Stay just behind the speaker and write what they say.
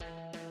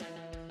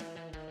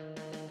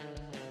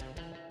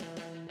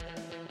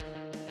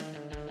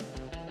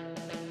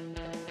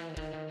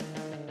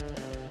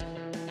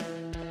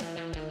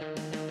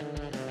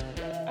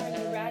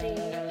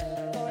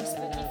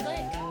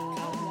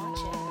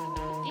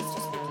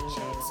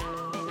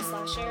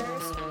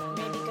slashers,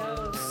 maybe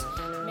ghosts,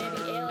 maybe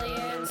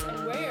aliens,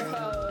 and we're your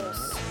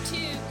hosts.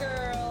 Two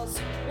girls,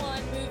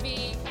 one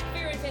movie,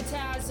 fear and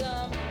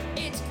phantasm,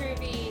 it's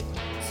groovy.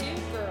 Two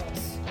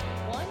girls,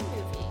 one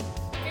movie,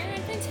 fear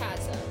and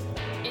phantasm,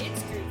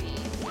 it's groovy.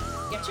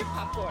 Get your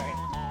popcorn,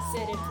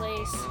 sit in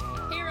place.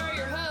 Here are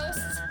your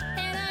hosts,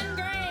 Hannah and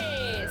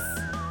Grace.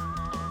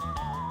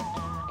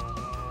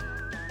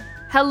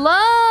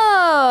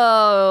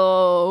 Hello!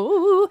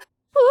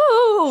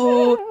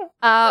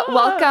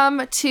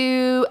 Welcome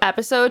to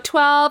episode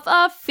 12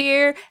 of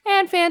Fear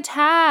and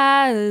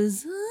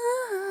Phantasm.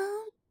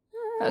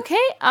 Okay,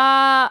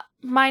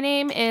 my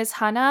name is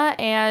Hannah,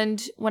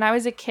 and when I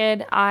was a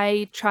kid,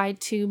 I tried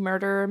to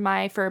murder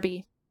my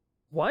Furby.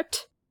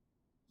 What?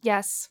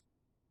 Yes.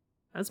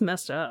 That's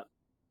messed up.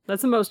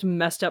 That's the most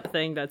messed up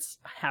thing that's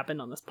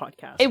happened on this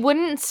podcast. It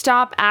wouldn't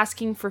stop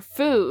asking for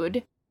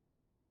food,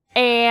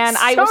 and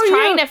I was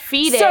trying to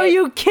feed it. So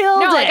you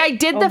killed it! No, like I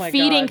did the my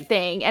feeding God.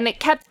 thing, and it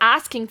kept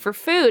asking for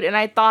food, and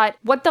I thought,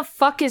 what the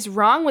fuck is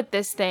wrong with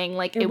this thing?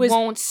 Like, it was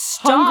won't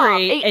stop.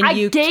 hungry, and I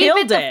you gave killed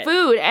it the it.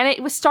 food, and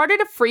it was started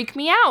to freak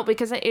me out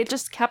because it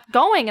just kept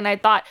going, and I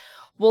thought,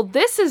 well,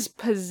 this is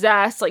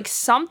possessed. Like,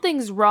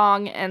 something's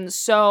wrong, and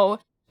so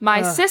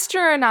my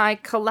sister and I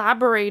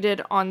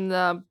collaborated on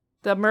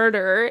the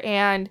murder,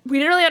 and we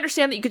didn't really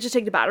understand that you could just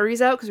take the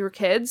batteries out because we were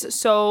kids,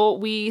 so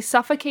we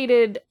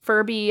suffocated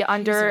Furby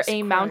under Jesus a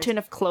Christ. mountain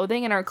of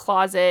clothing in our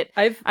closet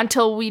I've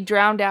until we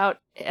drowned out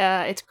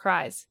its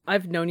cries.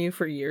 known you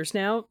for years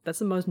now. That's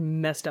the most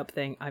messed up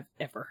thing I've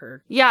ever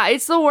heard. Yeah,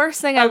 it's the worst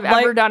thing I've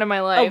ever done in my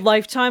A life.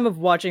 lifetime of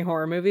watching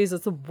horror movies,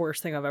 that's the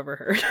worst thing I've ever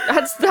heard.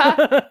 That's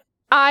that.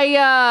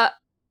 Yeah,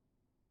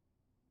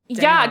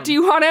 Damn. do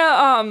you want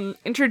to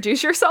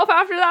introduce yourself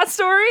after that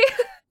story?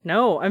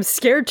 No, I'm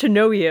scared to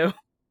know you.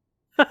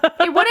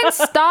 It wouldn't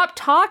stop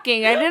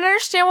talking. I didn't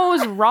understand what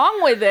was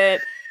wrong with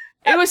it.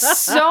 It was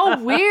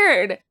so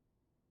weird. Okay.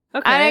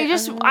 And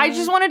I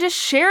just wanted to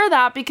share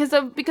that because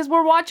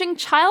we're watching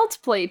Child's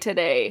Play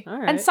today. All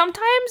right. And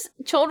sometimes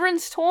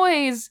children's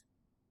toys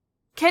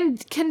can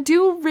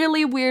do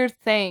really weird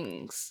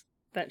things.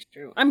 That's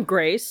true. I'm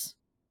Grace.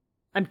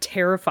 I'm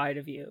terrified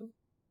of you.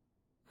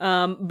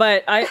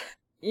 But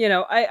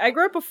I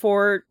grew up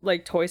before,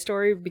 like, Toy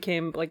Story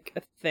became, like,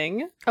 a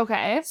thing.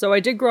 Okay. So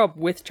I did grow up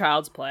with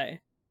Child's Play.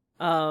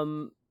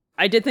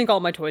 I did think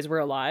all my toys were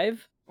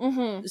alive.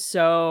 Mm-hmm.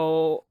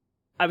 So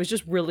I was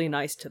just really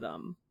nice to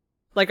them.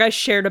 Like, I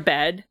shared a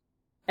bed,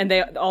 and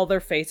all their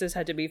faces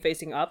had to be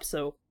facing up,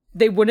 so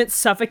they wouldn't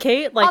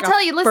suffocate like I'll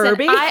tell you, listen,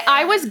 Furby.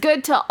 I was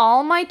good to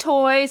all my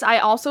toys. I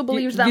also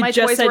believed that my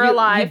toys were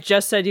alive. You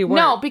just said you weren't.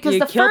 No, because You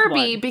the killed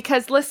Furby, one.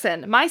 because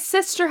listen, my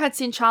sister had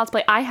seen Child's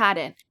Play. I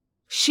hadn't.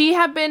 She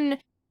had been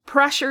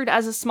pressured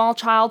as a small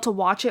child to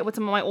watch it with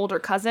some of my older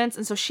cousins,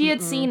 and so she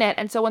had seen it.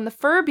 And so when the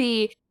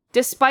Furby,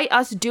 despite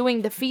us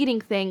doing the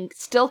feeding thing,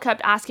 still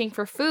kept asking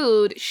for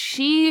food,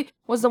 she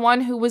was the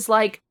one who was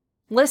like,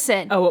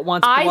 listen, Oh, it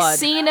wants blood. I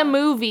seen a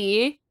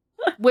movie,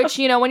 which,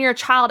 when you're a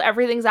child,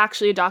 everything's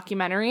actually a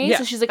documentary. Yeah.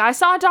 So she's like, I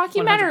saw a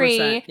documentary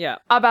 100%, yeah.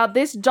 about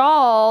this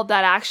doll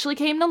that actually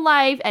came to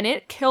life and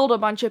it killed a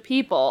bunch of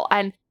people.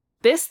 And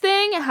this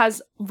thing has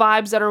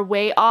vibes that are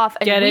way off,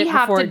 and Get we it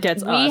have before to it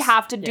gets we us.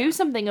 have to Yeah. do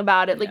something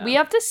about it. Like, Yeah. we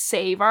have to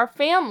save our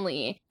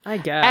family. I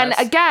guess. And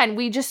again,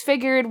 we just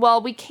figured,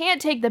 well, we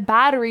can't take the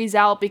batteries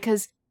out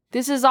because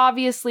this is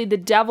obviously the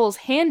devil's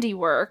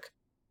handiwork.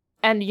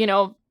 And,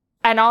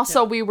 and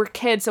also we were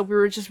kids, so we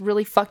were just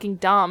really fucking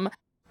dumb.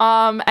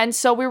 And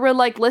so we were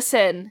like,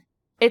 listen,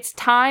 it's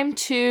time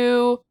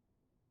to,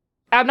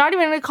 I'm not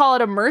even gonna call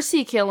it a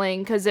mercy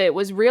killing, because it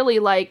was really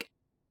like,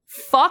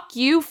 fuck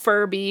you,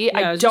 Furby. Yeah,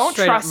 it I was just don't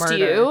straight up trust murder.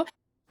 you.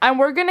 And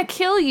we're gonna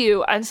kill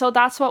you. And so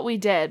that's what we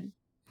did.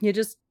 You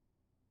just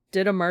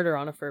did a murder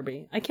on a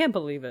Furby. I can't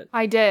believe it.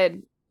 I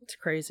did. It's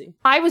crazy.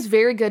 I was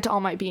very good to all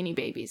my Beanie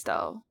Babies,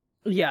 though.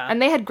 Yeah.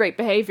 And they had great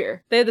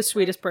behavior. They had the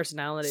sweetest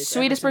personalities.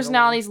 Sweetest every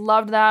single one. personalities,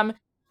 loved them.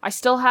 I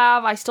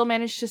still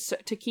managed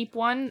to keep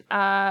one. Do you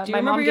My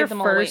remember mom your gave them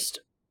all away. first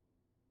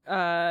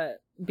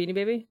Beanie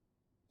Baby?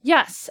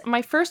 Yes,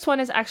 my first one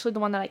is actually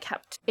the one that I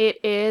kept. It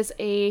is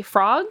a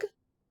frog.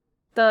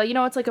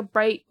 It's like a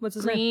bright What's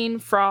his name? green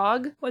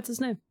frog. What's his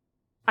name?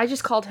 I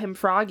just called him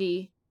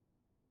Froggy.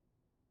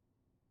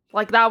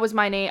 Like, that was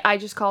my name. I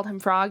just called him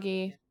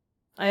Froggy.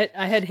 I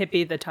had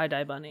Hippie the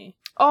tie-dye bunny.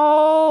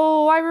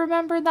 Oh, I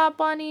remember that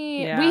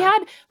bunny. Yeah. We had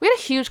a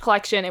huge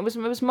collection. It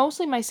was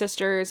mostly my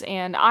sister's,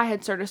 and I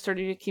had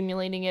started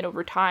accumulating it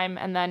over time,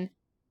 and then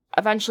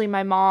eventually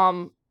my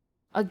mom,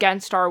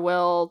 against our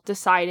will,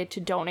 decided to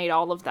donate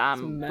all of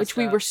them, It's which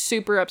we messed were up.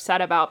 super upset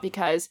about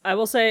because I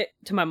will say,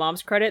 to my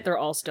mom's credit, they're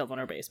all still in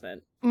our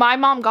basement. my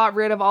mom got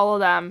rid of all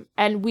of them,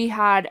 and we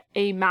had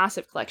a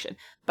massive collection.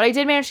 But I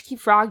did manage to keep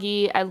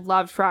Froggy. I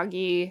loved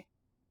Froggy.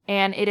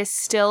 And it is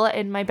still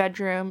in my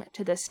bedroom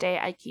to this day.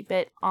 I keep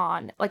it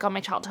on my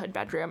childhood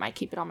bedroom. I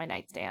keep it on my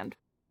nightstand.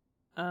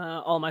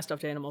 All my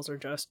stuffed animals are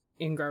just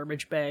in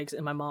garbage bags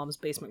in my mom's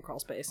basement crawl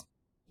space.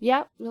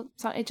 Yeah,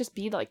 it just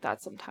be like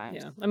that sometimes.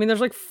 Yeah. I mean, there's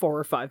like 4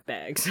 or 5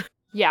 bags.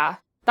 Yeah,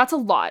 that's a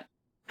lot.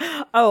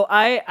 Oh,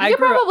 I You could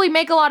grew up- probably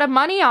make a lot of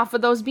money off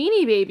of those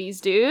Beanie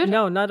Babies, dude.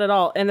 No, not at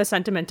all. And the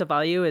sentimental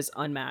value is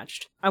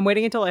unmatched. I'm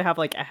waiting until I have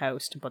like a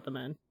house to put them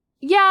in.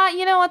 Yeah,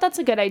 you know what? That's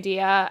a good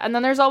idea. And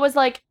then there's always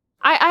like,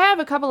 I have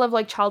a couple of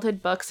like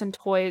childhood books and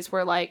toys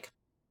where like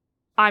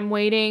I'm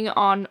waiting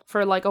on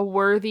for like a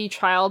worthy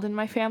child in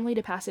my family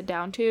to pass it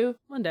down to.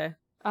 One day.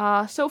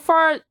 So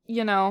far,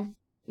 you know,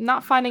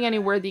 not finding any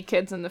worthy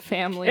kids in the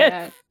family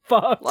yet.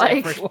 Fuck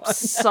Like, everyone.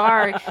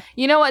 sorry.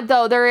 You know what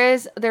though? There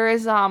is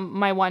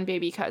my one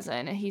baby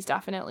cousin, and he's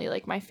definitely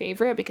like my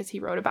favorite because he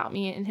wrote about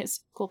me in his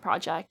school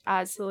project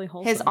as Really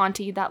wholesome. his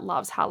auntie that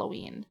loves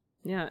Halloween.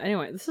 Yeah,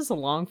 anyway, this is a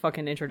long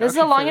fucking introduction. This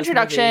is a long for this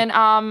introduction.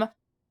 movie.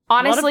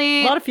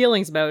 Honestly, a lot of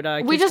feelings about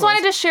we just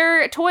wanted to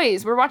share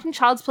toys. We're watching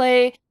Child's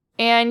Play,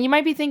 and you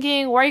might be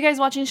thinking, why are you guys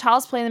watching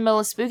Child's Play in the middle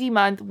of Spooky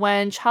Month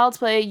when Child's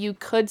Play, you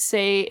could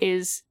say,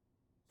 is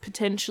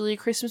potentially a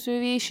Christmas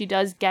movie? She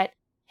does get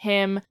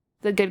him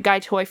the good guy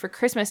toy for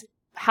Christmas.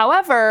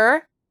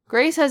 However,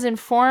 Grace has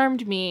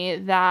informed me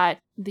that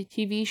the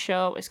TV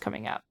show is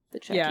coming up. The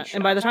Chucky Yeah, show.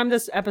 and by the time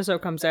this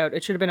episode comes out,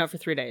 it should have been out for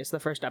 3 days, the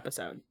first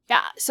episode.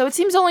 Yeah, so it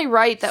seems only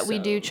right that we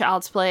do So-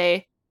 Child's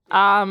Play.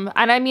 And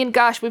I mean,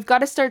 gosh, we've got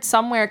to start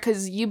somewhere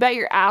because you bet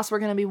your ass we're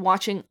going to be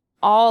watching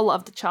all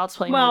of the Child's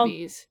Play Well-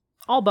 movies.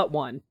 All but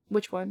one.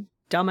 Which one?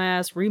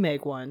 Dumbass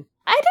remake one.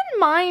 I didn't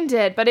mind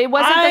it, but it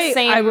wasn't the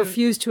same. I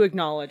refuse to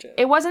acknowledge it.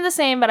 It wasn't the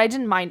same, but I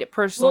didn't mind it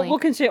personally. We'll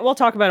continue. We'll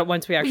talk about it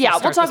once we actually. Yeah, we'll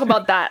start talk this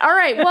about that. All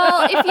right.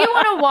 Well, if you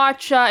want to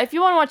watch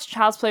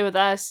Child's Play with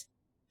us,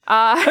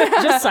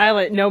 just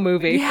silent, no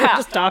movie. Yeah.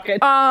 Just talking.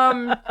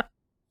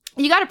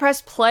 you got to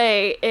press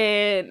play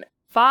in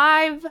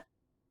 5,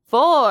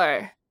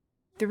 4,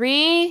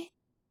 3,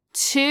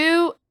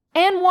 2,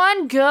 and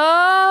 1,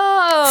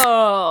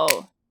 go.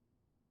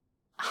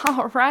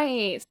 All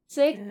right,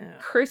 sick, Yeah.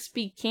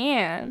 crispy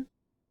can.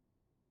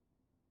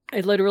 I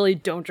literally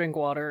don't drink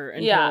water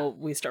until Yeah.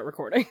 we start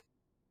recording.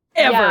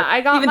 Ever. Yeah,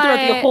 I got even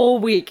throughout the my- whole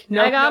week.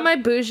 No, I got no. my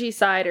bougie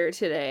cider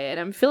today, and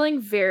I'm feeling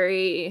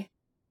very,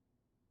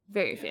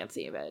 very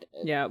fancy about it.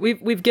 Yeah,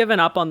 we've given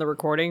up on the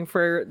recording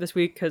for this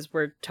week because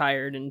we're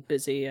tired and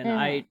busy, and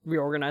I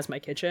reorganized my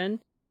kitchen.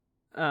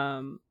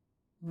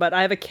 But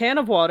I have a can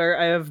of water,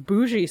 I have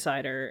bougie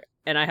cider,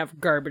 and I have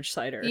garbage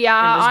cider.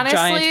 Yeah, in this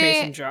giant honestly-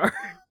 mason jar.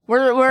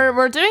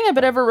 We're doing a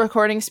bit of a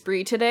recording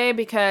spree today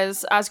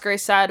because, as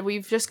Grace said,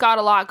 we've just got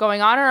a lot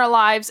going on in our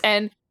lives,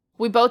 and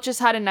we both just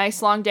had a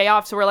nice long day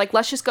off, so we're like,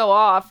 let's just go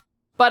off.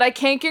 But I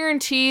can't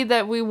guarantee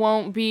that we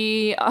won't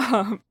be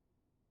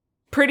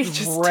pretty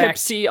just Wrecked.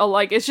 tipsy.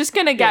 Like, it's just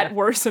gonna get Yeah.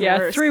 worse and Yeah,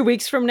 worse. 3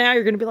 weeks from now,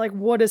 you're gonna be like,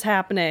 "What is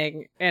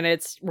happening?" And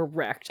we're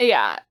wrecked.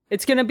 Yeah,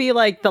 It's gonna be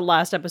like the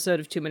last episode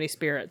of Too Many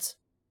Spirits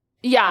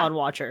yeah, on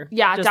Watcher.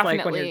 yeah, just definitely.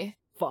 like when you're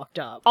fucked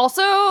up.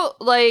 Also,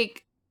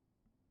 like,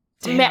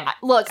 Damn,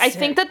 look, I sick.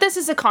 think that this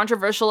is a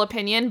controversial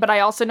opinion, but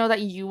I also know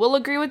that you will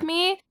agree with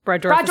me.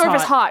 Brad Brad Dourif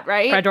is hot,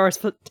 right? Brad Dourif's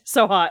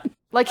so hot.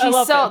 Like, I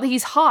love him.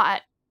 he's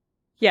hot.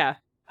 Yeah.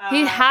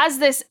 He has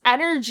this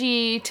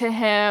energy to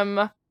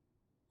him,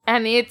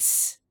 and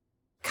it's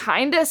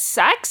kind of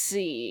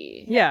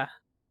sexy. Yeah.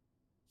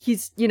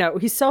 He's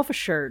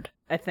self-assured,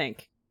 I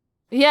think.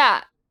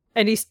 Yeah,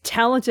 And he's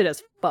talented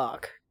as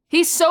fuck.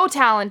 he's so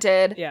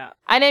talented. Yeah.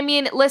 And I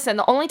mean, listen,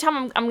 the only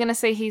time I'm gonna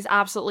say he's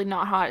absolutely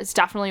not hot is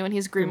definitely when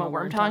he's Grima Grima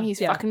Wormtongue. Wormtongue, He's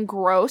yeah. fucking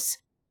gross.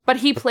 But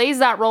he plays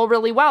that role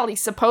really well.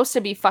 He's supposed to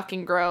be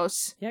fucking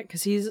gross. Yeah,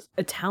 because he's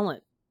a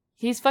talent.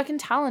 He's fucking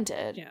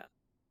talented. Yeah.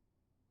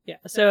 Yeah.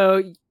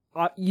 So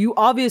you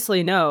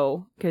obviously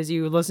know, because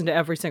you listen to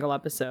every single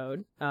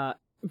episode,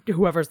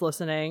 whoever's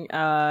listening,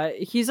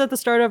 he's at the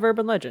start of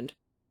Urban Legend.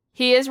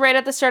 He is right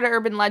at the start of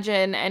Urban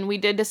Legend, and we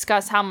did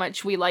discuss how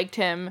much we liked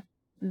him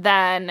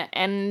then,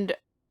 and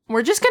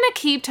we're just gonna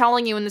keep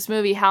telling you in this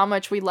movie how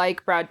much we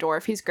like Brad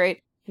Dourif. He's great.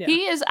 Yeah.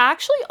 He is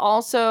actually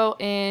also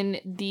in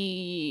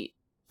the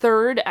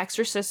third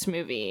Exorcist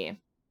movie.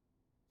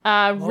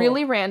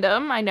 Really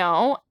random, I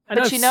know. I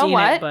know But I've you know seen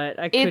what? It, but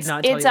I could It's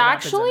not tell it's you what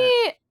happens in actually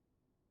it.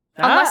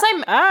 unless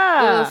I'm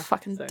ugh,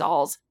 fucking Sorry.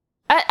 dolls.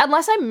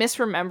 Unless I'm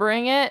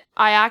misremembering it,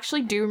 I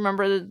actually do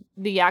remember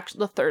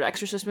the third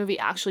Exorcist movie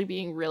actually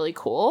being really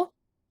cool,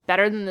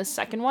 better than the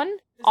second one.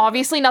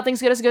 Obviously,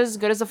 nothing's good as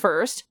the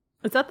first.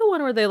 Is that the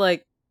one where they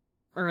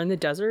are in the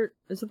desert?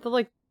 Is it the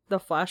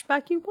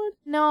flashbacky one?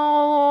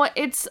 No,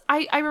 it's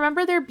I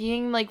remember there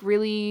being like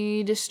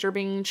really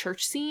disturbing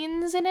church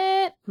scenes in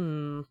it,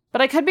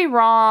 but I could be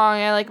wrong.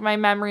 My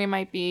memory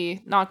might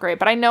be not great,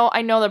 but I know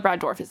that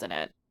Brad Dourif is in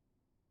it.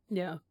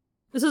 Yeah.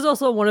 This is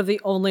also one of the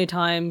only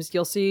times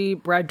you'll see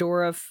Brad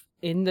Dourif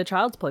in the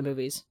Child's Play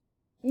movies.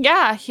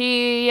 Yeah,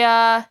 he's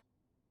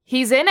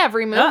in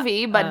every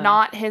movie, but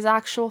not his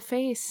actual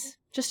face.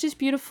 Just his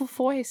beautiful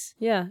voice.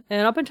 Yeah,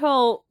 and up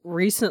until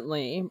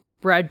recently,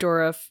 Brad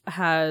Dourif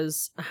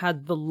has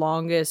had the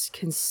longest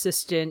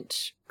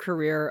consistent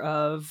career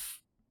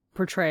of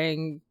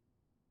portraying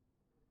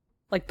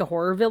like the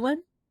horror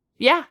villain.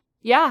 Yeah,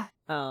 yeah.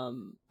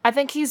 Um I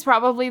think he's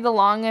probably the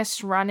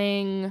longest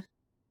running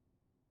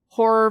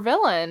horror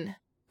villain.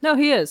 no,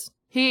 he is.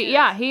 He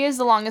is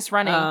the longest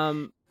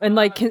running. And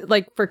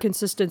like for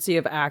consistency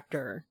of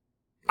actor.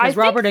 I Because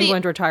think Robert the-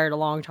 Englund retired a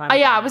long time ago.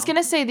 Yeah, I was now.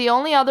 gonna say the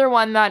only other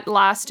one that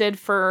lasted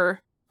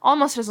for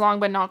almost as long,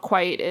 but not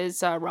quite,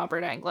 is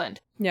Robert Englund.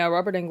 Yeah,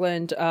 Robert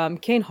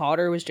Englund. Kane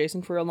Hodder was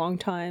Jason for a long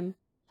time.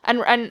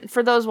 And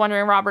for those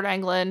wondering, Robert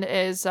Englund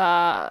is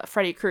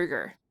Freddy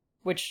Krueger.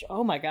 Which,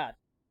 oh my god.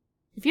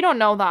 If you don't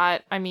know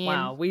that, I mean,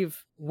 Wow,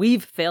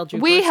 we've failed you.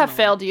 we have personally.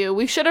 failed you.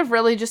 We should have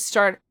really just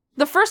started.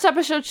 The first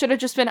episode should have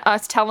just been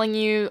us telling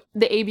you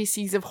the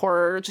ABCs of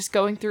horror, just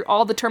going through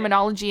all the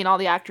terminology and all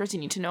the actors you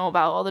need to know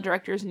about, all the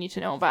directors you need to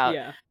know about.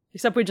 Yeah.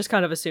 Except we just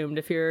kind of assumed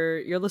if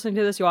you're listening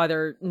to this, you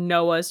either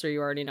know us or you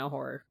already know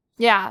horror.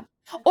 Yeah.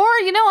 Or,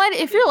 you know what?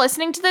 If you're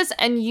listening to this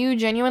and you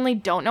genuinely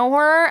don't know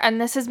horror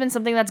and this has been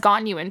something that's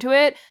gotten you into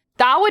it,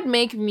 that would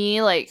make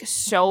me, like,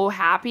 so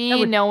happy That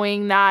would-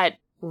 knowing that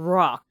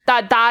Rock.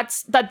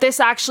 that this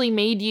actually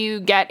made you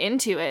get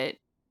into it.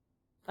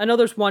 I know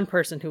there's one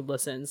person who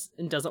listens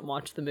and doesn't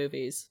watch the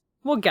movies.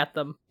 We'll get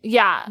them.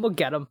 Yeah. We'll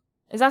get them.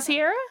 Is that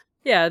Sierra?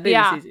 Yeah,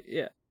 Yeah.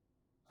 yeah.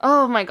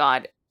 Oh my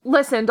god.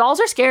 Listen, dolls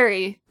are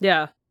scary.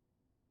 Yeah.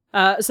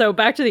 So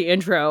back to the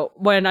intro,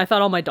 when I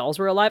thought all my dolls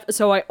were alive,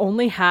 so I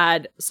only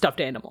had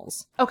stuffed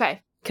animals.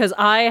 Okay. Because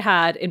I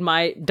had, in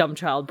my dumb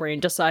child brain,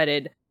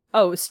 decided,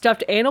 oh,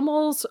 stuffed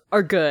animals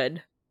are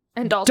good.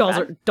 And dolls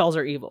Dolls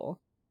are evil.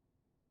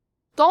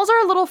 Dolls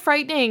are a little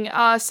frightening.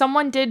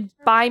 Someone did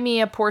buy me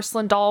a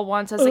porcelain doll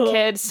once as a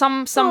kid.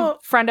 Some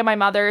friend of my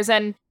mother's,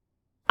 and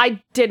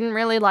I didn't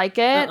really like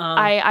it.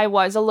 I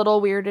was a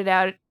little weirded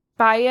out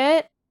by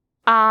it.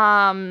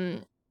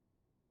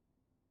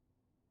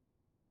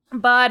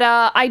 But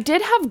I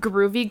did have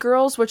Groovy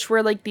Girls, which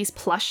were like these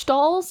plush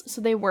dolls. So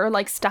they were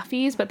like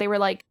stuffies, but they were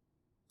like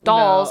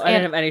dolls. No, I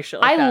didn't have any shit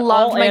like I that.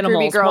 loved All my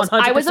animals, Groovy Girls.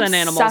 I was 100% obsessed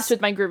animals.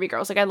 with my Groovy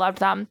Girls. Like, I loved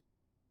them.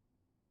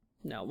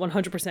 No,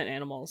 100%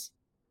 animals.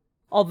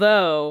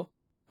 Although,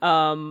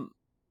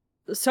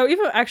 so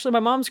even actually my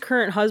mom's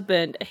current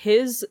husband,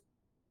 his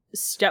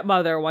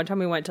stepmother, one time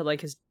we went to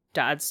like his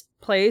dad's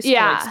place to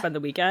like spend the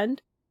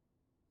weekend.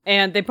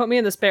 And they put me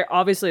in the spare,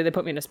 obviously they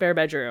put me in a spare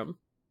bedroom.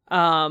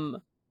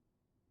 But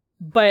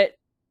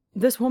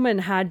this woman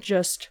had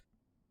just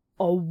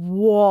a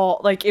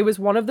wall, like it was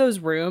one of those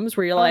rooms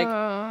where you're like,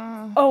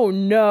 oh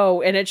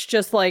no, and it's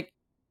just like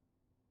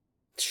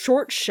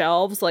short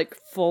shelves like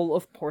full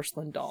of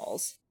porcelain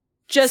dolls.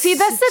 Just see,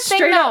 that's the thing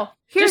straight though. up-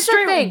 Here's just the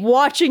straight thing.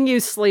 watching you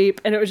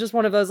sleep, and it was just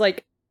one of those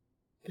like,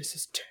 this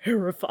is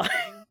terrifying.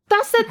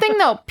 That's the thing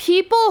though.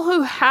 People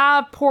who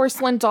have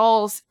porcelain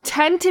dolls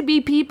tend to be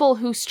people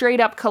who straight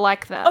up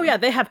collect them. Oh yeah,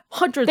 they have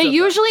hundreds of them.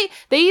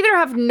 They either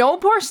have no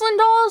porcelain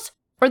dolls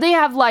or they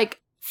have like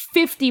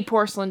 50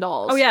 porcelain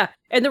dolls. Oh yeah,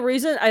 and the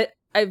reason I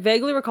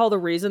vaguely recall the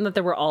reason that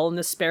they were all in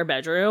this spare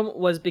bedroom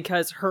was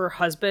because her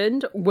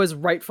husband was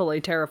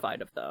rightfully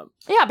terrified of them.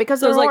 Yeah,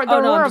 because So they're, it's like, they're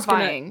oh no, I'm just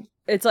horrifying.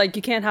 It's like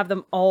you can't have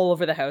them all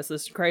over the house.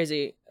 This is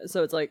crazy.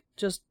 So it's like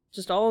just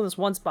all in this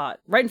one spot,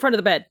 right in front of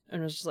the bed,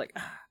 and it was just like,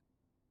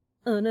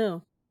 oh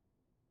no.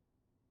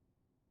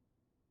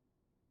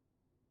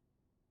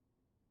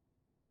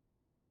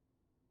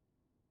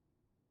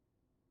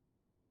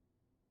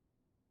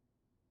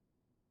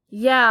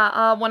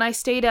 Yeah, when I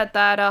stayed at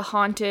that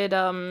haunted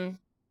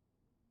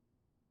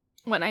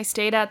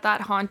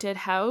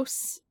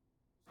house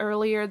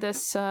earlier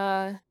this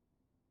summer,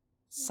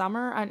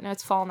 no,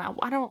 it's fall now.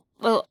 I don't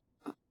know,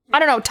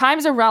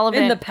 time's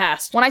irrelevant. In the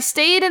past. When I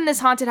stayed in this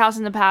haunted house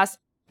in the past,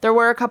 there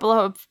were a couple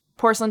of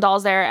porcelain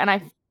dolls there, and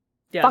I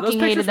Yeah, fucking those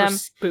hated pictures were them.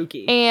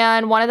 spooky.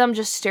 And one of them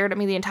just stared at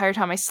me the entire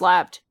time I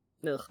slept.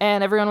 Ugh.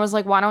 And everyone was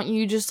like, why don't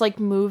you just like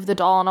move the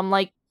doll? And I'm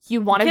like, you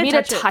wanted can't me to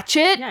touch it. touch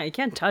it? Yeah, you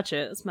can't touch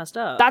it. It's messed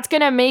up. That's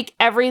gonna make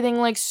everything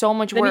like so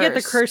much then worse. you get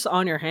the curse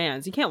on your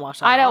hands. You can't wash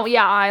that I off. don't,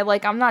 yeah,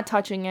 I'm not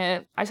touching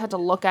it. I just had to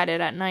look at it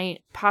at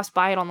night, pass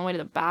by it on the way to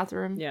the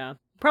bathroom. Yeah.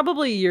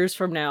 Probably years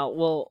from now,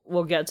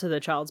 we'll get to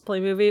the Child's Play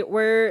movie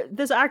where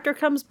this actor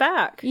comes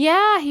back.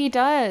 Yeah, he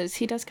does.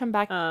 He does come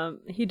back.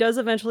 He does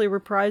eventually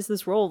reprise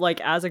this role, like,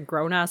 as a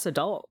grown-ass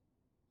adult.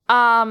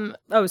 Oh,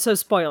 so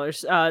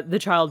spoilers. The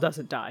child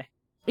doesn't die.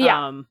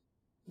 Yeah.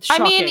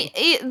 Shocking. I mean,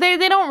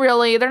 they don't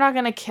really, they're not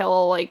gonna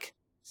kill, like,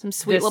 some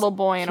sweet This little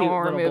boy in a cute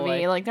horror little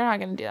movie. boy. Like, they're not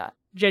gonna do that.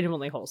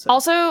 Genuinely wholesome.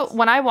 Also,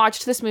 when I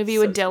watched this movie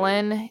So with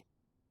Dylan,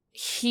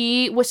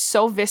 he was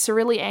so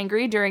viscerally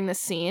angry during the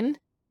scene.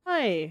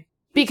 Hi.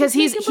 Because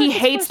Just think he about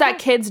hates this that for a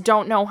kids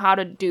don't know how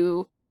to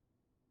do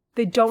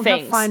They don't things.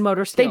 have fine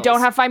motor skills. They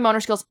don't have fine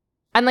motor skills.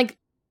 And like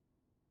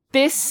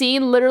this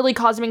scene literally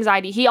caused him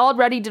anxiety. He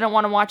already didn't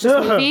want to watch this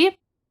movie.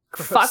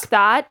 Gross. Fuck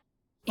that.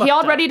 Fuck He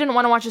already that. didn't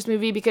want to watch this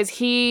movie because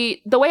the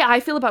way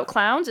I feel about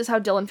clowns is how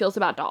Dylan feels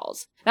about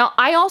dolls. Now,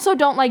 I also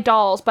don't like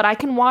dolls, but I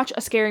can watch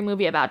a scary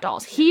movie about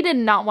dolls. He did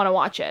not want to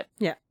watch it.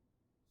 Yeah.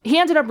 He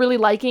ended up really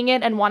liking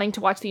it and wanting to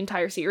watch the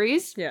entire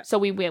series. Yeah. So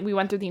we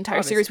went through the entire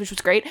Obviously. series, which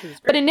was great. It was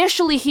But great.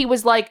 initially he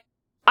was like,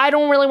 I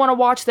don't really want to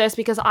watch this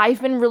because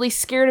I've been really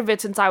scared of it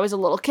since I was a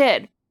little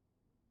kid.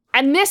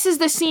 And this is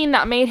the scene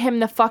that made him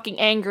the fucking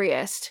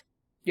angriest.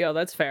 Yeah,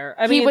 that's fair.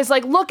 He was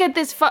like, look at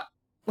this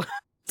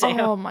Damn.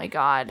 Oh my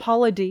god.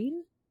 Paula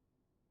Deen?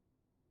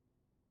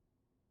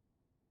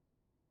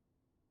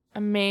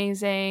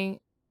 Amazing.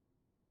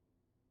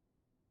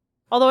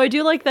 Although I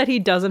do like that he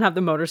doesn't have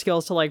the motor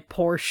skills to like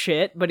pour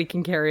shit, but he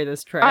can carry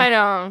this tray. I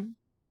know.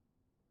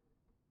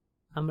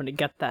 I'm gonna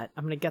get that.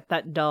 I'm gonna get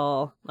that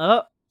doll.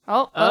 Oh.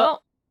 Oh.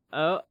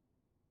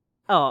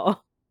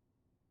 Oh.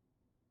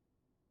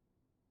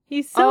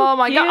 He's so Oh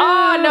my cute.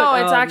 god. Oh no,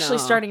 it's Oh, actually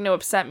no. starting to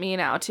upset me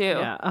now too.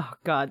 Yeah. Oh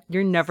god,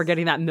 you're never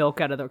getting that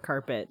milk out of the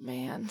carpet.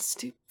 Man,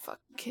 stupid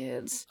fucking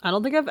kids. I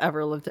don't think I've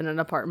ever lived in an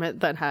apartment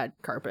that had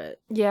carpet.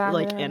 Yeah.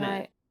 Like, neither in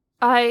have it.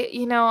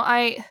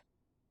 I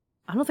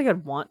I don't think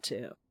I'd want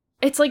to.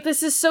 it's like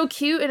this is so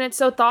cute and it's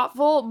so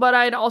thoughtful, but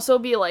I'd also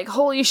be like,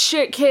 holy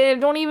shit, kid,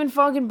 don't even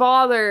fucking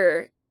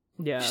bother.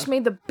 Yeah. Just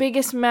made the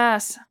biggest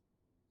mess.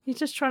 He's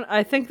just trying.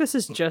 I think this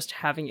is just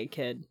having a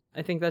kid.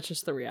 I think that's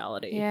just the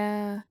reality.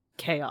 Yeah.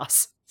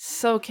 Chaos.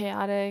 So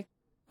chaotic.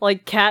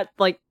 Like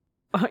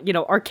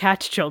our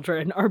cat's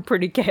children are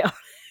pretty chaotic.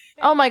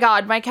 Oh my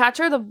god, my cats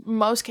are the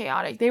most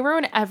chaotic. They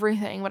ruin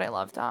everything, but I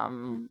love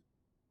them.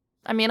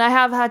 I mean, I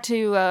have had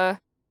to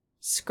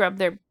scrub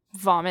their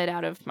vomit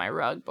out of my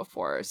rug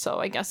before, so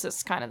I guess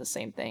it's kind of the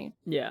same thing.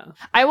 Yeah.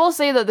 I will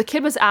say that the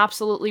kid was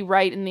absolutely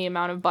right in the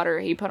amount of butter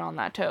he put on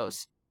that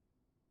toast.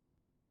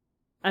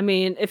 I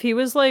mean, if he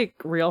was like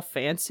real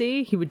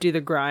fancy, he would do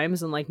the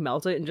Grimes and like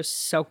melt it and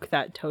just soak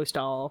that toast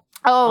all.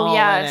 Oh, Oh,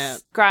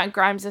 yes.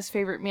 Grimes'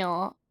 favorite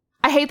meal.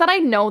 I hate that I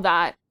know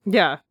that.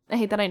 Yeah. I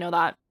hate that I know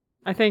that.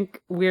 I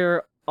think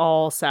we're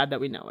all sad that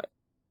we know it.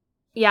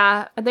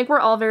 Yeah, I think we're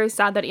all very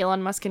sad that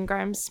Elon Musk and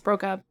Grimes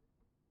broke up.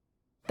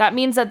 That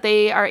means that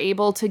they are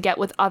able to get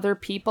with other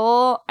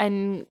people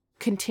and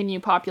continue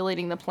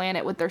populating the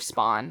planet with their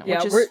spawn, Yeah,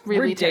 which is we're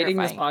really dating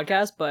terrifying.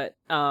 this podcast, but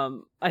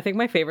I think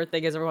my favorite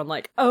thing is everyone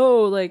like,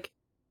 oh, like,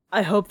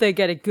 I hope they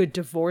get a good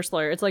divorce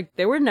lawyer. It's like,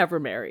 they were never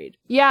married.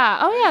 Yeah.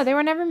 Oh, yeah. They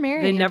were never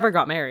married. They never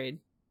got married.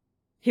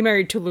 He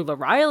married Tallulah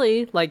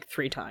Riley like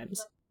 3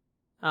 times.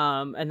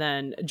 And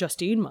then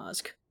Justine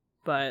Musk.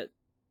 But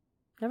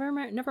never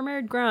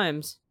married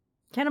Grimes.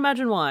 Can't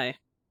imagine why.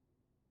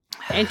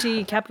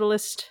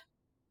 Anti-capitalist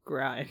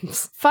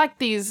Grimes. Fuck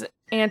these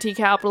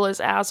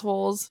anti-capitalist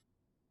assholes.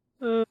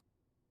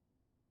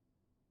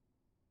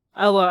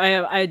 Although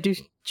I do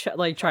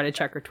try to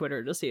check her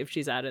Twitter to see if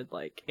she's added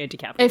like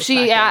anti-capitalist. If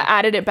she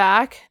added it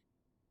back.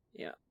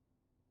 Yeah.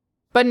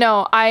 But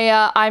no,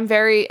 I'm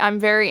very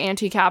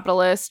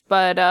anti-capitalist,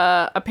 but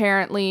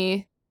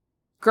apparently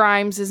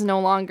Grimes is no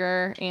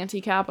longer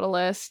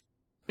anti-capitalist.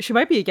 She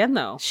might be again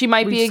though. She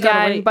might We be just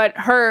gotta again, wait. but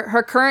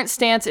her current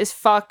stance is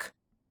fuck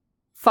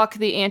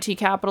the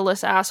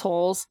anti-capitalist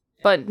assholes.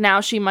 But now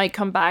she might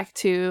come back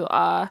to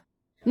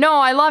no,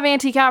 I love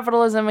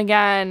anti-capitalism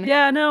again.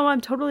 Yeah, no,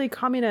 I'm totally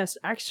communist.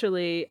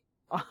 Actually,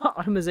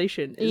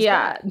 automation is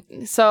bad.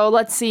 So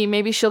let's see,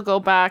 maybe she'll go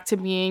back to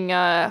being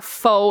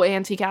faux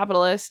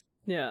anti-capitalist.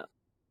 Yeah.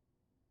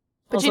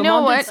 But Also, you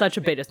know Mom did what? such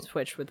a bait and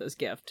switch with this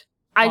gift.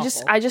 I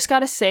Awful. just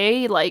gotta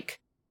say, like,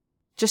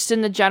 just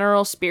in the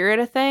general spirit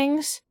of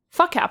things,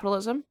 fuck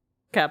capitalism.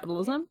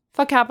 Capitalism.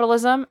 Fuck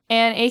capitalism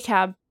and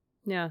ACAB.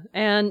 Yeah,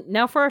 and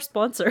now for our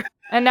sponsor.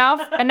 And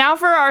now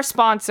for our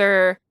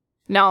sponsor.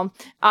 No,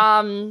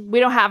 we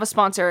don't have a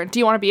sponsor. Do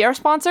you want to be our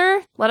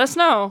sponsor? Let us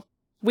know.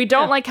 We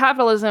don't like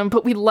capitalism,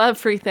 but we love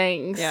free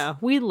things. Yeah,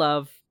 we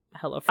love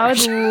HelloFresh. I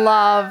would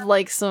love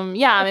maybe some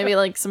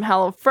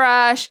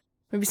HelloFresh,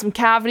 maybe some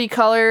Cavity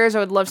colors. I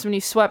would love some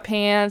new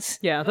sweatpants.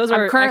 Yeah, those I'm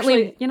are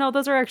currently-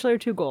 those are actually our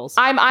 2 goals.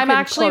 I'm You can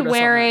actually quote us on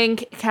wearing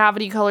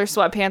Cavity color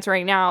sweatpants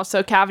right now.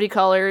 So Cavity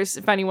colors,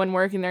 if anyone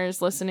working there is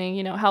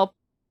listening, help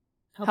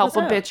that. help us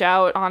a out. bitch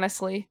out,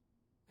 honestly.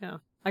 Yeah,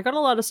 I got a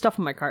lot of stuff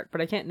on my cart, but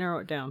I can't narrow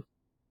it down.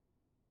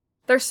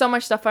 There's so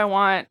much stuff I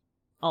want.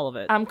 All of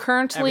it. I'm Every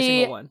currently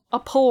single one. a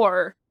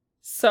poor.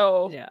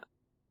 So, Yeah.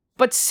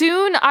 but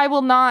soon I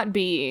will not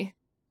be.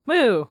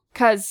 Woo.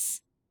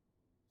 Cause,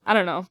 I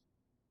don't know.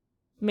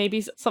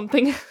 Maybe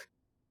something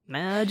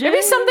Magic.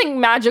 maybe something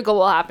magical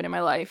will happen in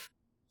my life.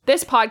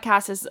 This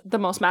podcast is the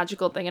most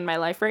magical thing in my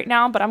life right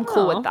now, but I'm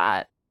cool Aw. with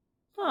that.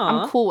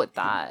 Aw. I'm cool with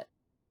that.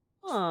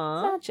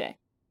 Aw. Magic.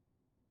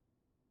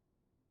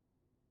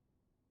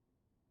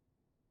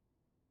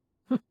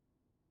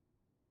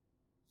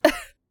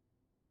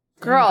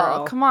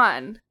 Girl, come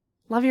on.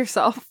 Love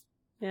yourself.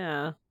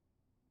 Yeah.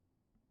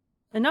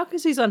 And not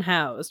because he's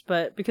unhoused,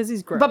 but because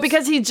he's gross. But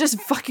because he's just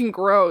fucking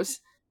gross.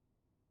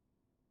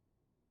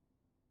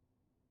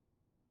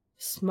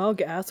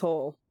 Smug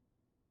asshole.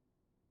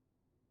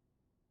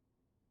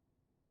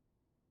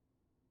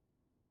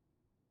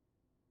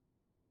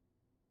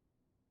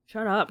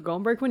 Shut up. Go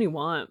and break when you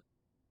want.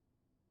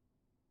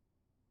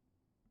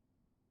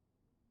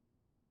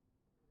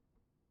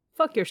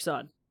 Fuck your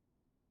son.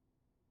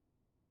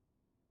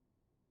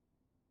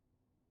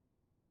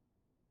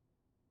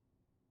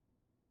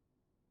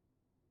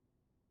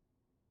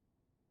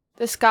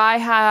 This guy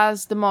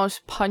has the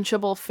most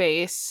punchable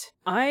face.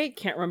 I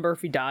can't remember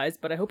if he dies,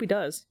 but I hope he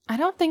does. I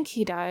don't think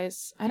he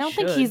dies. I He don't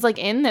think should. he's like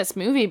in this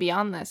movie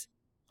beyond this.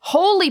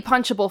 Holy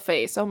punchable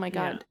face. Oh my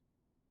god.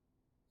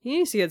 He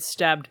needs to get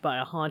stabbed by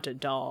a haunted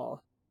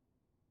doll.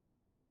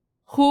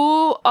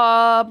 Who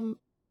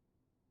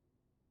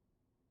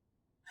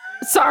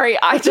Sorry,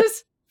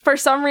 for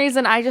some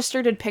reason, I just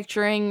started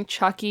picturing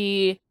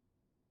Chucky,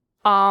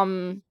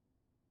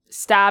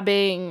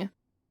 stabbing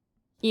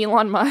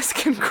Elon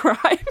Musk and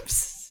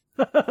Grimes.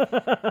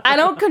 I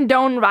don't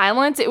condone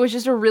violence. It was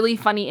just a really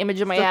funny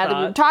image in my head that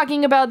we were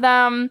talking about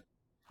them.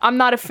 I'm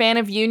not a fan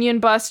of union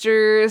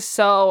busters,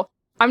 so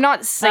I'm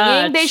not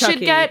saying they Chucky,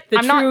 should get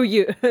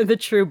the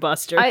true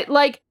buster.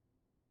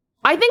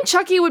 I think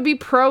Chucky would be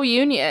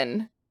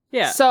pro-union.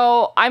 Yeah.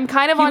 So I'm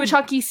kind of on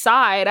Chucky's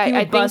side. I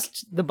think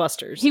bust the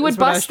busters. He would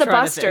bust the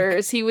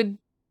busters. He would,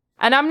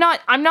 and I'm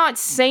not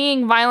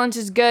saying violence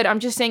is good. I'm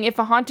just saying if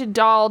a haunted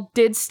doll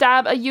did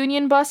stab a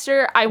union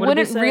buster, I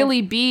wouldn't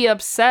really be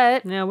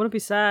upset. Yeah, wouldn't be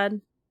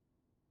sad.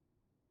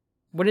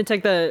 Wouldn't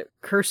take the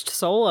cursed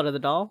soul out of the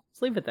doll.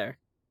 Just leave it there.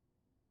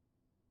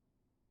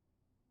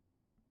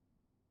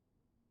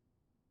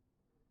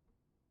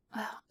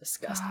 Oh,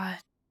 disgusting. God.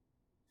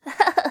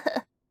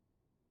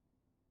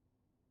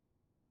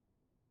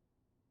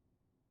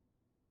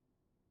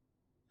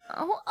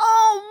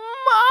 Oh,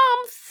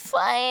 Mom,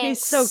 thanks.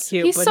 He's so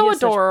cute. He's but so he has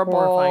adorable. Such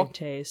horrifying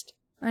taste.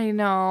 I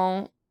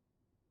know.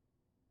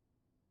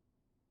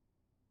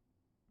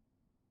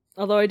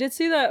 Although I did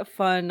see that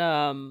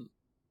fun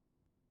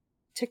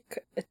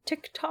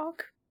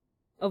TikTok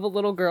of a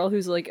little girl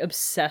who's like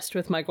obsessed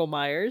with Michael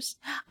Myers.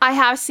 I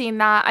have seen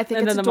that. I think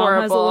and it's then the adorable.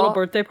 mom has a little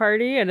birthday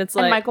party, and it's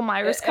like and Michael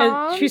Myers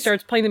comes. And she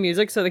starts playing the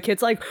music, so the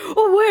kid's like,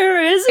 "Oh,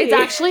 where is he?" It's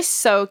actually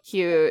so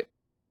cute.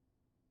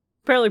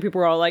 Apparently, people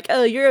were all like,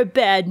 "Oh, you're a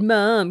bad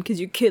mom because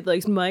your kid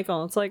likes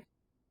Michael." It's like,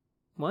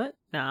 what?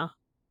 Nah.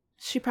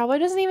 She probably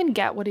doesn't even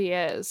get what he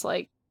is.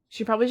 Like,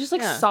 she probably just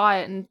saw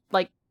it and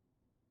like,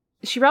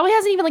 she probably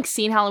hasn't even like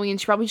seen Halloween.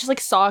 She probably just like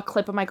saw a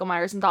clip of Michael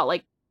Myers and thought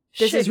like,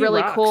 this is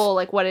really cool.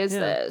 Like, what is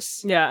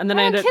this? Yeah, and then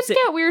I ended up... Kids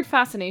get weird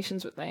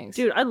fascinations with things.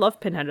 Dude, I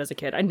loved Pinhead as a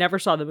kid. I never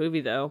saw the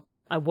movie, though.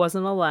 I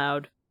wasn't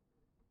allowed.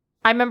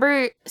 I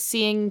remember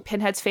seeing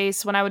Pinhead's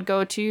face when I would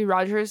go to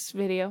Roger's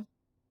Video.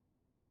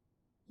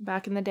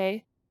 Back in the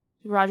day.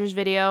 Roger's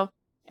Video.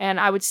 And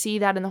I would see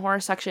that in the horror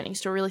section. It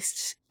used to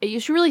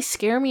really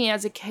scare me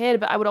as a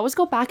kid, but I would always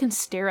go back and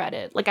stare at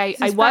it. Like, I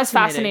was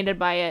fascinated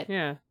by it.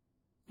 Yeah.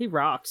 He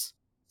rocks.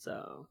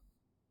 So...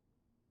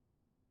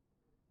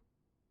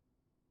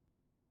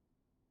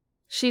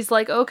 She's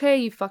like, okay,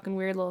 you fucking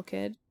weird little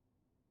kid.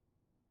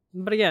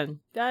 But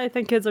again, I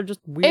think kids are just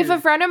weird. If a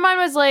friend of mine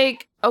was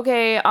like,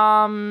 okay,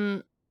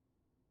 oh,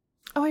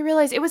 I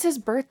realized it was his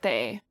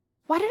birthday.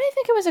 Why did I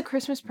think it was a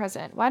Christmas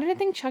present? Why did I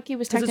think Chucky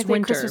was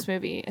technically a Christmas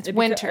movie? It's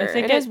winter.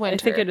 It is winter. I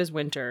think it is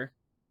winter.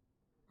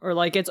 Or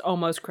like it's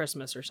almost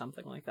Christmas or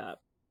something like that.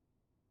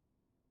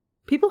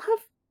 People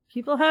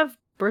have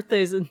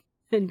birthdays in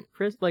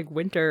like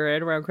winter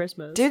and around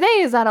Christmas. Do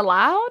they? Is that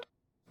allowed?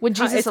 Would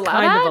Jesus allow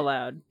that? It's kind of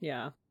allowed,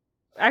 yeah.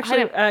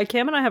 Actually,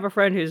 Cam and I have a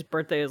friend whose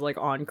birthday is like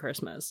on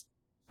Christmas.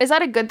 Is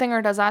that a good thing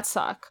or does that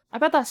suck? I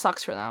bet that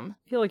sucks for them.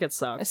 I feel like it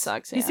sucks. It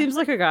sucks, yeah. He seems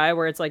like a guy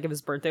where it's like if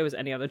his birthday was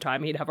any other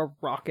time, he'd have a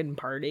rockin'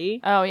 party.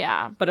 Oh,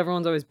 yeah. But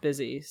everyone's always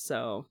busy,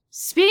 so...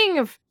 Speaking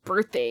of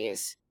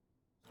birthdays,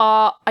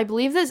 I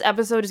believe this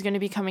episode is going to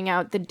be coming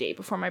out the day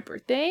before my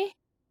birthday.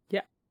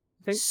 Yeah.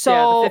 The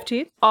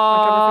 15th?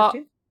 October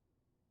 15th?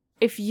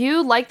 If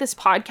you like this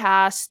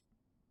podcast,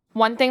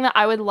 one thing that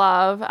I would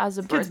love as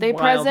a birthday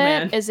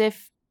present is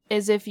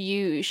if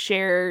you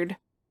shared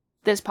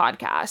this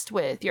podcast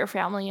with your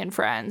family and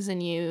friends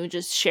and you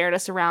just shared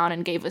us around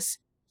and gave us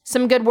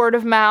some good word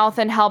of mouth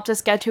and helped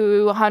us get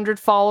to 100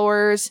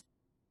 followers.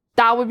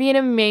 That would be an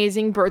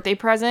amazing birthday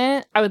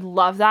present. I would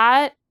love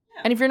that.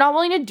 Yeah. And if you're not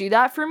willing to do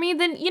that for me,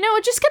 then,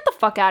 just get the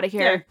fuck out of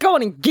here. Yeah, go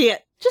on and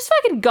get. Just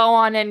fucking go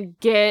on and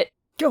get.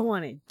 Go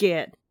on and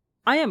get.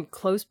 I am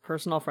close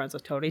personal friends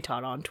with Tony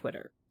Todd on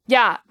Twitter.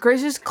 Yeah,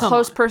 Grace is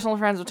close personal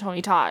friends with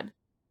Tony Todd.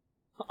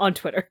 On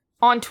Twitter.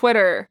 On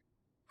Twitter.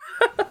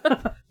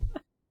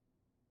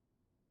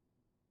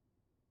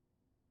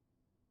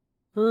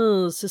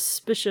 Oh,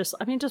 suspicious.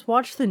 I mean, just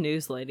watch the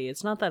news, lady.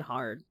 It's not that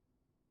hard.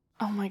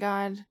 Oh my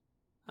god.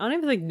 I don't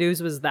even think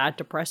news was that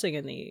depressing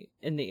in the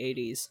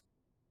 80s.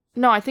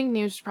 No, I think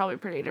news was probably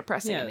pretty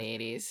depressing in the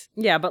 80s.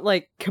 Yeah, but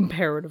like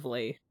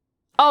comparatively.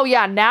 Oh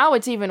yeah, now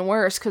it's even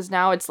worse because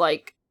now it's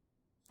like,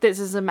 this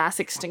is a mass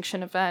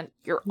extinction event.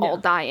 You're all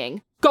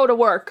dying. Go to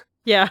work.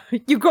 Yeah,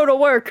 you go to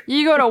work.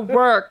 You go to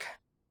work.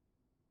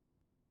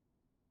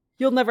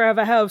 You'll never have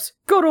a house.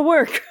 Go to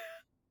work.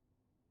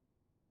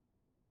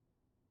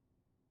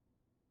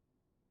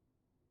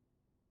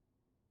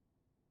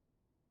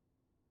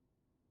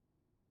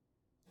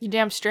 You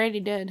damn straight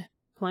he did.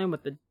 I'm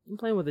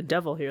playing with the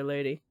devil here,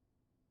 lady.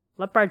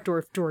 Let Brad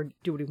Dourif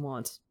do what he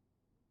wants.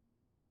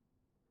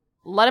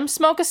 Let him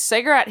smoke a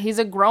cigarette. He's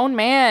a grown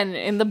man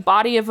in the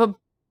body of a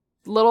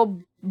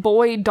little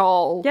boy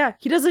doll. Yeah,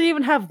 he doesn't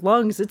even have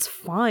lungs. It's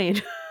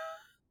fine.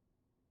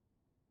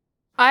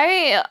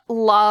 I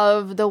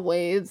love the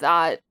way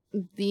that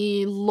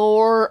the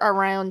lore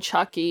around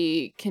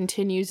Chucky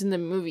continues in the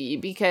movie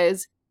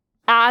because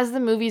as the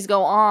movies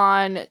go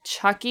on,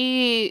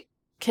 Chucky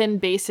can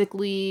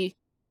basically...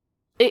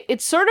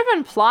 It's sort of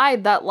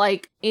implied that,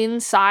 like,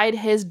 inside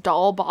his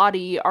doll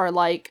body are,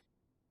 like,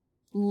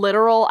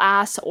 literal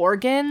ass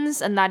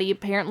organs and that he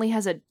apparently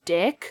has a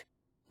dick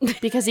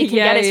because he can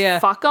Yeah, get his yeah.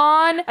 fuck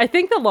on. I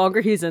think the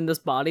longer he's in this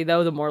body,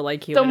 though, the more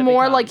like The human.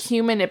 more it like becomes.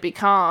 human it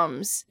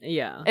becomes.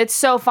 Yeah, It's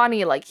so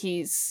funny. Like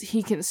he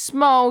can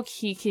smoke,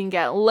 he can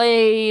get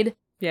laid,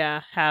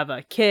 yeah. Have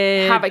a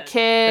kid. have a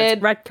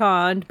kid. That's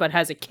retconned, but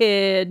has a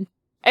kid.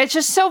 It's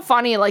just so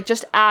funny. Like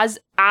just as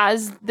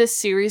this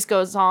series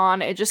goes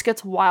on, it just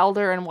gets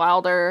wilder and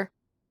wilder.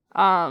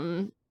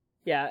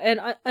 Yeah, and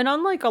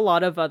unlike a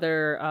lot of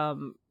other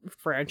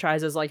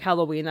franchises like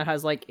Halloween that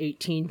has like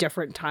 18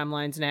 different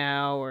timelines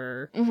now,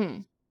 or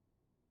Mm-hmm.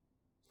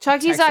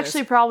 Chucky's Texas.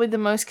 actually probably the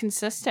most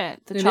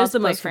consistent. The It is Child's the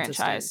Play most consistent.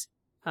 franchise.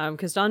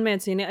 because Don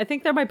Mancini, I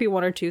think there might be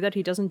one or two that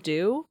he doesn't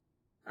do,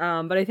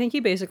 but I think he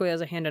basically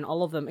has a hand in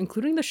all of them,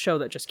 including the show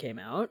that just came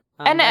out.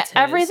 And That's his.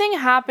 everything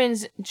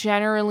happens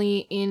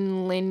generally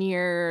in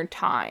linear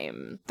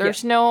time.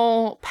 There's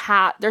no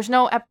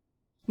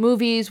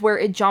movies where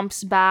it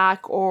jumps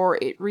back or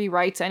it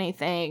rewrites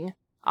anything.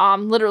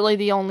 Literally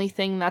the only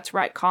thing that's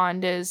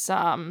retconned is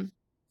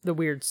The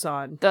weird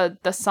son,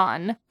 the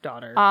son.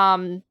 daughter.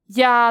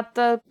 Yeah,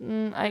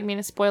 I mean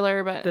a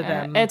spoiler, but The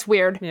them. it's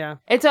weird. Yeah,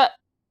 It's a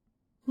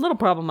little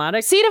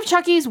problematic. Seed of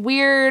Chucky's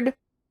weird,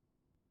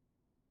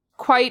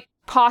 quite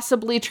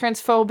possibly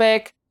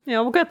transphobic.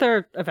 Yeah, we'll get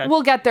there eventually.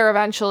 We'll get there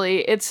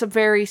eventually. It's a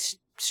very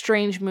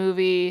strange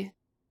movie.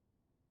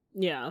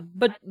 Yeah,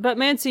 but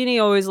Mancini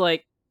always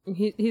like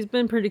he's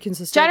been pretty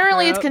consistent.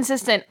 Generally, it's throughout.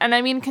 consistent, and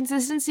I mean,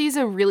 consistency is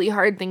a really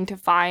hard thing to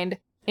find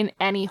in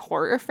any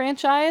horror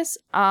franchise.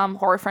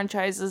 Horror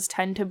franchises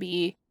tend to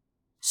be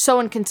so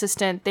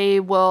inconsistent. They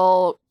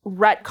will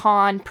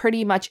retcon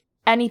pretty much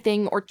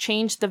anything or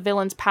change the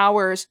villain's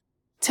powers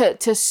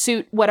to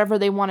suit whatever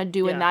they want to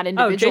do in that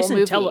individual Jason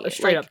movie.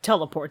 straight up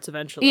teleports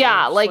eventually.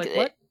 Yeah, It's like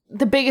what?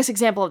 the biggest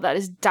example of that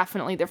is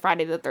definitely the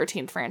Friday the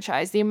 13th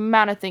franchise. The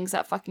amount of things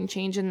that fucking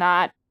change in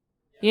that,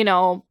 you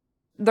know,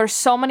 there's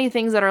so many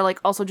things that are like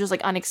also just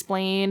like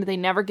unexplained. They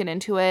never get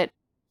into it.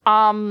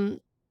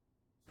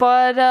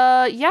 But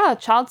yeah,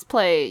 Child's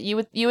Play. You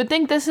would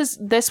think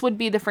this would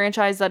be the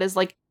franchise that is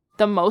like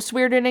the most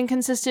weird and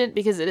inconsistent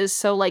because it is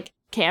so like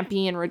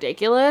campy and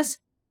ridiculous.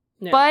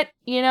 Yeah. But,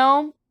 you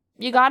know,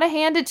 you gotta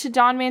hand it to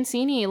Don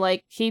Mancini.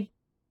 Like he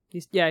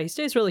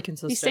stays really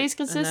consistent. He stays And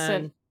consistent.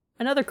 then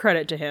another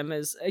credit to him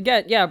is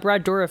again,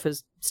 Brad Dourif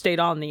has stayed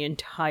on the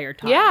entire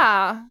time.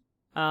 Yeah.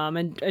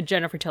 And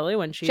Jennifer Tilly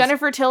when she's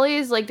Jennifer Tilly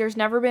is like, there's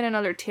never been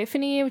another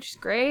Tiffany, which is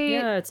great.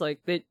 Yeah, it's like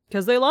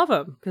because they love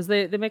him because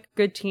they make a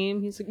good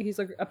team. He's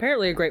like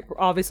apparently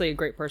obviously a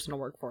great person to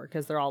work for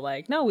because they're all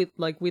like, no, we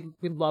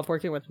love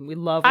working with him. We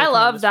love. I working on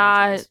love this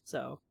that. franchise."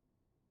 So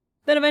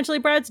then eventually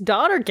Brad's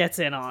daughter gets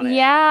in on it.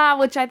 Yeah,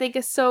 which I think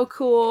is so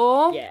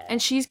cool. Yeah.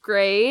 And she's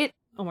great.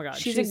 Oh my god,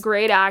 She's a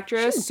great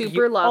actress, she's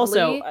super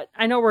lovely. Also,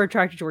 I know we're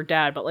attracted to her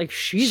dad, but like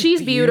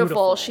she's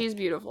beautiful. She's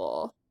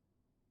beautiful.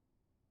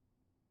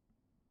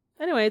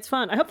 Anyway, it's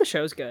fun. I hope the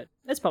show's good.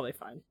 It's probably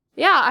fine.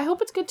 Yeah, I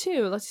hope it's good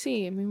too. Let's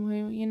see. I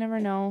mean, you never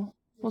know.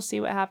 We'll see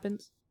what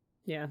happens.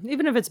 Yeah,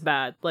 even if it's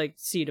bad, like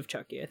Seed of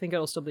Chucky, I think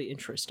it'll still be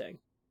interesting.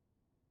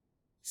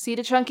 Seed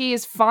of Chunky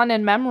is fun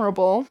and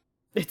memorable.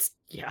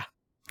 Yeah.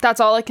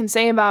 That's all I can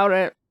say about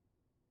it.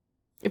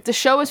 If the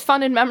show is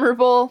fun and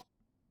memorable,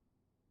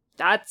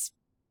 that's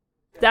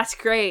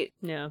great.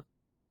 Yeah.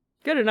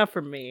 Good enough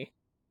for me.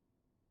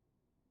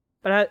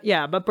 But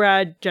but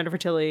Brad, Jennifer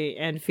Tilly,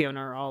 and Fiona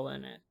are all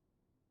in it.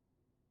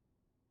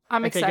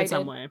 I'm I think excited. in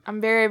some way.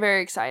 I'm very,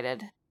 very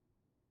excited.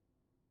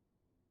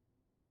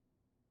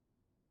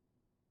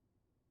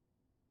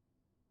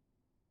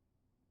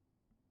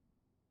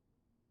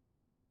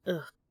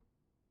 Ugh.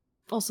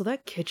 Also,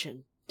 that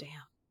kitchen. Damn.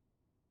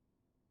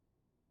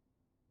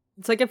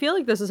 It's like, I feel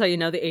like this is how you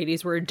know the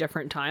 80s were a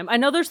different time. I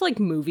know there's like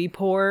movie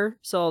poor,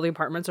 so all the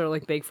apartments are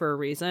like big for a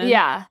reason.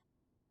 Yeah.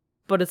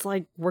 But it's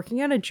like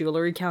working at a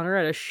jewelry counter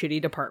at a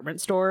shitty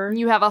department store.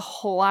 You have a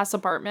whole ass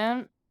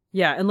apartment.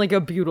 Yeah, and like a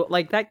beautiful,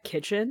 like that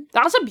kitchen.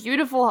 That was a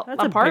beautiful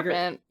That's a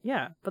apartment.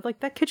 Yeah, but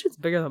like that kitchen's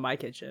bigger than my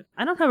kitchen.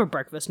 I don't have a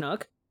breakfast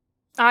nook.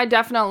 I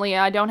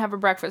don't have a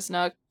breakfast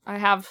nook.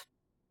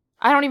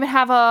 I don't even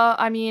have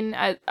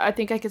I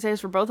think I could say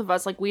this for both of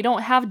us. Like, we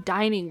don't have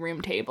dining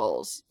room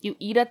tables. You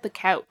eat at the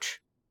couch.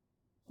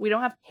 We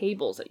don't have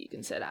tables that you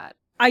can sit at.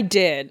 I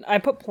did. I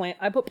put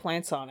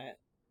plants on it.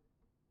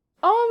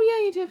 Oh,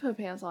 yeah, you did put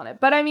plants on it.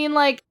 But I mean,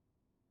 like,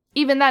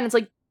 even then, it's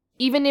like,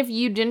 even if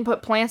you didn't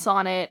put plants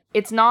on it,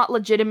 it's not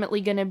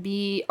legitimately going to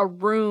be a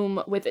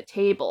room with a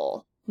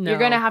table. No. You're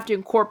going to have to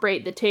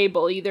incorporate the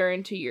table either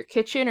into your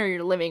kitchen or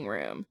your living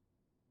room.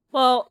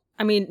 Well,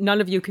 I mean,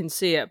 none of you can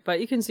see it, but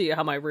you can see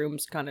how my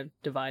room's kind of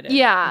divided.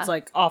 Yeah. It's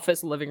like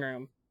office, living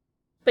room.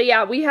 But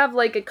yeah, we have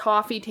like a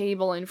coffee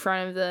table in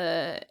front of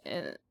the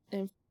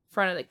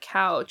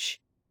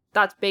couch.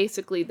 That's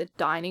basically the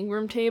dining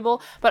room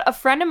table. But a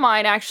friend of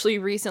mine actually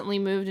recently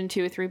moved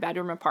into a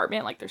 3-bedroom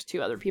apartment. Like, there's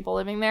 2 other people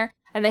living there,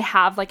 and they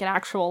have like an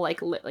actual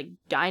like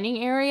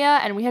dining area.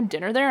 And we had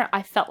dinner there, and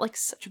I felt like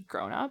such a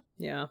grown up.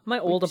 Yeah, my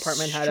old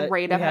apartment had a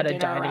dinner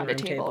dining around room a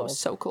table. It was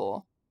so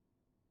cool.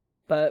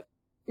 But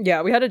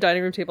Yeah, we had a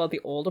dining room table at the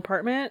old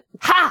apartment.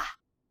 Ha!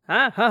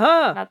 Ha ha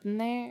ha! Nothing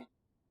there.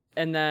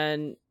 And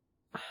then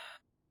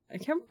I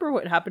can't remember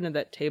what happened to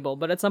that table,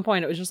 but at some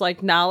point it was just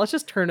like, nah, let's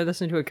just turn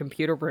this into a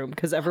computer room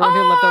because everyone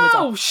who lived there was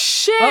Oh,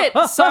 shit!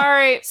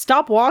 Sorry.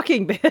 Stop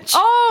walking, bitch.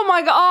 Oh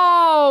my god.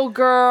 Oh,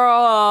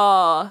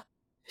 girl.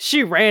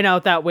 She ran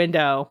out that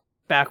window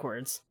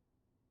backwards.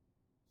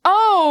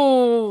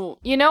 Oh,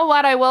 you know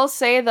what I will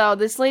say though?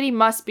 This lady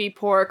must be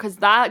poor because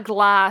that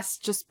glass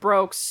just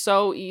broke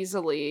so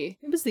easily.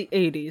 It was the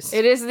 80s.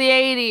 It is the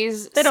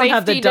 80s. They don't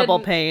have the double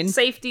didn't- pane.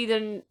 Safety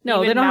didn't. No,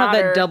 even they don't have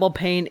matter. that double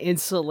pane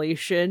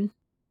insulation.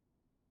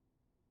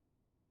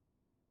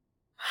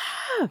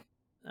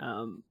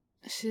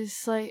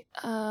 She's like,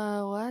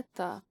 what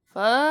the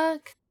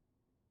fuck?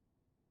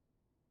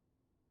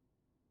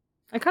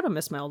 I kind of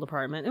miss my old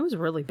apartment. It was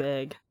really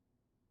big.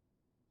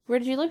 Where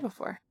did you live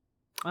before?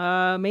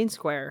 Main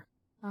Square.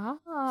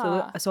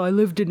 Ah. So I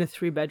lived in a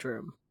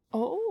 3-bedroom.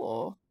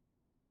 Oh.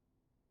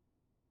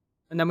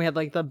 And then we had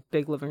like the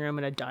big living room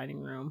and a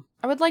dining room.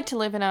 I would like to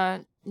live in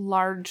a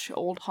large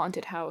old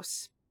haunted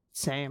house.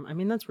 Same. I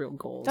mean, that's real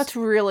goals. That's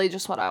really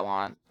just what I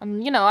want.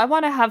 And, you know, I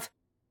want to have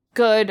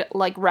good,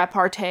 like,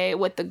 repartee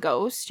with the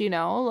ghost, you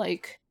know?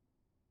 Like,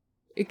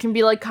 it can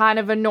be, like, kind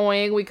of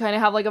annoying. We kind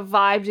of have, like, a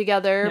vibe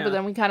together, Yeah. but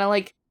then we kind of,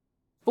 like,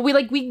 but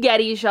we get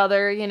each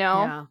other, you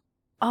know? Yeah.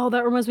 Oh,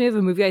 that reminds me of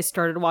a movie I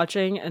started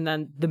watching, and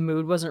then the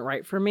mood wasn't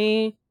right for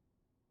me.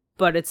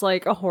 But it's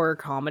like a horror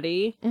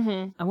comedy.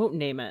 Mm-hmm. I won't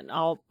name it.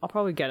 I'll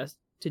probably get us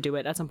to do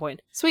it at some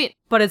point. Sweet.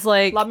 But it's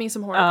like Love me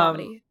some horror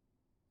comedy.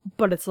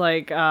 But it's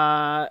like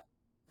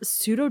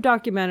pseudo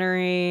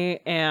documentary,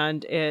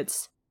 and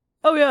it's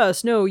oh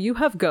yes, no, you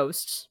have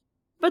ghosts,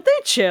 but they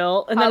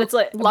chill, and then I it's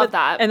like love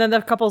that. and then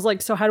the couple's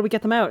like, so how do we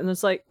get them out? And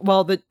it's like,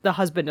 well, the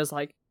husband is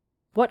like,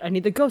 what? I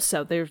need the ghosts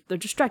out. They're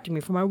distracting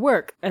me from my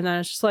work, and then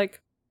it's just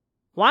like,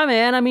 why,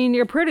 man? I mean,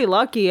 you're pretty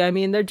lucky. I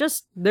mean, they're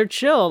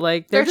chill.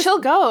 Like They're just, chill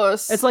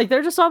ghosts. It's like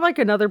they're just on like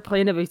another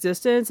plane of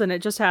existence, and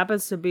it just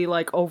happens to be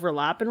like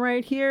overlapping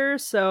right here.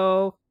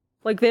 So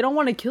like they don't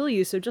want to kill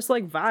you, so just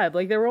like vibe.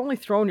 Like they were only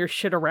throwing your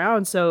shit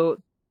around, so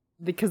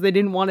because they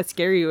didn't want to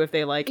scare you if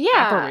they like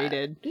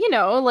apparated. You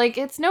know, like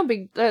it's no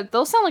big.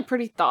 Those sound like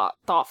pretty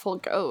thoughtful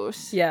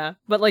ghosts. Yeah,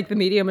 but like the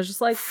medium is just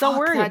like, don't Fuck,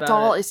 worry that about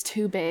doll it. is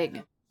too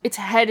big. Its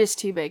head is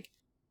too big.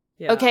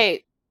 Yeah.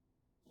 Okay,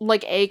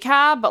 like a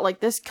cab, but like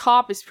this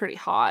cop is pretty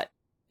hot.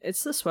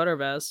 It's the sweater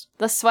vest.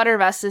 The sweater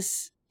vest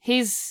is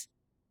he's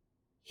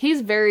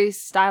very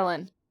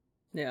styling.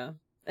 Yeah,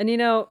 and you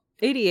know,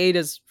 88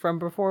 is from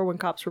before when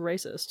cops were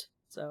racist.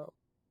 So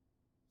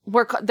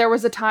Where there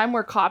was a time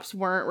where cops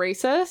weren't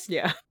racist.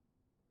 yeah,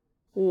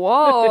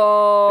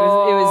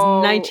 Whoa. it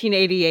was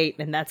 1988,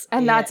 and that's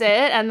that's it.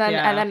 And then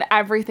Yeah. and then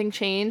everything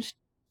changed.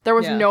 There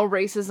was Yeah. no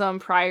racism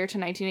prior to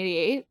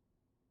 1988.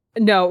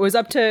 No, it was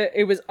up to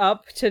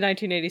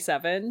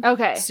 1987.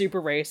 Okay.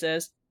 Super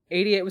racist.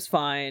 88 was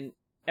fine.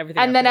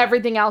 Everything. And then after that.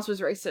 everything else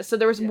was racist. So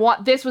there was Yeah.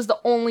 one. This was the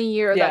only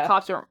year Yeah. that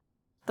cops were.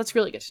 That's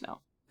really good to know.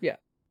 Yeah.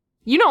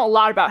 You know a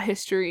lot about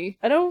history.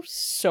 I know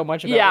so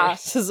much about Yeah.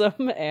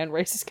 racism and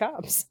racist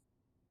cops.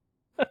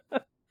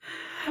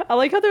 I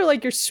like how they're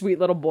like, your sweet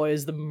little boy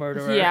is the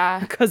murderer. Yeah.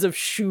 Because of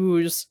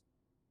shoes.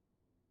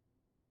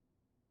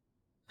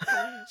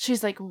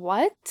 She's like,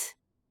 what?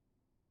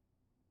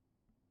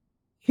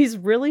 He's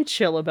really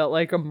chill about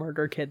like a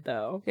murder kid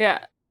though.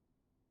 Yeah.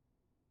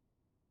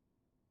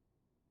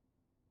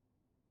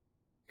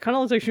 Kind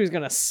of looks like she was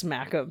gonna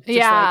smack him. Just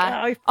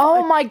Yeah. Like,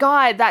 Oh my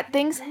god, that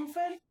thing's.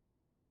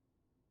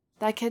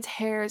 That kid's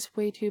hair is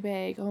way too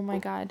big. Oh my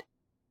god.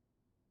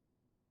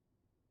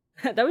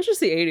 that was just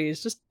the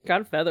 80s. Just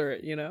gotta feather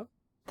it, you know?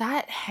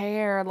 That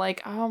hair,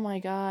 like, oh my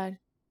god.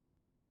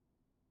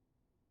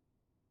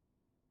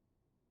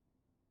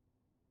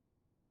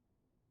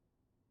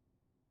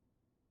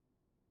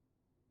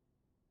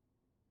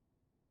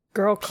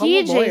 Girl, call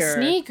a PJ lawyer.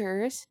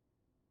 sneakers.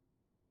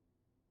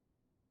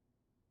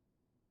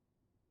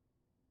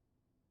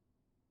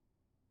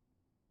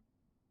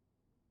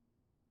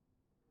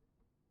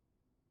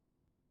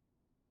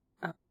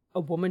 A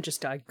woman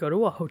just died. Go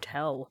to a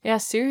hotel. Yeah,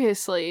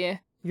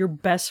 seriously. Your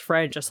best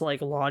friend just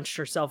like launched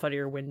herself out of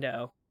your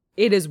window.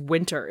 It is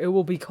winter. It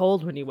will be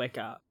cold when you wake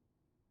up.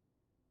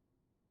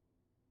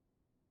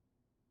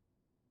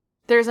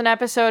 There's an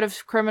episode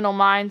of Criminal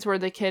Minds where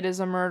the kid is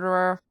a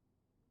murderer.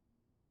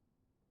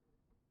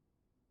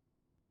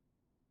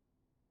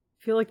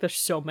 I feel like there's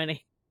so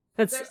many.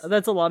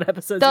 That's a lot of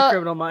episodes The- of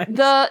Criminal Minds.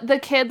 The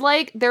kid,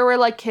 like, there were,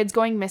 like, kids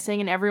going missing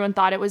and everyone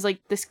thought it was, like,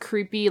 this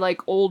creepy, like,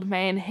 old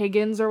man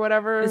Higgins or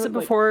whatever. Is it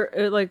Like, before,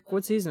 like,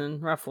 what season,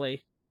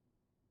 roughly?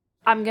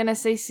 I'm gonna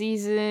say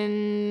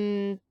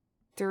season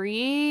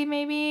 3,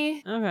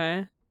 maybe?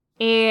 Okay.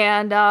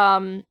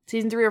 And,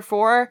 season 3 or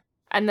 4.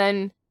 And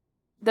then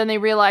they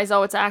realize,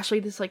 oh, it's actually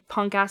this, like,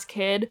 punk-ass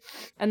kid.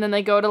 And then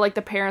they go to, like,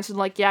 the parents and,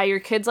 like, yeah, your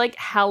kid's, like,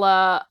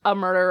 hella a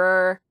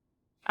murderer.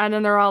 And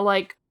then they're all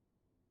like,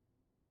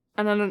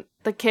 and then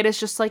the kid is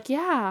just like,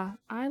 yeah,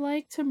 I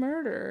like to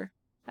murder.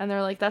 And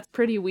they're like, that's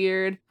pretty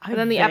weird. I And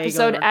then the vaguely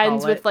episode recall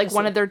ends with, it. like, Just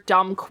one of their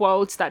dumb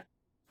quotes that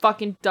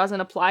fucking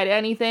doesn't apply to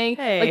anything.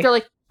 Hey. Like, they're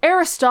like,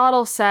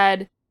 Aristotle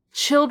said,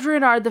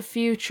 children are the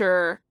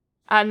future.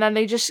 And then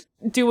they just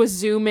do a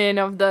zoom in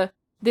of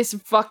this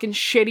fucking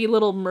shitty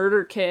little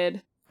murder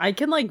kid. I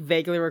can, like,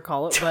 vaguely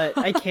recall it, but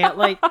I can't,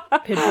 like,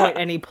 pinpoint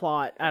any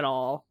plot at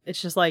all.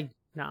 It's just like,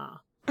 nah.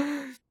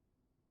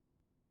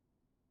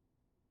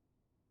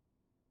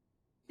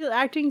 You're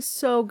acting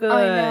so good.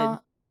 I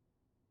know.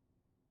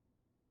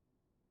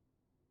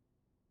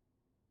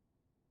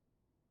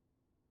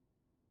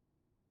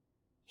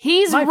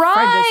 He's My friend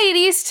right!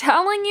 He's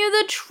telling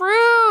you the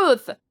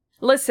truth!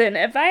 Listen,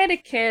 if I had a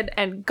kid,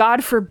 and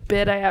God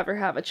forbid I ever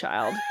have a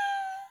child,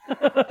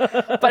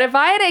 but if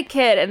I had a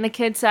kid and the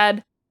kid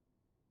said,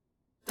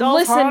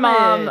 Doll's listen,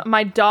 haunted." Mom,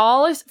 my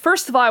doll is...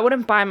 First of all, I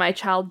wouldn't buy my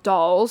child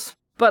dolls,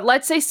 but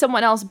let's say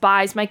someone else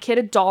buys my kid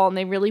a doll and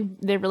they really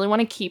want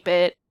to keep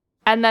it,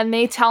 and then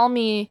they tell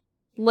me,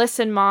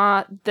 listen,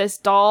 Ma, this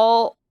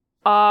doll,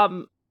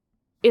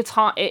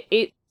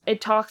 it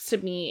talks to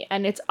me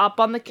and it's up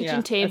on the kitchen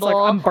Yeah, table. it's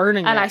like, I'm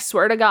burning and it. I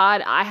swear to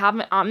God,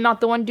 I'm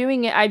not the one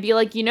doing it. I'd be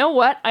like, you know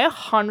what? I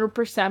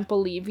 100%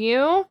 believe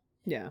you.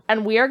 Yeah.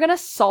 And we are gonna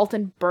salt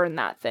and burn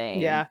that thing.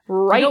 Yeah.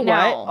 Right You know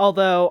now. what?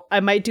 Although, I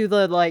might do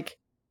the, like,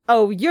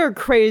 oh, you're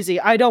crazy,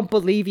 I don't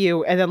believe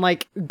you, and then,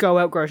 like, go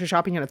out grocery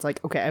shopping and it's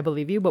like, okay, I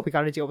believe you, but we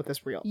gotta deal with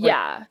this real. Like,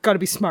 Yeah. gotta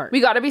be smart.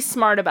 We gotta be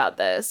smart about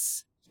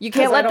this. You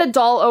 'Cause can't I let the don't-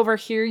 doll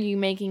overhear you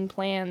making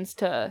plans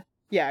to...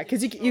 Yeah,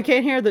 because you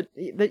can't hear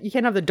you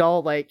can't have the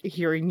doll, like,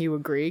 hearing you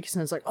agree, because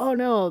then it's like, oh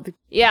no,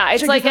 Yeah,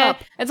 it's Check like this out.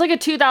 it's like a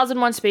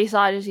 2001 Space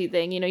Odyssey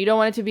thing, you know? You don't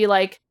want it to be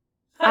like,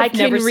 I've can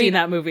never read- seen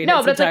that movie in No,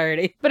 its but it's like-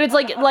 entirety. But it's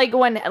like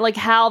when like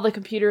Hal, the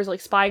computer, is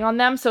like spying on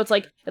them. So it's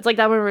like that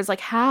one where it's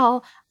like,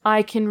 Hal,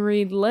 I can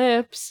read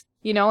lips.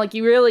 You know, like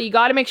you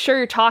got to make sure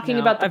you're talking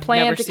No, about the I've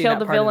plan never to seen kill that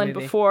the part of the villain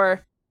movie.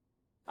 before.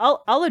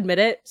 I'll admit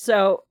it.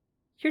 So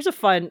here's a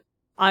fun.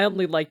 I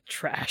only like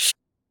trash.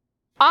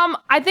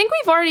 I think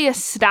we've already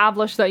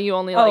established that you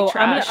only like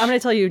trash. I'm gonna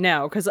tell you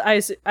now because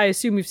I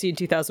assume you've seen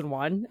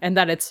 2001 and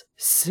that it's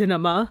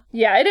cinema.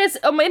 Yeah, it is.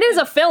 It is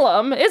a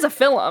film. It is a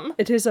film.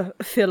 It is a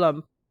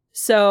film.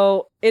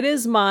 So it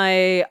is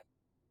my.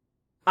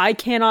 I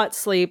cannot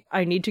sleep.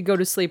 I need to go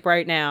to sleep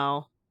right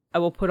now. I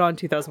will put on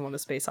 2001: A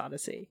Space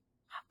Odyssey.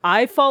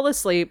 I fall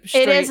asleep.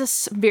 Straight. It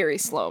is a very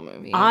slow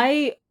movie.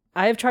 I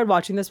have tried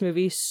watching this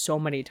movie so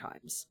many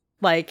times.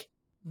 Like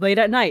late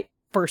at night,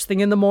 first thing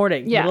in the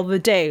morning, Yeah. middle of the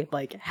day,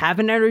 like have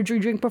an energy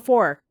drink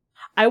before.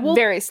 I will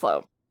very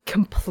slow.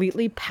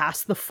 completely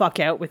pass the fuck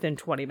out within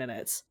 20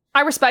 minutes.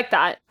 I respect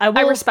that. I I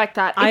will- respect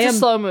that. I It's am- a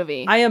slow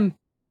movie. I am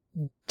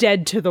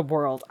dead to the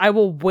world. I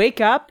will wake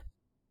up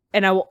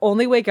and I will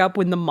only wake up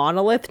when the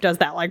monolith does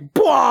that like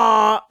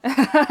blah.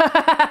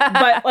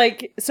 But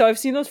like so I've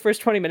seen those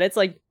first 20 minutes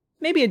like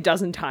maybe a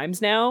dozen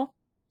times now.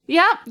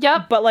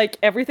 Yep. But like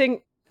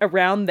everything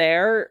around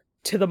there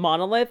to the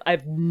monolith, I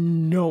have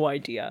no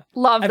idea.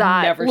 Love I've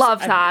that. never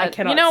Love I that.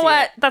 cannot You know see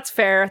what? it. That's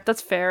fair.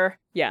 That's fair.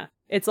 Yeah.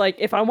 It's like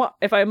if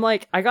I'm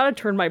like I gotta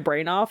turn my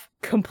brain off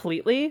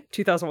completely,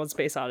 2001: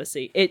 Space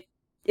Odyssey.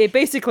 It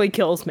basically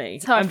kills me.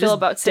 That's how I I'm feel just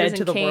about dead Citizen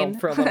to the Kane. world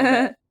for a little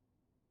bit.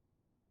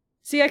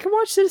 See, I can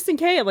watch Citizen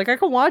Kane. Like I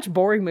can watch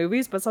boring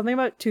movies, but something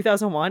about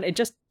 2001, it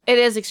just It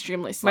is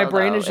extremely slow. my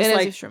brain though. is just It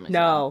like extremely no,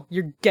 slow.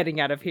 you're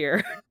getting out of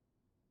here.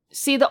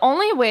 See, the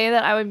only way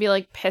that I would be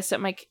like pissed at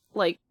my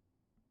like,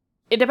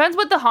 it depends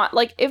what the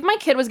like. If my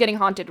kid was getting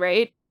haunted,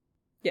 right?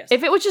 Yes.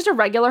 If it was just a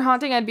regular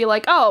haunting, I'd be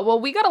like, oh, well,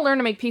 we got to learn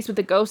to make peace with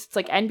the ghosts. It's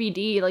like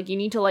NBD. Like you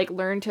need to like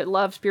learn to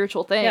love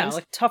spiritual things. yeah,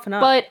 like toughen up.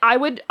 But I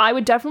would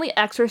definitely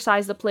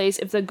exercise the place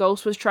if the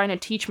ghost was trying to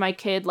teach my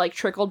kid like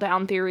trickle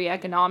down theory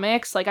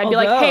economics. Like I'd be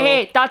like, Although-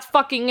 hey, that's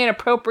fucking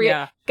inappropriate.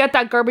 Yeah. Get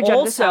that garbage out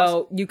of this house.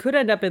 Also, you could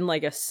end up in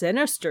like a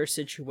sinister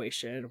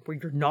situation where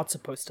you're not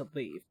supposed to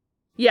leave.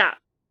 Yeah.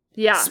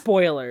 Yeah.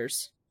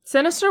 Spoilers.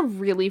 Sinister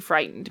really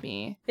frightened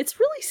me. It's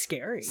really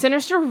scary.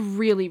 Sinister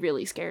really,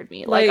 really scared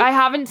me. Like, Like- I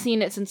haven't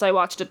seen it since I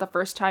watched it the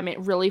first time. It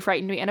really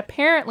frightened me. And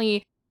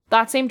apparently,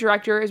 that same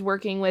director is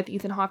working with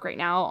Ethan Hawke right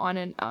now on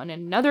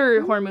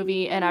another horror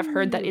movie, and I've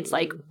heard that it's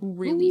like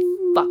really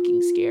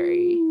fucking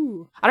scary.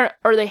 Ooh. I don't,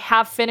 or they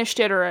have finished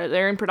it, or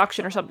they're in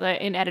production or something,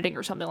 in editing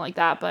or something like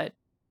that. But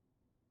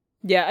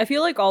Yeah, I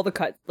feel like all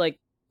the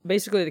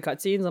basically the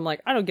cutscenes, I'm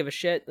like, I don't give a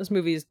shit. This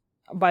movie's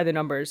by the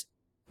numbers.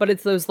 But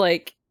it's those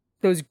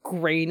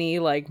grainy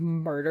like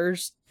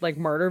murders, like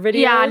murder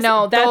videos. Yeah,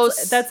 no,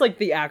 that's like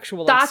the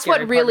actual. Like, that's scary what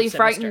part really of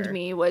frightened Sinister.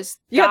 me was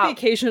You got the that-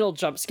 occasional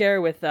jump scare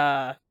with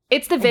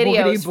it's the Boogity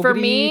videos. For Boogity,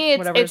 me,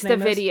 whatever it's his the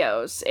name is.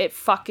 videos. It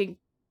fucking.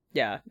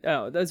 yeah.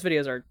 Oh, those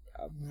videos are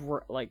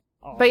like.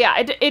 Awful. But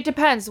yeah, it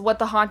depends what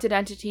the haunted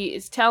entity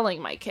is telling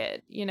my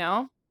kid, you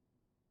know?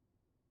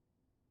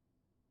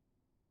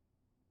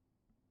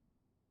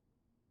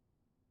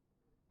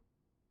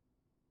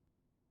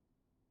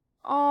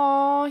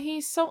 Oh,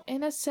 he's so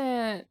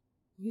innocent.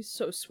 He's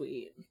so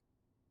sweet.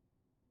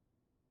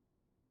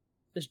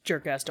 This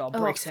jerk ass doll Oh,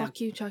 breaks him. fuck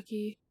you,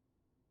 Chucky.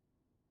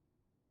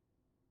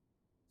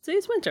 See,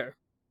 it's winter.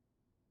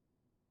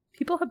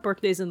 People have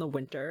birthdays in the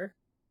winter.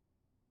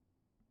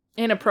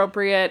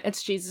 Inappropriate.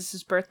 It's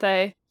Jesus'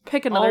 birthday.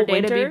 Pick another All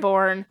day to be winter?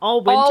 born.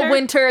 All winter? All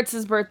winter, it's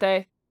his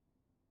birthday.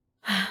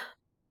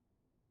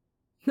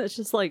 That's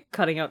just like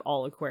cutting out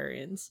all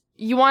Aquarians.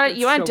 You want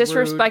That's to so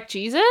disrespect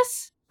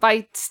Jesus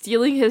by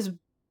stealing his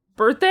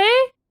birthday?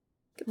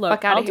 Get the Look,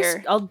 fuck out of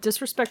here. I'll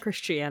disrespect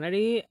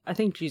Christianity. I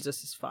think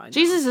Jesus is fine.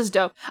 Jesus is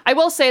dope. I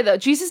will say though,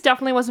 Jesus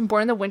definitely wasn't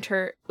born in the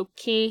winter.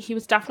 Okay, he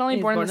was definitely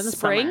He's born in the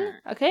spring. summer.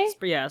 Okay,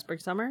 Yeah, spring,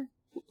 summer.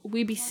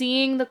 we be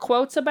seeing the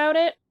quotes about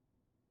it.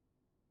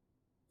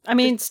 I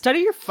mean, study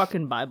your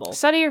fucking Bible.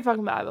 Study your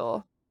fucking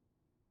Bible.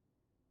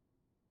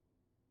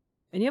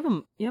 And you have a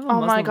Oh Muslim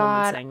my woman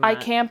god, saying I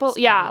that. can't believe. It's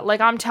Yeah, funny. like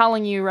I'm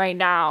telling you right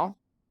now.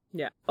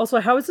 Yeah. Also,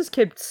 how is this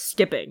kid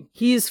skipping?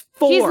 He's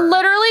 4. He's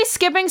literally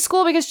skipping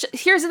school because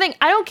here's the thing.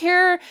 I don't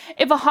care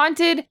if a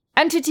haunted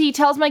entity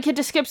tells my kid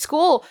to skip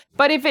school,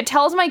 but if it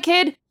tells my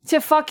kid to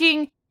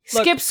fucking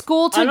Look, skip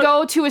school I to don't-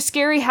 go to a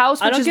scary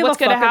house, I which don't is give a what's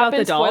going to fuck about happen,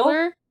 the doll.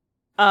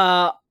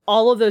 spoiler.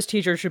 All of those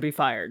teachers should be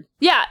fired.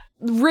 Yeah,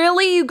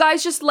 really? You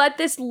guys just let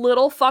this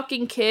little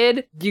fucking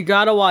kid... You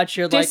gotta watch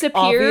your like Disappear?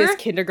 obvious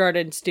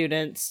kindergarten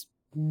students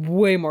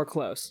way more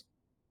close.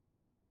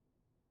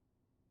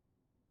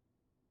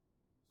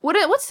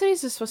 What city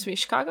is this supposed to be?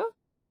 Chicago?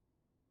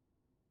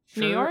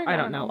 New York? I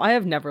don't know. I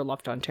have never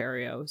left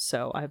Ontario,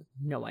 so I have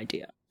no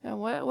idea. Yeah,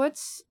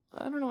 what's...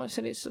 I don't know what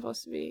city it's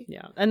supposed to be.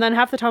 Yeah. And then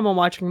half the time I'm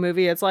watching a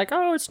movie, it's like,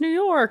 oh, it's New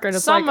York. And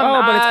it's Some like,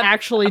 oh, but it's of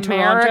actually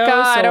America,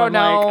 Toronto. So I don't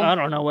I'm like, know. I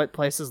don't know what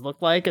places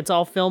look like. It's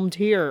all filmed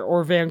here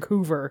or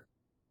Vancouver.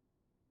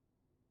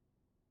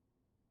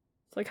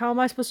 It's like, how am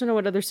I supposed to know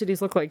what other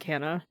cities look like,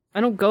 Hannah? I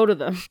don't go to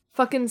them.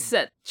 Fucking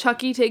set.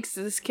 Chucky takes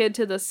this kid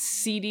to the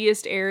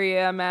seediest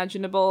area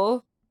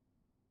imaginable.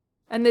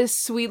 And this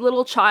sweet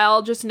little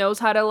child just knows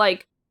how to,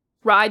 like,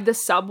 ride the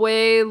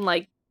subway and,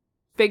 like,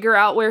 figure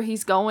out where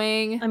he's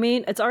going. I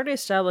mean, it's already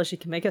established he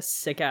can make a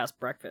sick-ass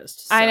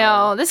breakfast. I so-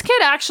 know. This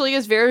kid actually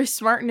is very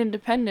smart and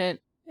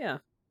independent. Yeah.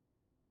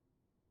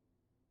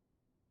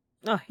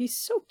 Oh, he's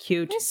so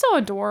cute. He's so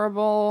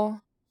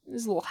adorable.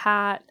 His little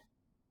hat.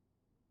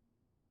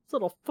 His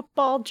little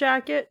football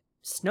jacket,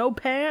 snow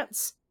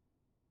pants.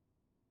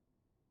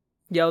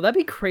 Yo, that'd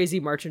be crazy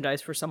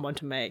merchandise for someone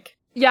to make.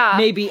 Yeah.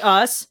 Maybe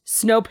us,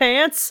 snow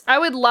pants. I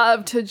would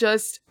love to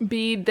just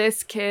be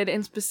this kid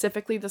and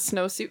specifically the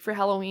snowsuit for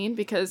Halloween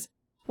because,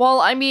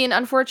 well, I mean,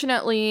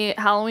 unfortunately,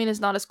 Halloween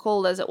is not as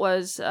cold as it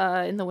was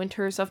in the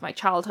winters of my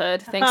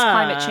childhood, thanks to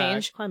climate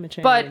change. Climate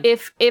change. But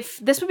if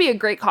this would be a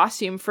great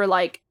costume for,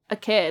 like, a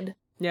kid,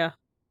 yeah,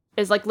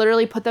 is, like,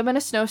 literally put them in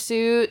a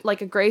snowsuit,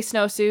 like a gray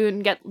snowsuit,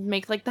 and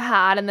make, like, the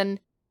hat, and then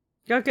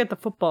you gotta get the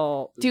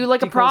football. do,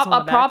 like, a decals on the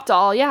back. prop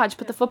doll. Yeah, just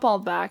put the football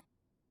back.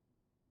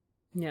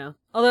 Yeah.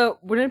 Although,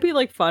 wouldn't it be,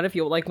 like, fun if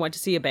you, like, went to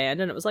see a band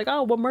and it was like,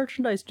 oh, what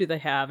merchandise do they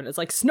have? And it's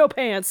like, snow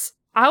pants.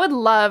 I would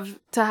love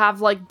to have,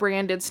 like,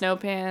 branded snow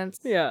pants.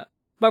 Yeah.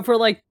 But for,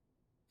 like,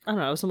 I don't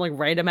know, some, like,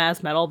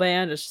 random-ass metal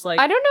band, it's just like...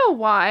 I don't know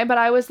why, but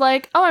I was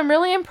like, oh, I'm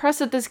really impressed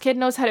that this kid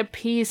knows how to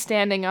pee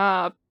standing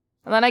up.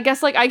 And then I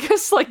guess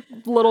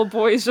little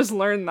boys just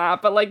learn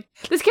that. But, like,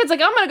 this kid's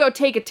like, I'm gonna go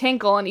take a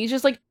tinkle. And he's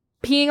just, like,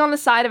 peeing on the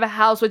side of a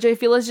house, which I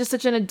feel is just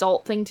such an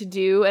adult thing to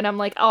do. And I'm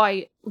like,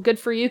 oh, good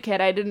for you, kid.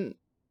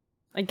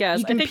 I guess.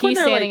 You can I think pee when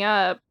they're, standing like,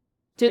 up.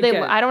 Do they?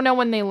 again, I don't know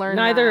when they learn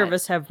neither that. of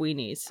us have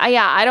weenies.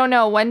 Yeah, I don't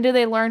know. When do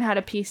they learn how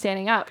to pee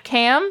standing up?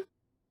 Cam?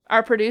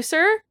 Our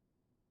producer?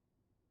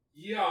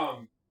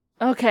 Young.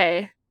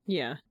 Okay.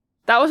 Yeah.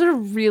 That was a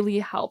really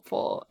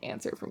helpful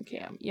answer from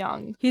Cam.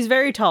 Young. He's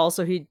very tall,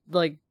 so he,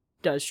 like,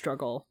 does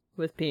struggle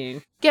with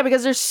peeing. Yeah,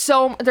 because there's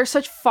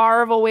such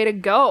far of a way to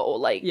go.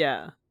 Like,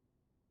 Yeah.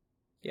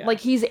 Yeah. like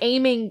he's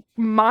aiming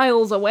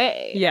miles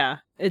away. Yeah.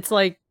 It's,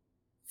 like,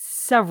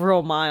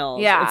 several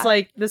miles. Yeah. It's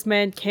like, this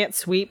man can't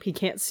sweep, he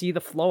can't see the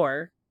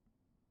floor.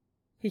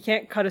 He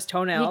can't cut his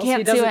toenails. He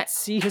can't see doesn't it.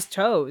 see his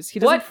toes. He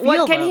doesn't feel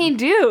What can them. he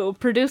do?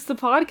 Produce the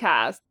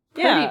podcast.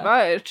 Pretty Yeah.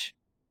 much.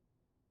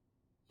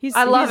 He's,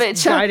 I love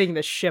he's it. guiding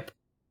the ship.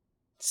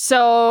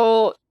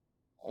 So,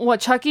 what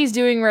Chucky's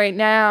doing right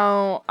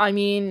now, I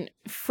mean,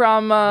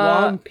 from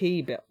Long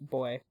pee,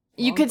 boy.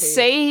 you Long could pee.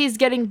 say he's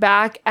getting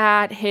back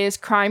at his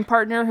crime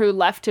partner who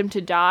left him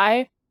to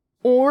die,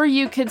 or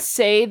you could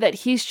say that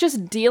he's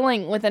just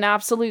dealing with an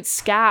absolute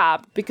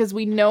scab because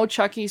we know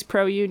Chucky's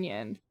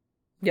pro-union.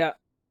 Yeah.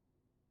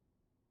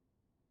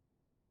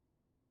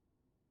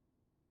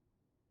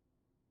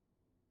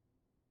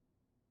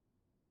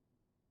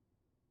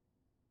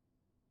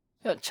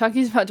 Yo,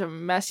 Chucky's about to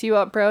mess you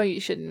up, bro. You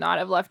should not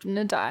have left him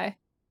to die.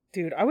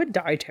 Dude, I would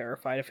die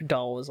terrified if a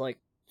doll was, like,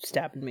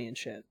 stabbing me and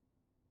shit.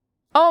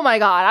 Oh my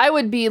god, I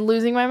would be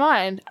losing my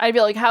mind. I'd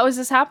be like, how is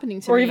this happening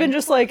to Or me? even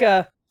just like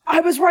I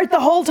was right the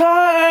whole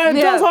time!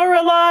 Yeah. Dolls are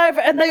alive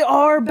and they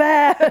are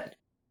bad!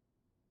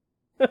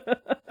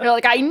 You're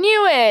like, I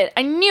knew it!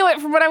 I knew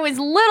it from when I was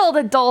little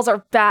that dolls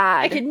are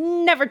bad. I could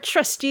never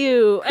trust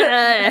you!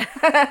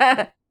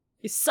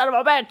 You son of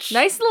a bitch!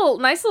 nice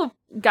little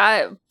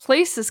guy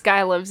place this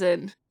guy lives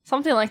in.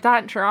 Something like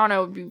that in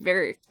Toronto would be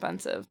very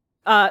expensive.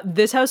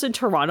 This house in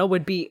Toronto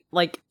would be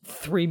like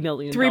 $3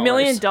 million. $3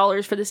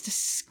 million for this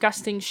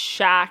disgusting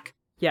shack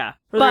Yeah.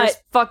 where But there's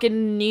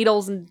fucking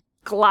needles and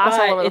glass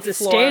all over But the it's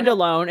a floor.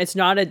 standalone. It's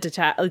not a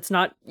detached. It's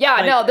not. Yeah,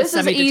 like, no, a this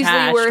is easily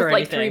semi-detached worth or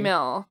like $3 anything.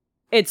 million.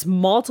 It's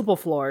multiple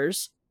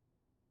floors.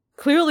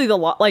 Clearly the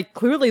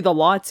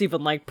lot's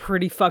even like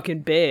pretty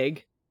fucking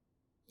big.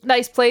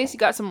 Nice place. You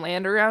got some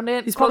land around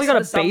it. He's Close probably got to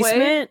a the subway.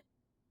 basement.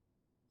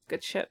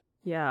 Good shit.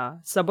 Yeah,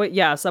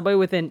 subway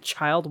within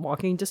child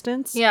walking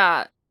distance.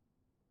 Yeah.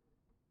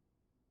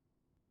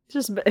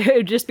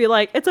 It'd just be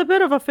like, it's a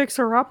bit of a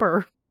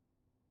fixer-upper.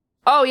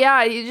 Oh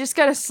yeah, you just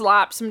gotta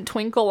slap some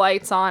twinkle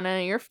lights on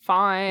it. You're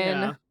fine.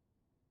 Yeah.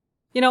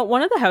 You know,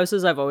 one of the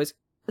houses I've always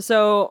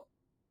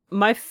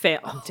my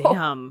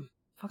damn,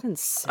 fucking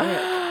sick.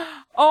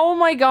 Oh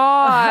my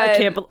god.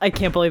 I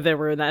can't believe they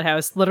were in that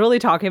house. Literally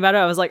talking about it,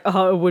 I was like,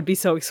 oh, it would be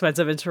so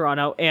expensive in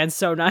Toronto and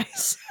so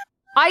nice.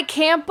 I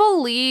can't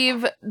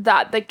believe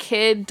that the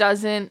kid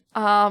doesn't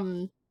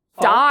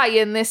die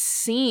in this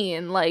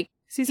scene. Like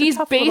a he's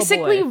tough little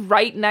basically boy.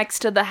 right next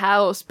to the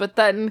house, but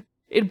then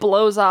it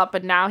blows up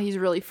and now he's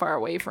really far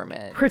away from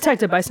it.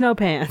 Protected by snow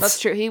pants. That's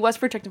true. He was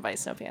protected by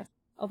snow pants.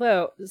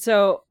 Although,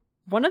 so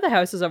one of the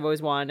houses I've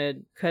always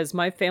wanted, because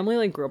my family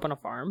like grew up on a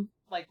farm,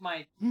 like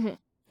my Mhm.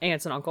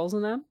 aunts and uncles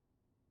and them.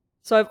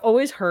 So I've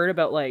always heard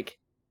about like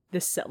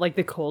this, like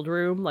the cold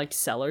room, like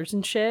cellars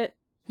and shit.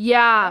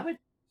 Yeah.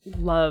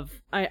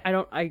 Love. I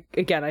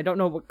don't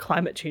know what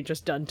climate change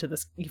has done to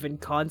this even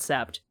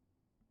concept,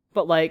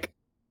 but like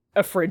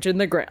a fridge in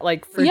the ground,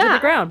 like fridge in the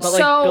ground, but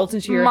like built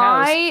into your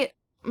house.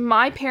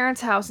 My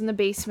parents' house in the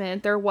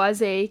basement, there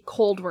was a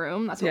cold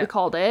room. That's what Yeah. we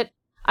called it.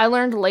 I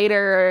learned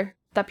later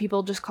that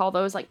people just call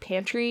those like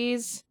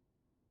pantries.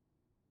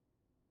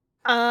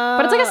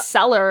 But it's like a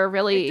cellar,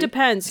 really. It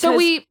depends. So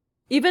 'cause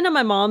even in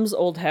my mom's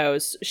old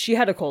house, she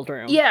had a cold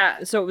room.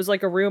 Yeah. So it was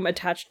like a room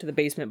attached to the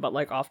basement, but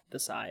like off to the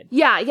side.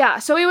 Yeah.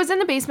 So it was in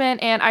the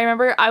basement, and I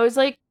remember I was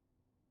like,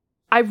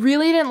 I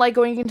really didn't like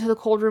going into the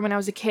cold room when I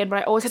was a kid, but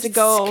I always had to It's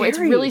go. It's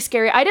scary. really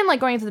scary. I didn't like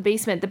going into the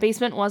basement. The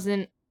basement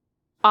wasn't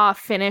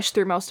finished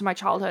through most of my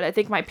childhood. I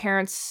think my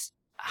parents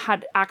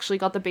had actually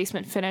got the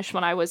basement finished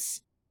when I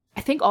was,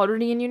 I think,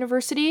 already in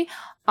university.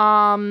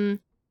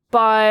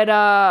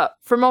 But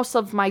for most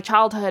of my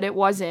childhood, it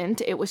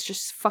wasn't. It was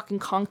just fucking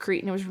concrete,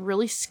 and it was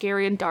really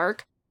scary and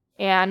dark.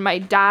 And my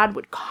dad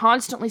would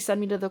constantly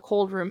send me to the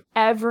cold room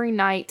every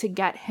night to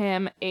get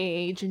him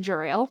a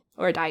ginger ale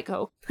or a Diet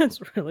Coke. That's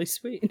really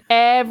sweet.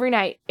 Every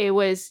night it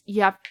was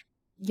you have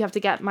to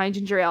get my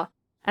ginger ale,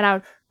 and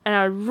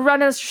I would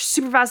run in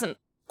super fast and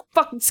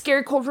fucking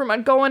scary cold room.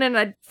 I'd go in and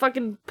I'd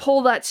fucking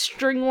pull that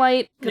string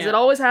light because it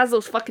always has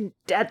those fucking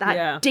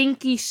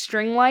dinky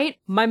string light.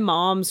 My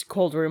mom's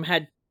cold room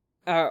had,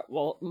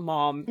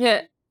 mom,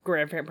 Yeah.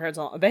 grandparents,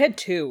 they had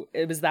two.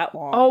 It was that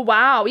long. Oh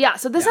wow, yeah.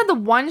 So this had the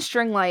one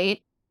string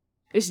light.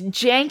 It was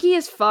janky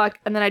as fuck,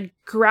 and then I'd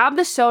grab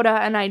the soda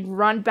and I'd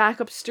run back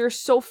upstairs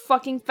so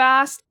fucking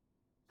fast.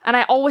 And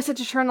I always had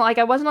to turn, like,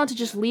 I wasn't allowed to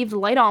just leave the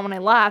light on when I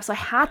left, so I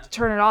had to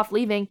turn it off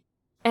leaving.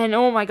 And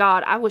oh my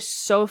god, I was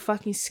so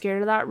fucking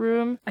scared of that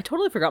room. I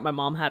totally forgot my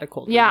mom had a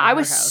cold room. Yeah, in I her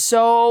was house.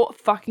 so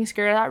fucking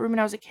scared of that room when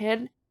I was a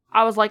kid.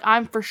 I was like,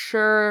 I'm for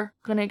sure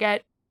gonna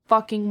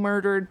fucking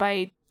murdered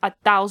by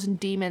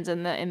 1,000 demons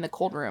in the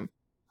cold room.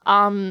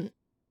 But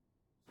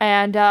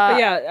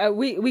yeah,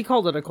 we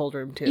called it a cold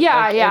room too.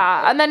 Yeah, Like,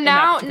 yeah. And then in that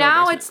now particular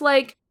basement. it's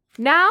like,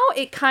 now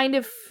it kind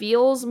of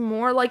feels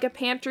more like a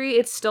pantry.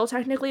 It's still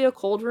technically a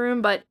cold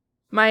room, but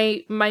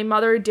my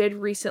mother did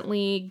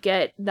recently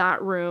get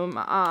that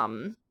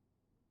room.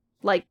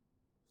 Like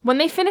when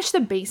they finished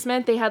the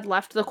basement, they had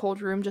left the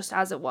cold room just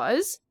as it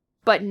was,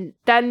 but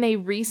then they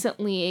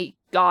recently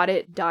got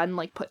it done,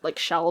 like put like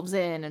shelves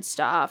in and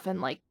stuff,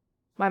 and like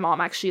my mom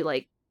actually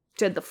like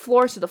did the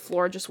floor, so the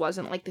floor just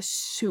wasn't like this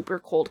super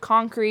cold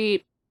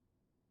concrete.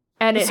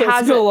 And it So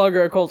has it's no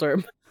longer a cold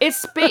room.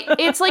 it's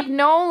like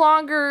no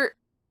longer,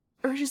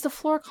 or is the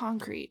floor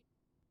concrete?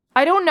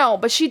 I don't know,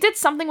 but she did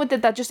something with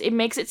it that just, it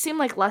makes it seem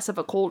like less of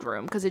a cold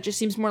room because it just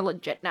seems more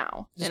legit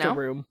now. Just you know? a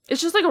room.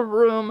 It's just like a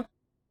room,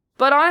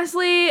 but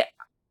honestly,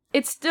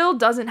 it still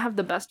doesn't have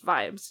the best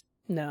vibes.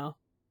 No.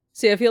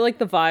 See, I feel like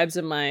the vibes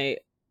in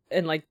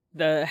like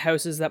the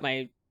houses that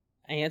my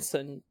aunts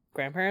and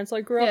grandparents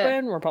like grew up Yeah.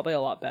 in were probably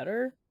a lot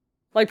better.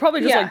 Like probably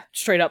just Yeah. like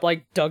straight up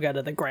like dug out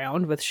of the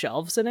ground with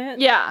shelves in it.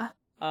 Yeah.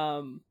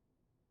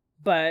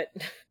 But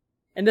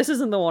and this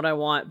isn't the one I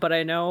want, but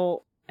I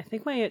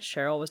think my Aunt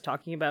Cheryl was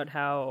talking about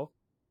how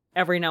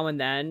every now and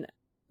then,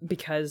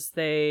 because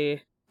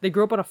they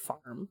grew up on a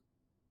farm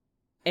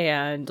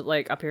and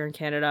like up here in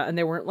Canada, and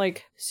they weren't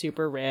like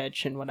super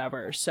rich and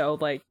whatever. So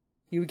like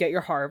you would get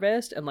your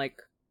harvest, and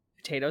like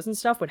potatoes and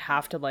stuff would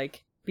have to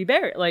like be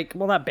buried, like,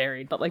 well, not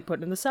buried, but like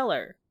put in the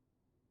cellar.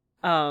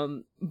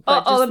 But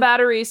The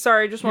batteries.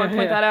 Sorry, just want to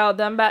point that out.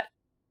 Them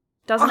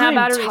doesn't have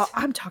batteries.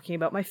 I'm talking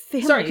about my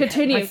family. Sorry,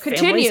 continue, my continue.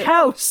 family's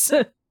house.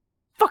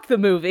 Fuck the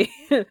movie.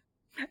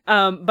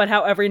 But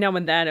how every now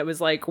and then it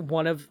was like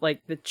one of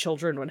like the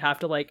children would have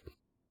to like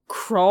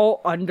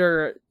crawl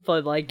under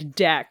the like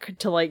deck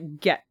to like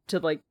get to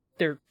like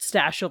their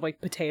stash of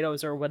like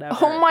potatoes or whatever.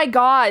 Oh my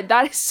god,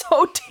 that is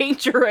so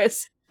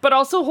dangerous. but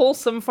also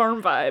wholesome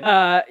farm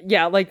vibe.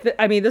 Yeah, like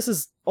I mean, this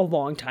is a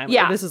long time.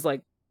 Yeah. This is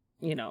like,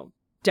 you know,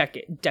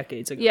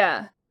 decades ago.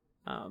 Yeah.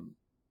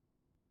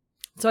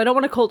 So I don't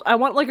want I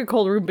want like a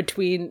cold room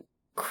between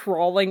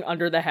crawling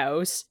under the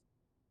house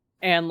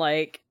and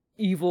like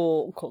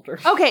evil culture.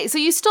 Okay, so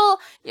you still,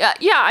 yeah.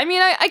 I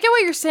mean, I get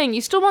what you're saying.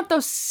 You still want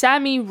those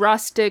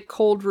semi-rustic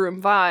cold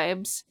room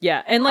vibes.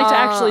 Yeah, and like to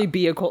actually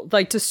be a cold,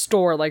 like to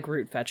store like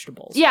root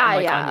vegetables. Yeah, and,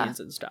 like, yeah. onions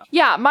and stuff.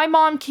 Yeah, my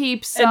mom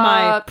keeps And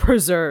my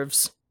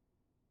preserves.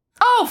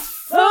 Oh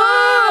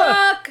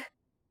fuck!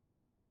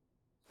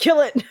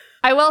 Kill it.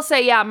 I will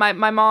say, yeah, my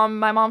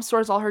mom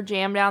stores all her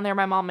jam down there.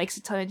 My mom makes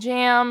a ton of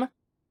jam.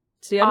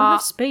 See, I don't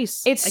have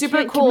space. It's I super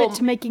can't cool. commit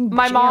to making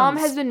My mom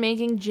jams. has been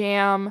making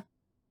jam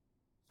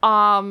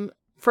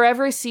for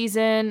every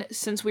season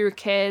since we were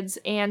kids,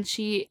 and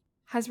she's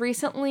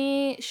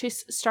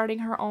starting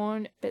her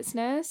own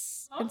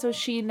business. And so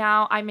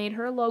I made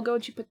her a logo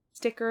and she put a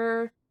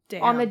sticker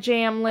on the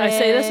jam lid. I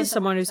say this as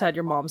someone who's had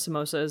your mom's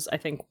samosas, I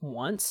think,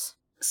 once.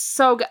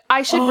 So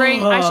I should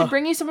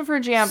bring you some of her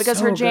jam because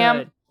So her jam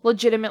good.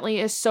 legitimately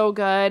is so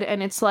good,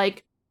 and it's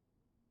like,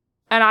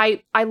 and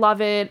I love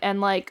it, and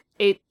like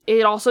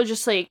it also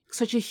just like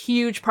such a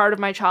huge part of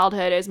my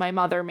childhood is my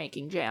mother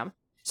making jam.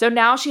 So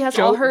now she has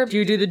all her. Do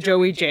you do the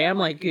Joey jam?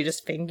 Like you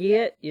just fingy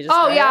it? You just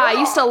I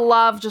used to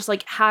love just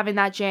like having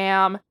that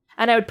jam,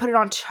 and I would put it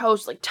on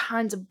toast, like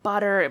tons of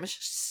butter. It was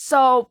just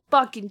so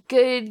fucking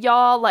good,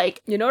 y'all.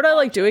 Like, You know what I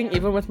like doing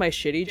even with my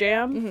shitty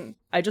jam? mhm.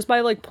 I just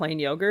buy like plain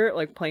yogurt,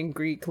 like plain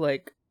Greek,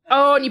 like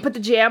Oh, and you put the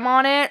jam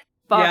on it.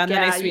 Fuck yeah, and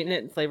then I you- sweeten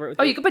it and flavor it with.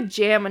 Oh, you could put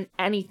jam on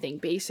anything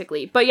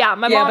basically, but yeah,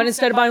 my yeah, mom. but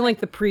instead of buying like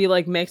the pre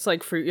mixed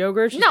like fruit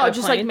yogurt, no, buy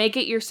just like plain. make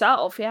it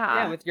yourself.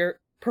 yeah with your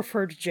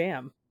preferred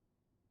jam.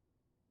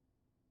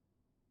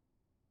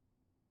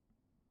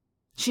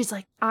 She's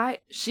like,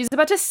 she's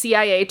about to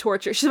CIA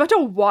torture. She's about to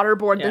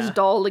waterboard this Yeah.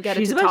 doll to get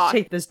She's it to about talk. to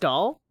take this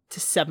doll to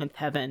seventh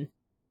heaven.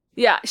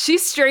 Yeah, she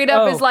straight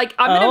up is like,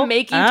 I'm gonna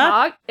make you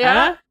talk.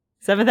 Yeah.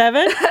 Seventh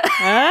heaven?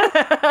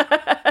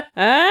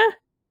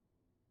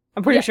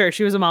 I'm pretty sure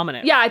she was a mom in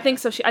it. Yeah, I think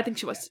so. I think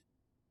she was.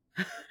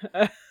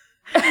 I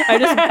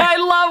just I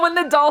love when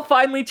the doll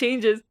finally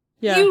changes.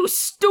 yeah. You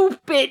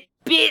stupid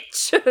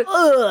bitch.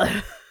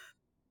 Ugh.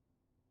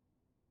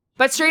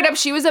 But straight up,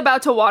 she was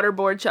about to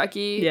waterboard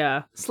Chucky.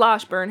 Yeah.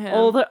 / burn him.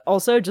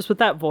 Also, just with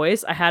that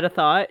voice, I had a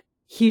thought.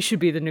 He should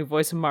be the new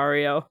voice of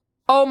Mario.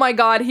 Oh my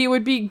god, he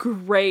would be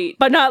great.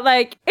 But not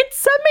like,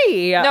 it's a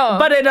me. No.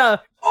 But in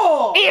a,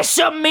 It's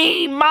a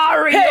me,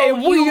 Mario. Hey,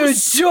 we you are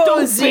stupid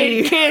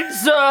Josie.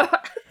 kids.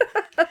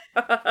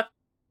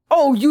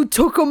 oh, you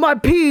took my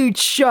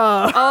peach.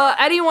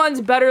 Anyone's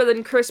better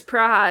than Chris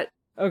Pratt.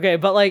 Okay,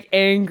 but like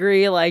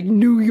angry, like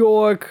New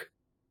York.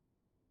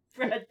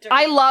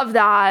 I love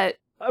that.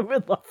 I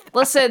would love that.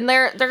 Listen,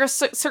 there are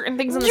certain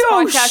things in this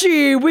podcast.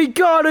 Yoshi, we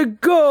gotta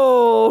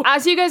go.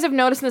 As you guys have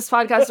noticed in this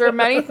podcast, there are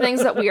many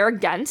things that we are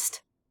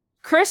against.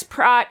 Chris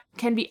Pratt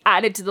can be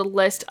added to the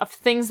list of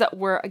things that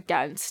we're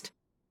against.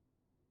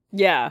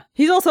 Yeah.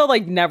 He's also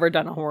like never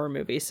done a horror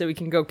movie, so we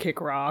can go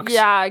kick rocks.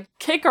 Yeah,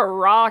 kick a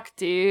rock,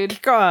 dude.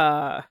 Kick,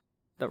 the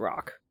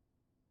rock.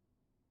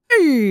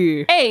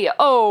 Hey. Hey,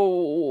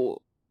 oh.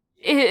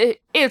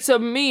 It's a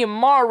me,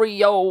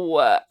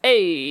 Mario.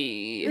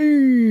 Hey.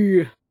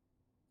 Hey.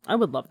 I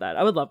would love that.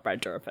 I would love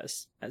Brad Dourif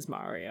as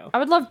Mario. I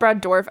would love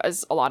Brad Dourif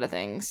as a lot of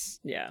things.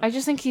 Yeah. I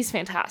just think he's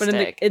fantastic.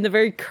 But in the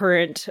very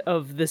current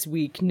of this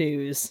week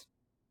news,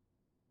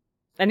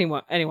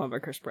 anyone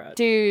but Chris Pratt.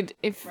 Dude,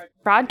 if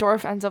Brad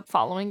Dourif ends up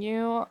following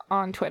you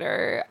on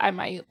Twitter, I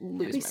might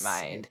lose my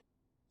mind.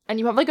 And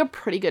you have like a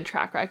pretty good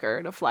track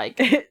record of like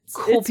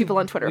cool people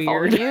on Twitter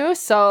following you,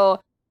 so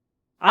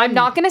I'm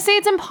not gonna say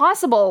it's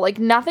impossible. Like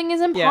nothing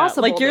is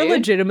impossible. Like you're dude.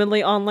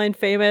 legitimately online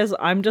famous.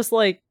 I'm just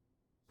like,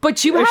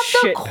 But you a have the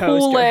shit poster.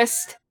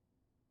 coolest,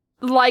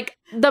 like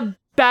the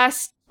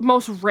best,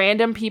 most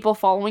random people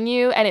following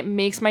you, and it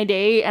makes my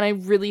day. And I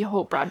really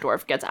hope Brad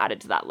Dourif gets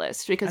added to that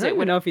list I because don't it even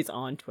would. know if he's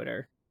on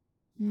Twitter.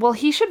 Well,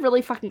 he should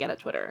really fucking get a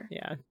Twitter.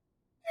 Yeah.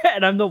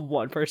 And I'm the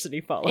one person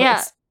he follows.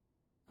 Yeah.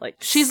 Like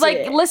She's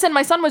sick. like, listen,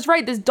 my son was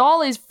right. This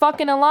doll is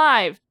fucking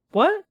alive.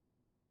 What?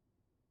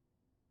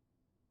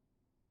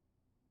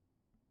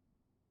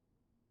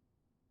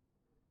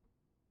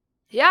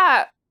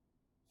 Yeah.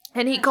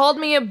 And he called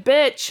me a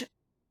bitch.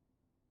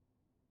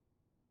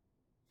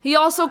 He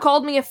also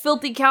called me a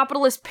filthy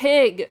capitalist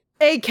pig.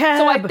 ACAB.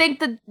 So I think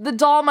that the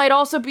doll might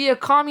also be a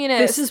communist.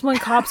 this is when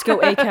cops go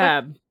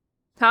ACAB.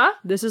 Huh?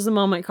 This is the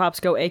moment cops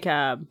go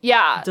ACAB.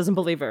 Yeah. Doesn't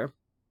believe her.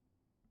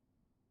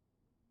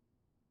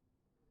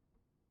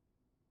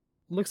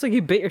 Looks like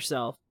you bit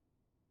yourself.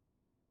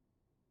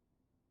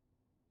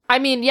 I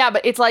mean, yeah,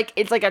 but it's like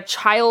a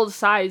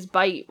child-sized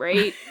bite,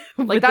 right?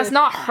 Like With that's the-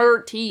 not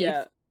her teeth.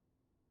 Yeah.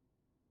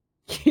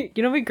 You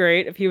know, it'd be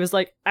great if he was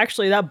like,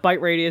 actually, that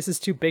bite radius is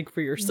too big for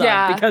your son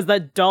Yeah. because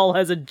that doll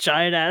has a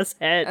giant ass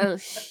head.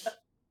 Ugh.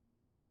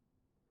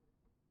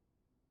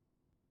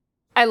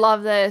 I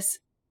love this.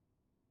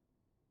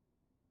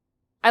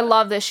 I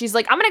love this. She's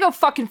like, I'm gonna go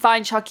fucking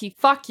find Chucky.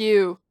 Fuck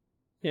you.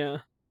 Yeah.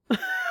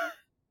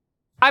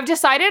 I've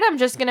decided I'm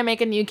just gonna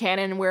make a new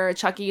canon where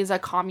Chucky is a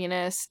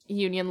communist,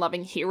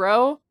 union-loving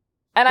hero,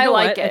 and You I know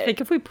like what? it. I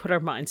think if we put our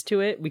minds to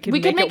it, we could We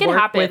make could make it work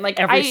happen. with Like,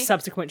 every I-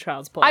 subsequent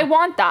Child's Play. I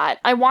want that.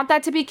 I want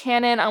that to be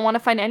canon. I want to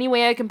find any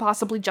way I can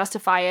possibly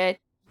justify it.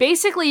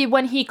 Basically,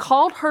 when he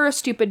called her a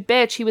stupid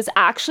bitch, he was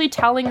actually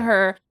telling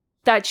her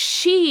that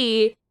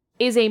she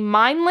is a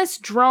mindless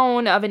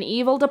drone of an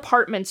evil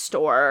department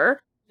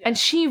store, and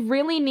she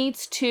really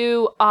needs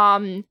to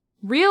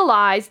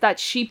realize that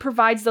she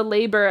provides the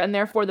labor and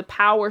therefore the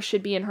power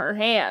should be in her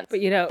hands. But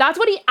you know, That's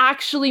what he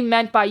actually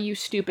meant by you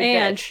stupid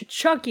and bitch.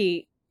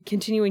 Chucky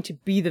continuing to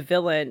be the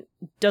villain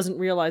doesn't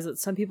realize that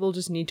some people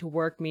just need to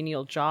work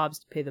menial jobs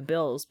to pay the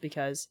bills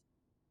because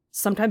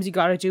sometimes you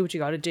gotta do what you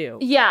gotta do.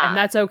 Yeah. And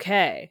that's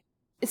okay.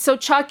 So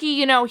Chucky,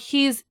 you know,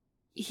 he's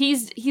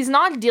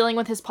not dealing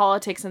with his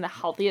politics in the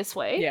healthiest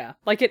way. Yeah.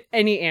 Like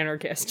any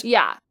anarchist.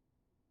 Yeah.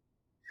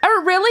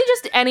 Or really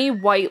just any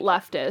white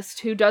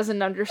leftist who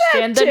doesn't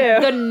understand That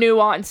too. the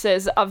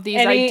nuances of these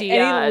ideas.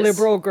 Any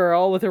liberal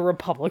girl with a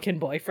Republican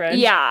boyfriend.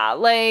 Yeah,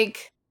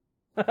 like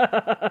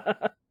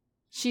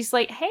she's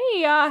like,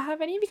 hey,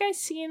 have any of you guys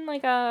seen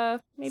like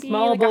maybe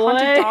Small like a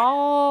haunted boy?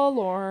 doll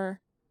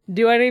or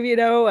Do any of you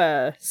know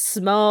a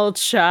small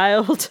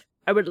child?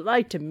 I would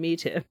like to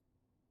meet him.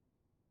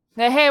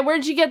 hey,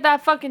 where'd you get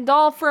that fucking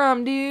doll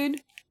from,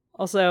 dude?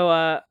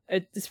 Also,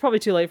 it's probably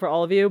too late for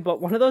all of you, but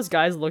one of those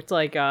guys looked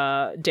like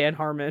Dan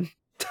Harmon,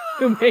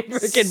 who made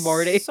Rick and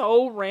Morty.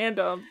 So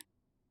random.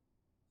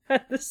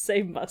 Had the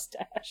same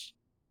mustache.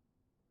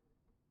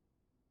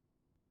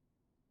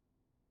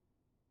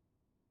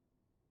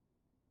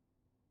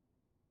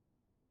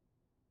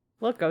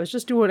 Look, I was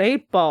just doing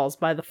 8 balls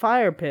by the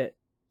fire pit.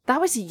 That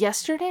was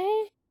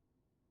yesterday?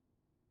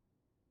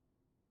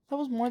 That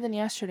was more than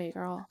yesterday,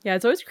 girl. Yeah,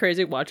 it's always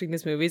crazy watching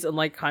these movies and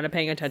like kind of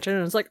paying attention,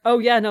 and it's like, oh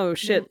yeah, no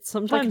shit. Like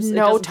Sometimes it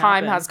no doesn't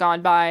time happen. has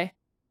gone by.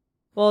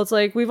 Well, it's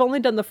like we've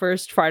only done the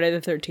first Friday the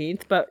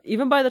 13th, but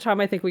even by the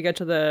time I think we'll get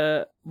to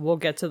the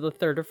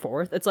 3rd or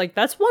 4th, it's like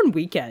that's one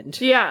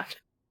weekend. Yeah.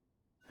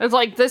 It's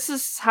like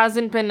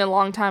hasn't been a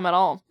long time at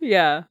all.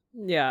 Yeah.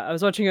 I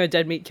was watching a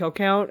Dead Meat Kill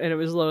Count, and it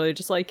was literally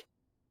just like,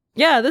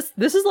 yeah, this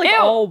is like Ew.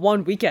 all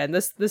one weekend.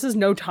 This is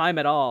no time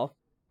at all.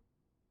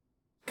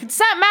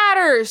 Consent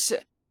matters!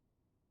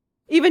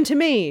 Even to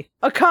me,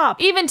 a cop.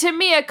 Even to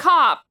me, a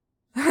cop!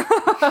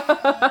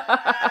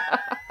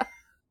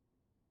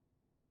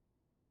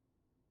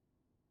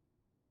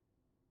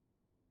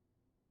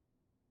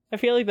 I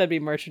feel like that'd be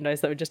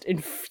merchandise that would just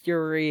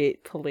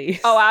infuriate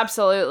police. Oh,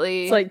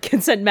 absolutely. It's like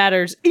consent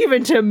matters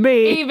even to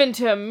me. Even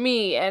to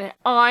me, and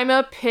I'm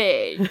a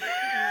pig.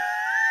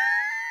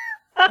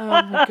 Oh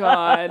my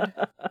god.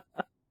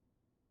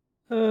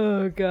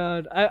 Oh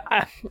god.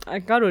 I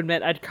got to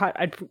admit,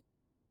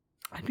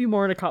 I'd be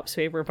more in a cop's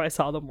favor if I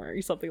saw them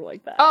wearing something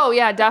like that. Oh,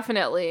 yeah,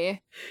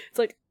 definitely. It's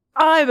like,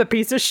 I'm a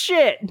piece of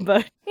shit,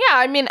 but Yeah,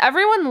 I mean,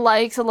 everyone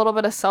likes a little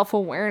bit of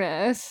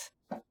self-awareness.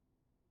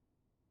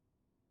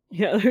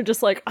 yeah, they're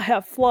just like, I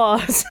have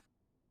flaws.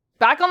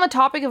 Back on the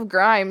topic of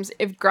Grimes,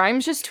 if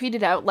Grimes just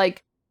tweeted out,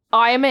 like,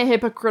 I am a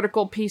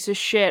hypocritical piece of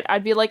shit,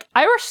 I'd be like,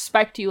 I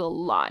respect you a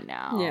lot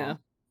now. Yeah.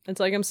 It's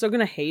like, I'm still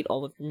gonna hate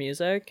all of your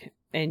music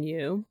and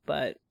you,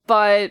 but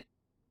But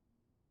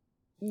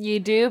you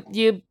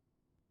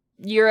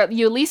at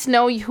least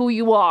know who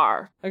you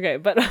are. okay,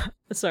 but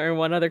sorry,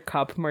 one other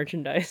cop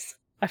merchandise.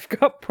 I've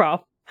got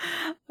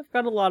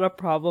a lot of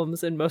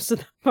problems, and most of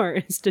them are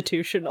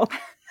institutional.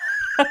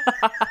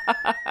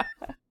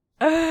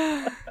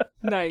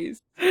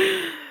 Nice.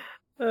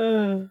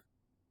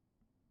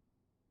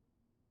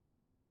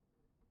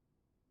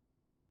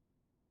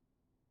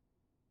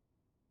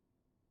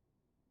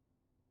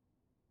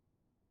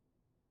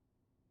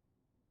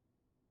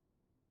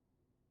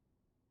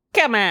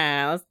 Come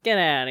on, let's get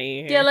out of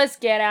here. Yeah, let's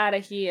get out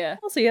of here.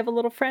 Also, you have a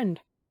little friend.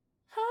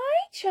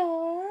 Hi,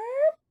 Charm.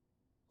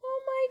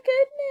 Oh my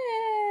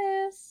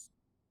goodness.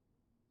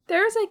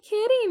 There's a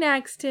kitty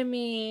next to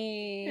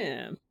me.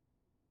 Yeah.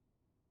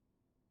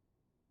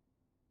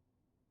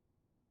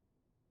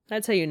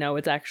 That's how you know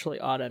it's actually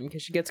autumn,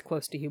 because she gets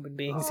close to human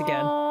beings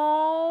again.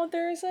 Oh,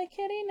 there's a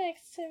kitty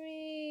next to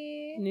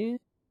me. Yeah.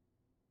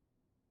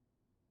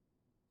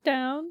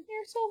 Down.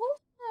 You're so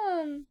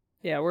wholesome.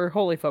 Yeah, we're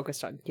wholly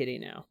focused on Kitty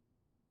now.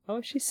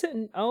 Oh, she's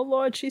sitting. Oh,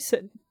 Lord, she's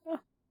sitting.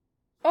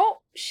 Oh,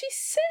 she's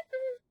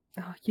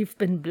sitting. Oh, you've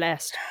been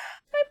blessed.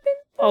 I've been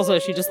Also,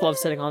 she just loves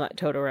sitting on that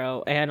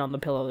Totoro and on the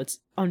pillow that's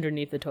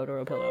underneath the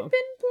Totoro pillow. I've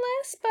been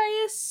blessed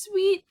by a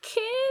sweet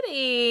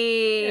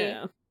kitty.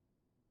 Yeah.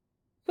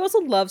 She also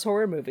loves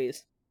horror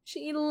movies.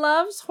 She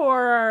loves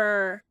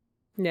horror.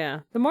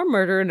 Yeah. The more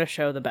murder in a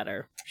show, the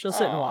better. She'll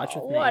sit and watch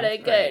with me. What a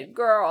good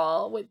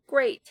girl with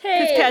great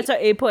Because taste. cats are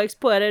apex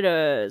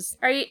predators.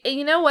 Are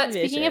you know what?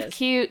 Speaking of Delicious.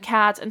 cute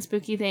cats and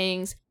spooky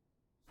things,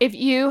 if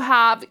you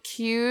have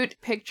cute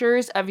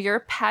pictures of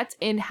your pets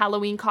in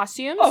Halloween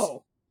costumes,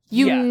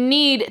 you yeah.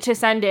 need to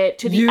send it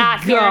to the You @Fear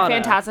and gotta.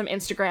 Phantasm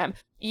Instagram.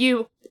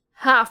 You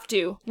have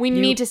to. We You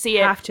need to see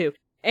it. have to.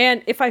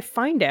 And if I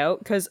find out,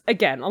 because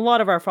again, a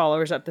lot of our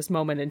followers at this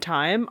moment in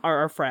time are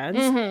our friends.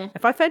 Mhm.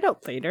 If I find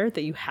out later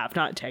that you have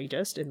not tagged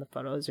us in the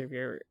photos of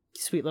your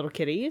sweet little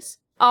kitties,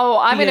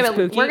 Oh, Being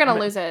spooky, we're gonna I'm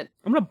lose it.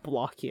 I'm gonna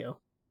block you.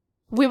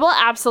 We will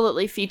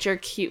absolutely feature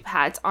cute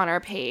pets on our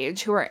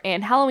page who are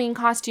in Halloween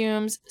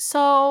costumes.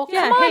 So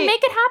Yeah, come on, hey.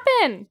 make it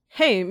happen.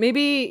 Hey,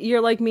 maybe you're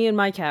like me and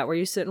my cat, where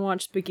you sit and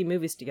watch spooky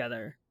movies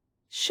together.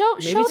 Show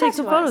Maybe that take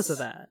some to photos us. of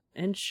that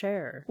and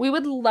share. We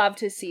would love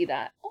to see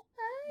that. Oh,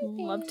 hi,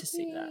 Love to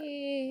see that.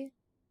 baby.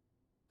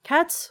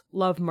 Cats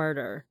love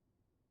murder.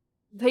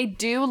 They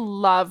do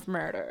love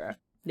murder.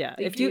 Yeah,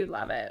 They if do you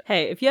love it.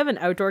 hey, if you have an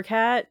outdoor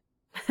cat,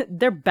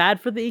 they're bad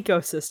for the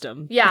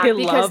ecosystem. Yeah, They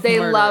because love they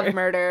murder. love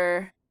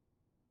murder.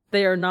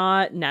 They are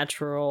not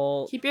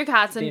natural. Keep your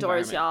cats The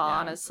indoors, environment, y'all, yeah.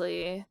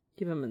 honestly.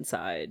 Keep them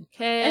inside.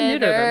 Okay, And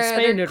neuter them.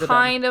 Spay and neuter them.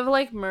 kind of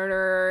like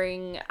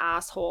murdering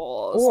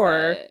assholes.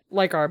 Or, but-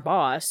 like our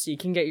boss, you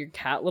can get your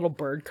cat little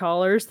bird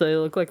collars. They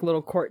look like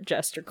little court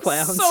jester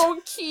clowns.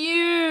 So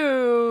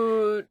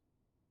cute.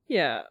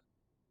 Yeah.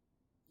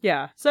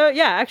 Yeah. So,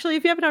 yeah, actually,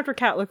 if you have an outdoor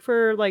cat, look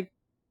for, like,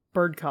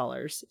 bird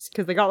collars.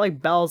 Because they got,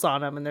 like, bells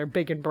on them, and they're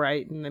big and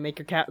bright, and they make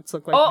your cats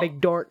look like Oh. big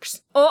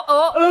dorks. Oh,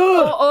 oh,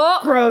 oh, oh.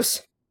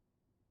 Gross.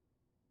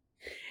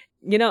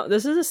 You know,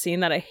 this is a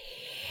scene that I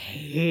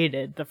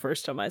hated the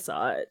first time I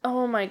saw it.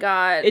 Oh my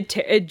god.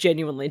 It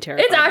genuinely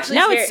terrified It's me. actually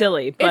now scary. it's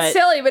silly, but It's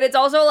silly, but it's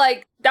also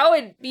like, that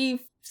would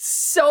be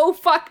so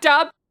fucked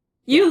up.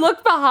 You Yeah.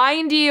 look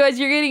behind you as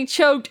you're getting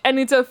choked, and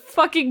it's a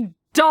fucking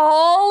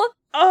doll,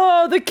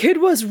 oh, the kid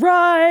was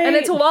right. and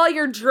it's while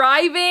you're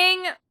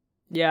driving.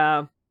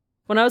 Yeah.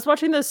 When I was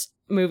watching this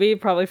movie,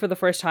 probably for the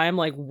first time,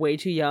 like way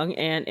too young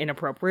and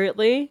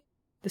inappropriately,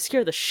 this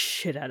scared the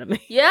shit out of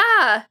me.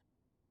 Yeah.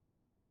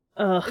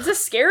 Ugh. It's a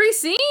scary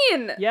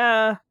scene.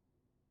 Yeah.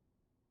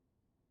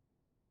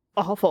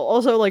 Awful.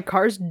 Also, like,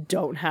 cars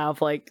don't have,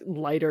 like,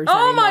 lighters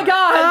Oh my anymore.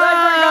 god, I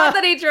Ah! forgot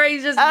that he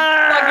tries just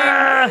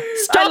Ah! fucking...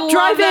 Stop I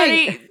love that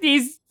driving!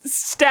 he's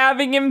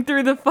stabbing him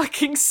through the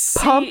fucking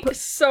seat. Pump.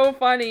 So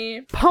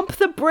funny. Pump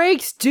the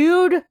brakes,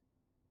 dude!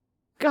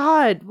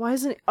 God, why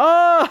isn't it?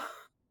 Oh!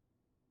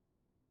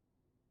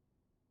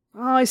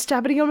 Oh, he's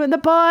stabbing him in the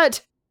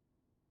butt!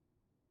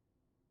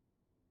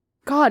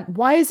 God,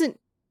 why isn't...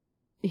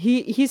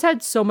 He's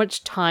had so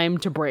much time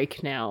to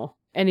brake now,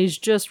 and he's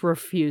just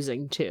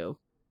refusing to.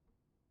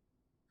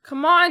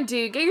 Come on,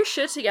 dude, get your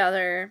shit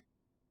together.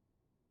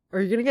 Or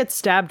you're gonna get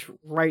stabbed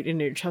right in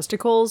your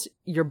chesticles,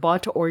 your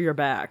butt, or your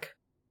back.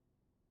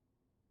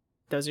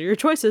 Those are your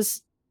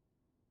choices.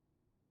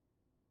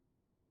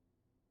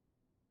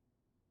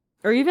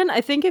 Or even,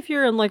 I think if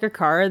you're in, like, a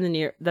car and then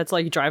you're that's,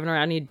 like, driving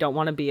around and you don't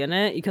want to be in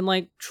it, you can,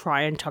 like,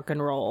 try and tuck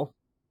and roll.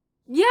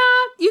 Yeah,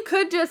 you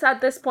could just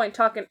at this point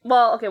talking.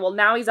 Well, okay, well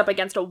now he's up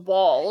against a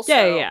wall.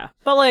 So. Yeah.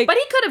 But, like, But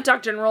he could have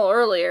ducked and roll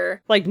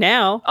earlier. like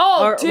now.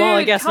 Oh, well, I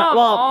dude, guess not. come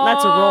Well,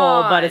 that's a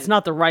roll, but on. it's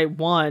not the right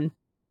one.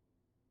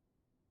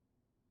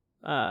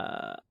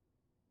 But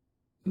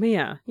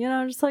yeah, you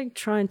know, just like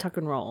try and tuck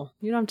and roll.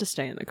 You don't have to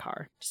stay in the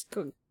car. Just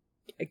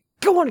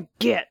go on and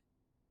get.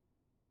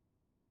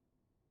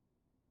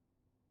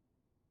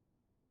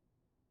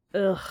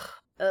 Ugh.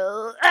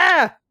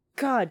 Ah!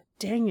 God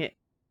dang it.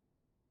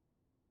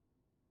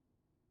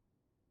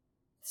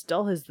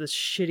 Still has the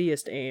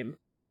shittiest aim.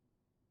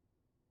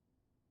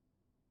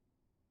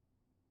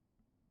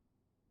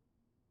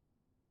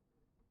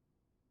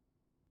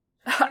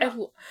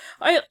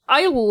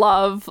 I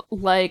love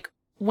like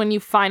when you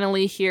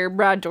finally hear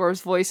Brad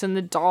Dourif's voice in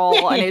the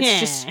doll, and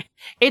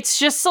it's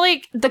just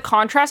like the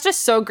contrast is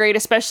so great,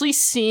 especially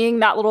seeing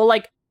that little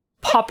like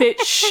puppet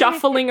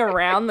shuffling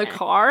around the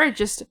car.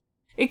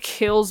 It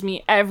kills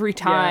me every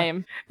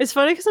time. It's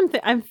funny because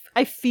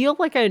I feel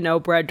like I know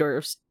Brad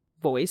Dourif's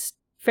voice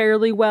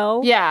fairly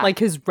well. Yeah. like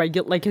his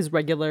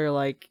regular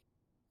like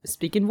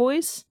speaking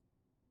voice.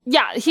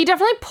 Yeah, he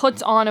definitely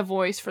puts on a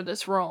voice for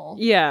this role.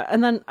 Yeah,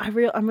 and then I'm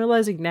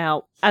realizing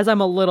now, as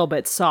I'm a little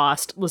bit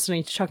sauced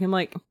listening to Chucky, I'm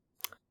like,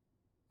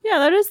 yeah,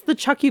 that is the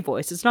Chucky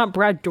voice. It's not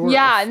Brad Dourif.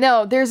 Yeah,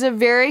 no, there's a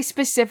very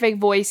specific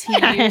voice he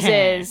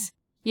uses.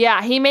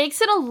 Yeah, he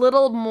makes it a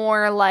little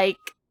more like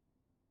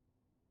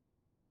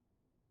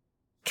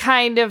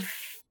kind of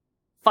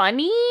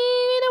funny in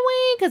a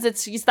way because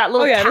it's just that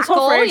little Oh yeah, this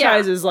whole cackle.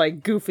 franchise is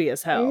like goofy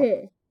as hell,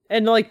 Mhm.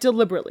 and like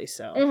deliberately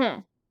so.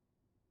 Mhm.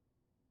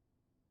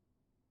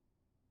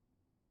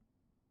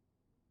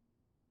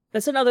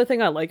 That's another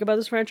thing I like about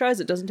this franchise.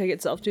 It doesn't take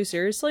itself too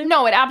seriously.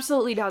 No, it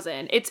absolutely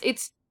doesn't. As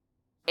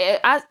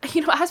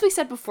you know, as we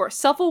said before,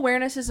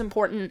 self-awareness is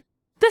important.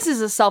 This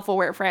is a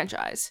self-aware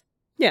franchise.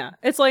 Yeah,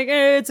 it's like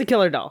it's a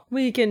killer doll.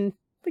 We can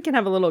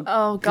have a little.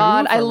 Oh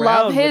god, I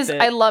love around with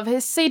it. I love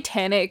his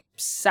satanic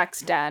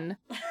sex den.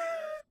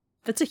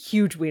 That's a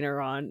huge wiener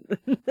on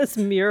this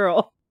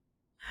mural.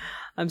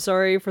 I'm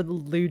sorry for the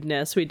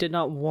lewdness. We did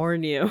not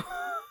warn you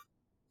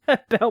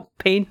about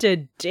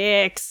painted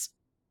dicks.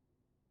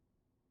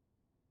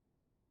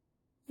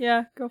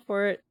 Yeah, go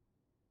for it.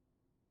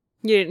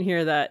 You didn't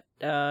hear that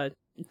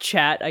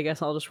chat, I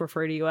guess I'll just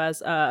refer to you as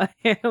Hannah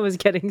was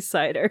getting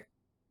cider.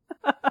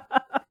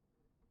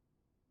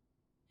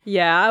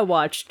 Yeah, I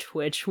watch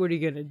Twitch. What are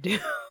you gonna do?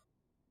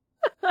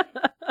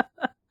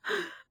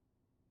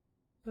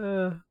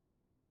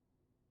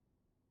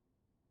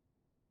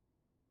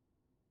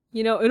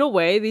 You know, in a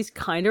way, these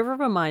kind of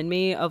remind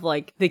me of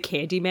like the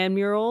Candyman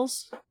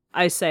murals.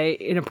 I say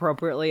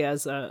inappropriately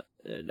as a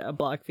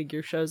black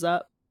figure shows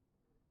up.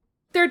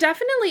 There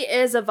definitely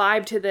is a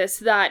vibe to this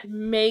that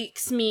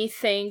makes me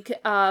think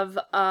of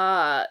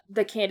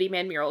the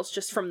Candyman murals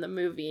just from the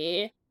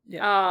movie.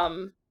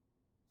 Yeah.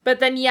 But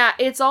then yeah,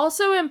 it's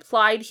also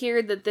implied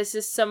here that this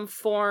is some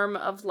form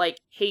of like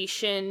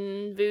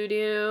Haitian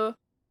voodoo.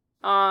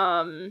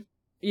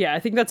 Yeah, I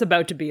think that's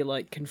about to be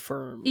like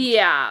confirmed.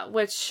 Yeah,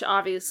 which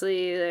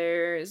obviously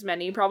there's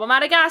many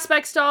problematic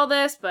aspects to all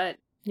this, but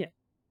yeah.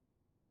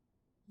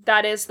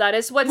 That is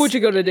what's what you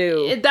gonna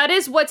do. That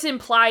is what's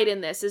implied in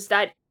this, is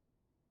that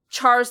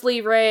Charles Lee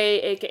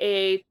Ray,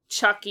 aka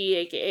Chucky,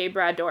 aka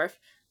Brad Dourif,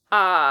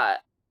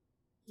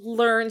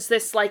 learns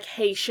this like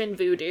Haitian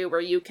voodoo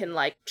where you can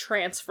like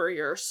transfer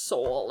your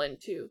soul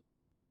into.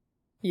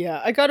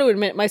 Yeah, I gotta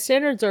admit, my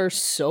standards are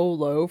so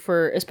low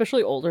for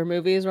especially older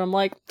movies where I'm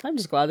like, I'm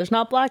just glad there's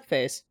not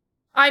blackface.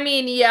 I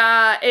mean,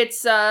 yeah, it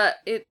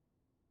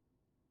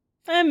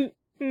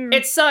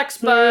sucks,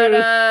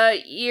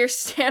 but your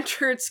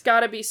standards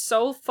gotta be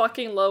so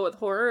fucking low with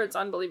horror, it's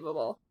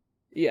unbelievable.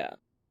 Yeah.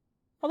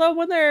 Although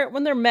when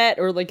they're met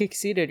or like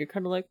exceeded, you're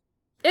kind of like,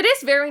 it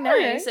is very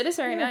nice. Okay. It is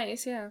very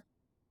nice, yeah.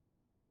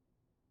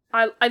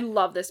 I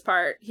love this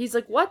part. He's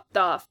like, what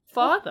the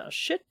fuck? What the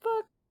shit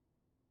fuck?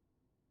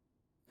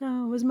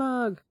 No, his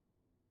mug.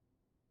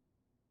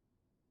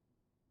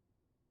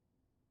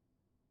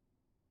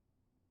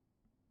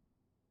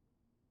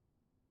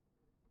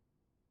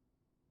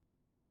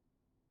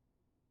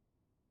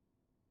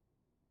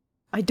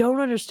 I don't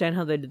understand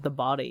how they did the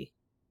body.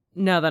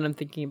 Now that I'm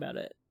thinking about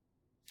it.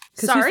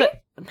 Sorry?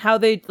 How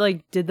they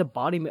like did the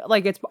body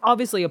like it's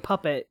obviously a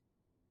puppet.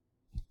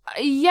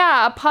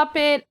 Yeah, a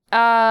puppet,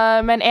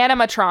 an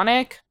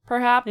animatronic,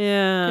 perhaps.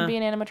 Yeah. Could be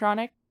an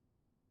animatronic.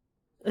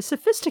 A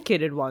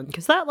sophisticated one,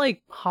 because that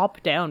like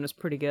hop down is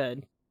pretty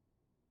good.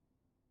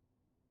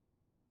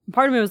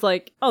 Part of me was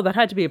like, oh, that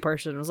had to be a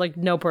person. It was like,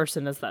 no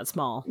person is that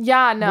small.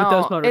 Yeah, no. With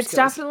those motor it's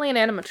skills. definitely an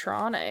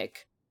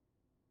animatronic.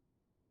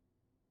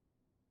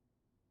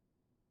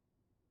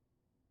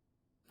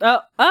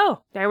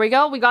 Oh. There we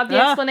go. We got the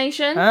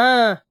explanation.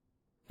 And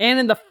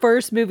in the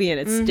first movie, and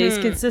it stays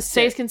consistent.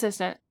 Stays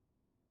consistent.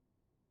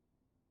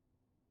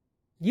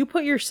 You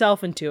put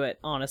yourself into it,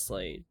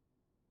 honestly.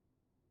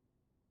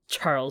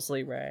 Charles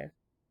Lee Ray.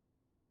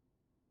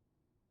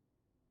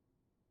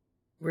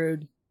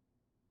 Rude.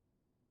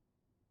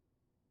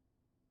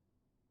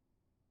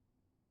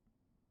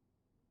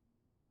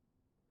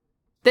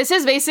 This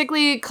is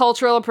basically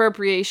cultural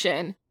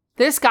appropriation.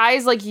 This guy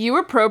is like, you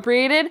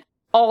appropriated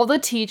all the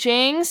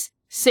teachings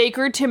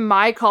sacred to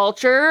my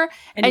culture,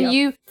 and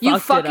you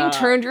fucking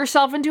turned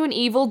yourself into an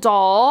evil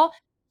doll.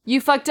 You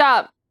fucked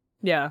up.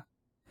 Yeah.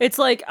 It's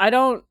like,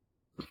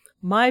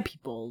 my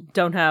people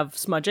don't have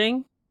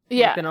smudging.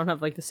 Yeah. Like, they don't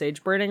have like the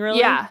sage burning really.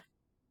 Yeah.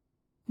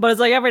 But it's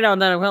like every now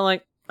and then I'm kind of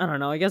like, I don't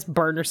know, I guess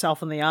burn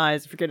yourself in the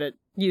eyes if you're gonna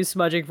use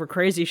smudging for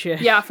crazy shit.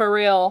 Yeah, for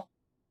real.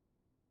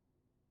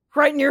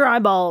 Right in your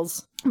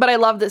eyeballs. But I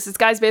love this. This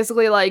guy's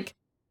basically like,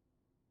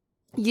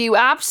 you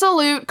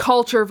absolute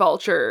culture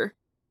vulture.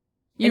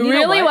 You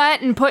really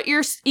went and put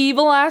your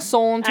evil ass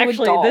soul into a doll.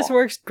 Actually, this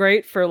works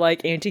great for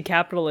like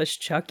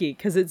anti-capitalist Chucky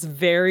because it's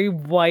very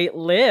white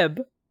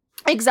lib.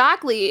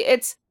 Exactly.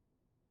 It's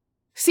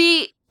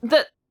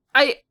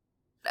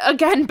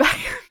again back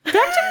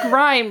to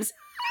Grimes.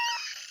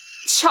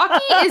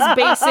 Chucky is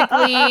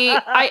basically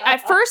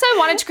at first I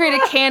wanted to create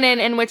a canon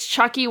in which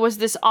Chucky was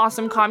this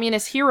awesome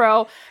communist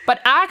hero,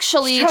 but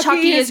actually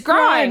Chucky is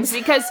Grimes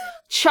because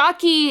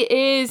Chucky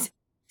is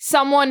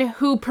someone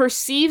who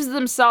perceives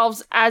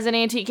themselves as an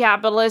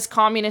anti-capitalist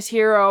communist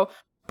hero,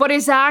 but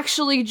is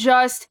actually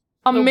just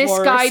a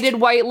misguided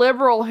white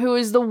liberal who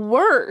is the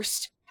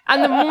worst.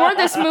 And the more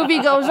this movie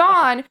goes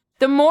on,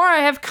 the more I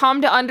have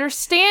come to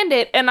understand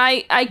it, and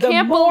I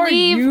can't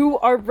believe you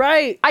are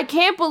right. I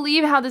can't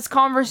believe how this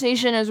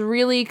conversation has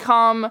really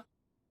come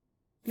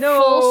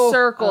full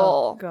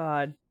circle. Oh,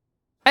 God.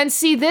 And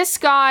see, this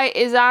guy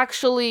is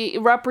actually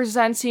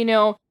represents,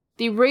 the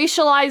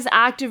racialized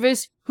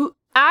activist who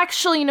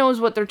actually knows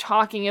what they're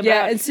talking about.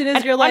 Yeah, as soon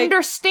as you're like,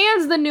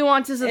 understands the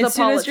nuances of the politics.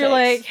 As soon as you're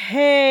like,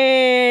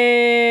 hey,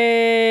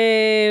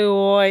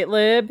 white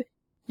lib,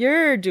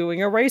 you're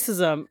doing a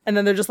racism. And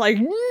then they're just like,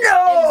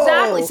 no!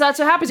 Exactly, so that's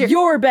what happens here.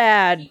 You're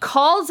bad.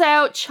 Calls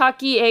out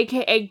Chucky,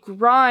 aka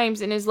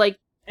Grimes, and is like,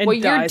 what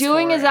you're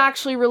doing is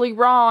actually really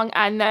wrong,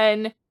 and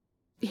then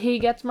he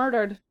gets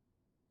murdered.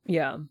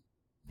 Yeah.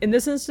 In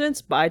this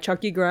instance, by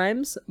Chucky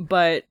Grimes,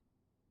 but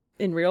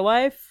in real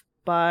life,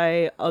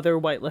 by other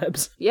white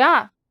libs.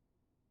 Yeah.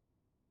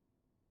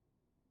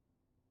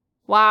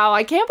 Wow,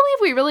 I can't believe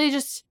we really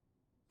just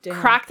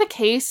cracked the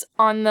case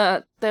on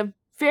the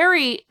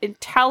very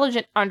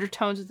intelligent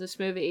undertones of this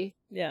movie.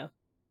 Yeah.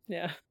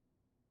 Yeah.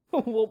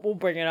 we'll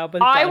bring it up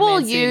with I Don will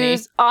Mancini.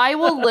 I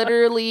will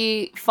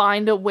literally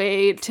find a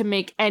way to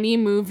make any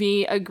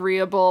movie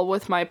agreeable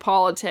with my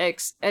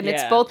politics, and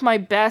it's Yeah. both my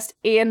best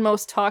and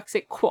most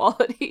toxic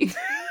quality.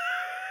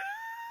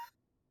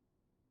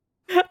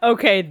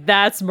 Okay,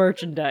 that's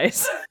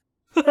merchandise.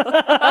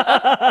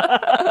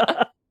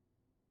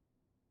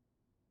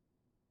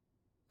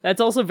 That's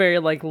also very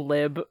like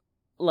lib,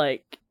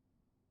 like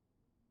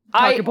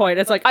talking point.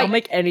 It's like I'll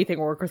make anything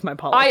work with my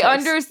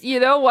politics.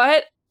 You know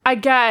what?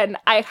 Again,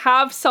 I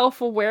have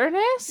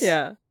self-awareness.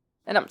 Yeah.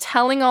 And I'm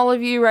telling all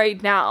of you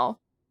right now.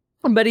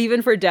 But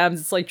even for Dems,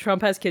 it's like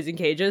Trump has kids in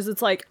cages.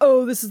 It's like,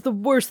 oh, this is the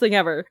worst thing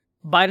ever.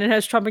 Biden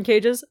has Trump in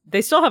cages.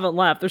 They still haven't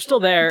left. They're still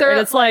there. And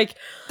it's like...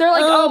 They're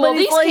like, oh, well, but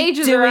these he's, like,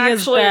 cages are doing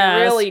his actually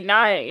best. really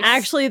nice.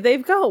 Actually,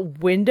 they've got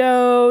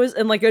windows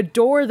and like a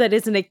door that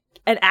isn't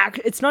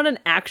it's not an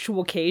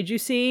actual cage, you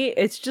see.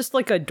 It's just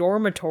like a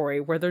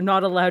dormitory where they're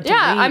not allowed to leave.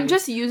 I'm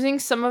just using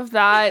some of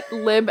that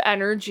lib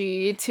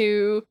energy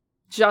to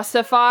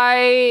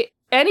justify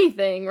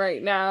anything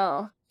right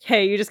now.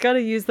 Hey, you just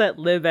gotta use that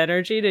lib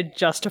energy to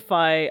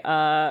justify,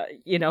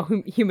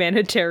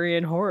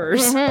 humanitarian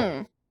horrors.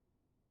 Mhm.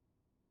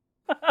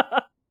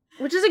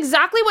 Which is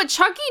exactly what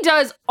Chucky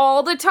does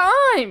all the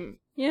time.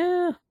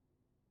 Yeah.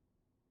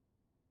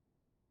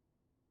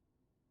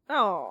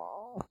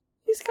 Oh,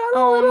 he's got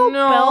a little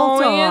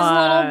belt on. He has a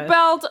little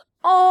belt.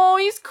 Oh,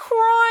 he's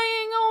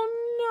crying.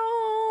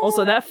 Oh no.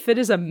 Also, that fit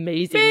is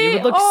amazing. You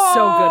would look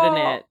so good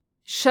in it.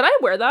 Should I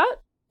wear that?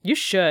 You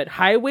should.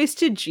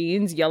 High-waisted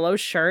jeans, yellow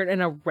shirt,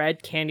 and a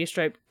red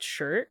candy-striped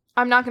shirt.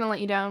 I'm not gonna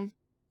let you down.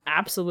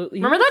 Absolutely.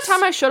 Remember that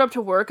time I showed up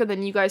to work and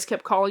then you guys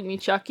kept calling me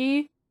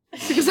Chucky?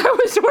 Because I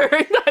was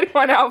wearing that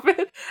one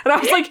outfit. And I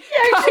was like,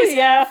 guys,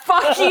 yeah.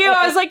 fuck you.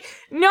 I was like,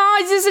 no,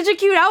 it's just such a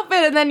cute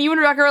outfit. And then you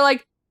and Rebecca were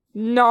like,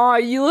 no,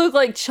 you look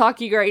like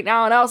Chucky right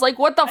now. And I was like,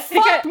 what the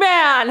fuck,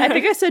 man? I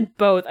think I said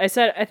both. I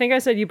think I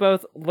said you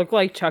both look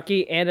like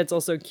Chucky and it's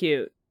also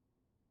cute.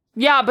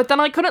 Yeah, but then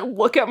I couldn't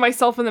look at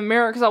myself in the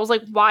mirror because I was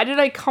like, why did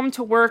I come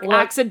to work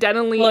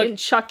accidentally in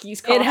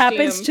Chucky's costume? It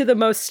happens to the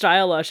most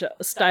stylish.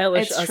 It's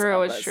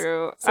true, it's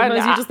true.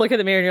 Sometimes you just look at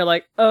the mirror and you're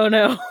like, oh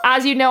no.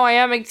 As you know, I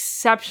am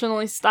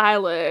exceptionally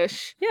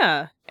stylish.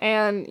 Yeah.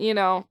 And,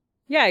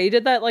 yeah, you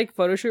did that like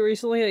photo shoot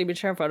recently that you've been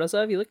sharing photos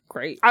of. You look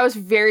great. I was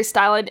very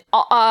styled.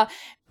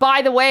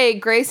 By the way,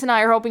 Grace and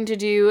I are hoping to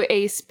do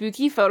a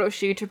spooky photo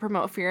shoot to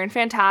promote Fear and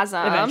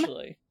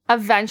Phantasm.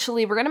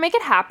 Eventually, we're gonna make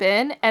it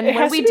happen. And it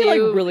when has we to be,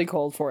 do, like, really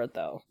cold for it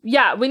though.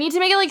 Yeah, we need to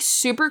make it like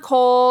super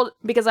cold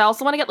because I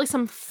also want to get like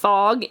some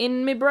fog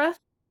in my breath.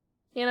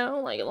 Like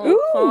a little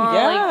fog,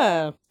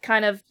 yeah. like,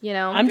 kind of,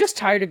 I'm just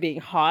tired of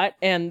being hot,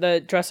 and the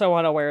dress I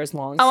want to wear is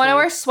long. I want to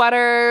wear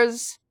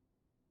sweaters,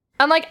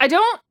 and like I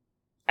don't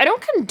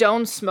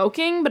condone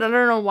smoking, but I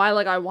don't know why.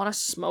 Like I want to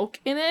smoke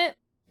in it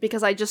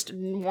because I just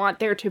want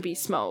there to be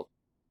smoke.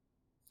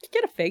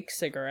 Get a fake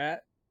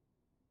cigarette.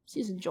 Just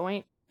use a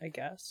joint, I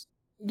guess.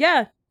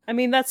 Yeah, I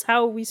mean, that's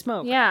how we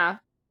smoke. Yeah.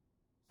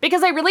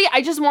 Because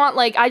I just want,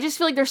 I just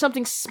feel like there's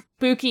something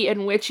spooky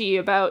and witchy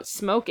about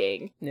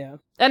smoking. Yeah.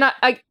 And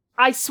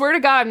I swear to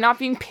God, I'm not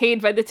being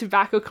paid by the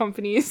tobacco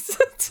companies.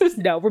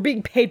 No, we're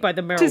being paid by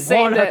the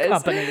marijuana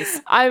companies.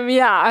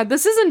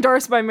 This is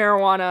endorsed by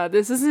marijuana.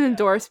 This isn't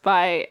endorsed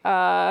by,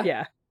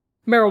 Yeah.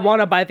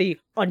 Marijuana by the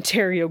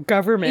Ontario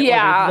government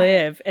where we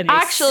live, and they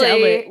sell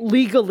it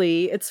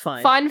legally. It's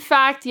fine. Fun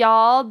fact,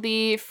 y'all,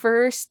 the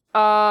first in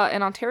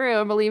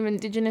Ontario, I believe,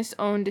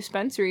 Indigenous-owned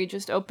dispensary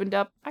just opened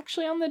up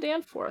actually on the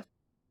Danforth.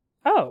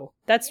 Oh,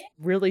 that's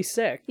really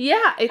sick.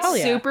 Yeah, it's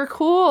super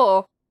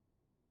cool.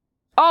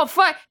 Oh,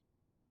 fuck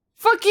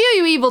you,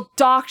 you evil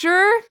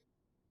doctor!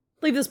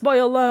 Leave this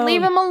boy alone.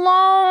 Leave him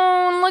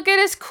alone! Look at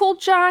his cool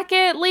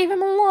jacket! Leave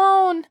him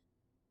alone!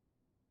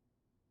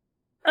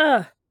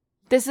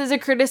 This is a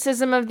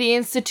criticism of the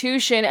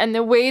institution and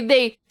the way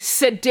they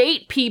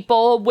sedate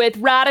people with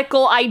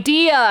radical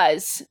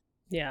ideas.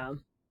 Yeah.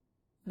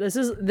 This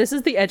is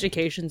the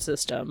education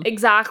system.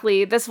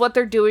 Exactly. That's what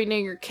they're doing to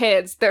your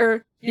kids.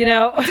 They're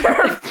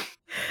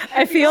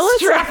I feel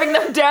strapping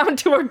them down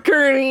to a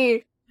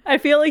gurney. I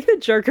feel like the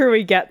jerker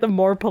we get, the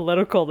more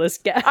political this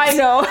gets. I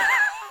know.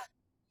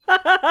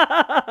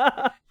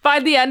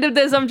 By the end of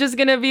this, I'm just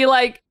gonna be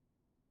like,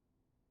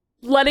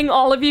 letting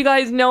all of you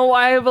guys know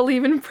why I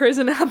believe in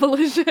prison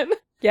abolition.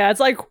 Yeah, it's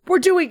like, we're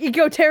doing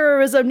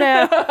eco-terrorism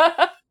now.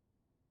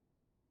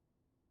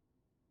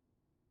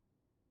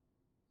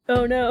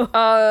 Oh no.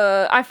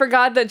 I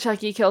forgot that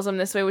Chucky kills him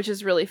this way, which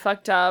is really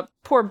fucked up.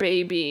 Poor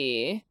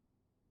baby.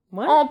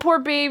 What? Oh, poor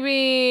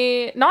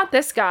baby. Not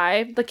this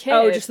guy, the kid.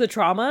 Oh, just the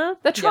trauma?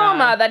 The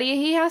trauma that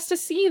he has to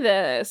see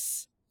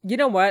this. You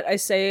know what? I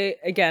say,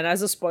 again,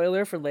 as a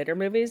spoiler for later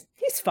movies,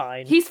 he's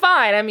fine. He's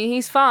fine. I mean,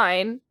 he's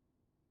fine.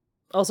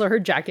 Also, her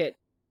jacket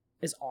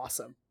is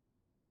awesome.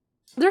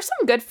 There's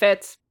some good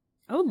fits.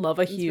 I would love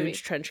a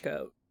huge trench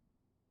coat.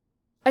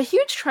 A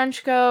huge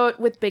trench coat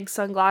with big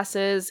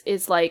sunglasses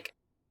is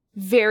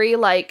very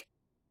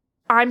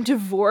I'm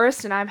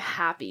divorced and I'm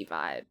happy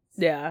vibe.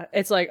 Yeah,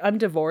 it's like I'm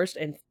divorced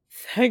and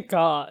thank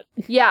God.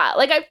 Yeah,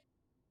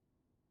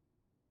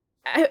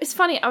 It's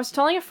funny. I was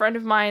telling a friend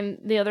of mine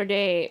the other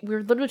day. We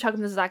were literally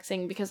talking the exact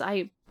thing because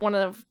one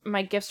of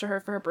my gifts to her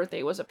for her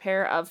birthday was a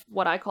pair of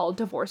what I call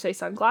divorcee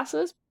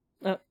sunglasses.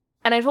 Oh.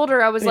 And I told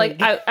her, I was like,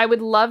 Big. I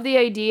would love the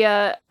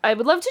idea. I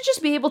would love to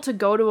just be able to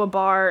go to a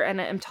bar and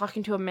I'm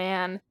talking to a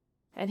man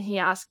and he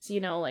asks,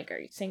 you know, like, are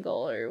you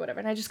single or whatever?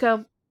 And I just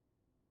go,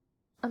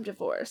 I'm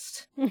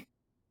divorced.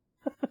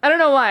 I don't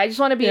know why. I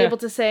just want to be able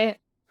to say,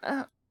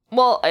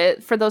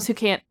 for those who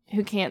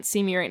can't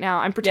see me right now,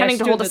 I'm pretending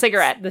to hold a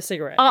cigarette. The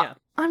cigarette, yeah.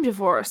 I'm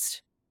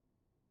divorced.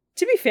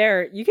 To be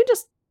fair, you can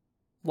just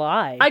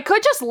lie. I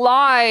could just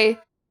lie.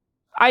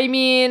 I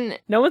mean,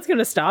 no one's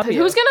gonna stop you.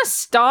 who's gonna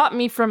stop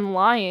me from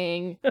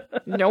lying?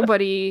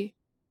 Nobody.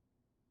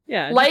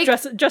 Yeah, Like-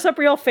 just dress up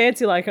real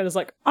fancy like and it's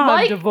like,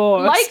 I'm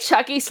divorced. Like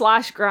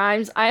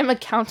Chucky/Grimes, I am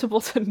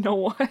accountable to no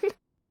one.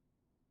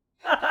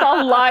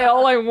 I'll lie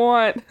all I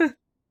want.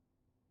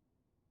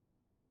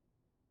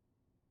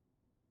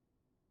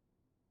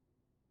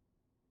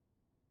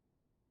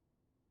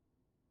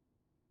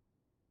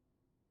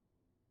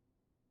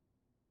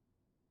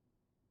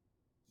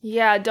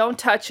 Yeah, don't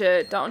touch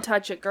it. Don't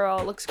touch it, girl.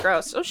 It looks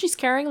gross. Oh, she's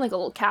carrying like a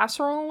little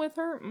casserole with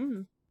her?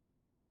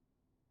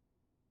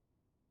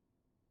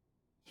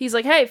 He's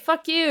like, hey,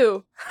 fuck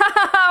you.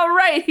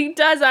 Right, he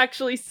does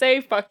actually say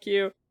fuck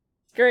you.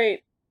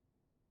 Great.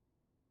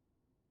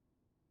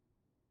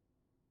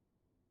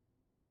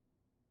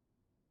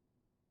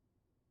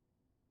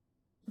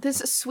 This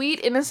sweet,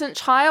 innocent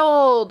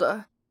child.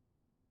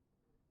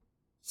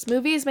 This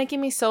movie is making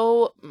me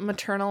so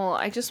maternal.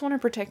 I just want to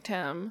protect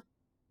him.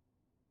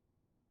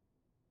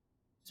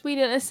 Sweet,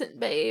 innocent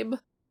babe.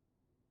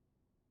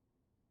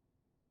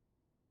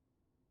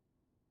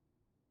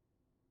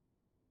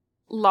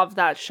 Love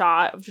that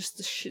shot of just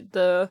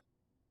the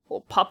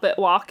little puppet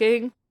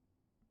walking.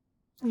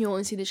 You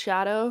only see the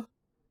shadow.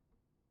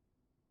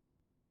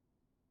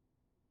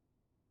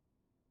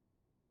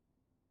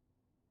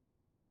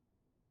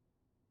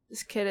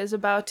 This kid is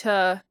about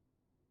to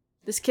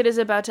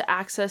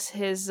access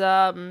his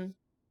Second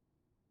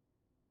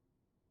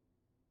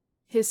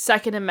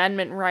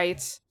Amendment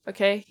rights.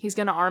 Okay, he's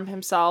gonna arm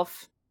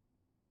himself.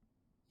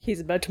 He's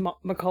about to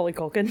Macaulay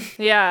Culkin.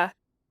 Yeah.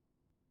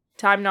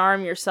 Time to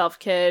arm yourself,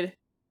 kid.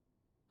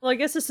 Well, I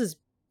guess this is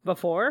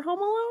before Home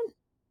Alone?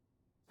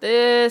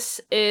 This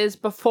is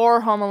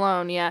before Home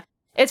Alone, yeah.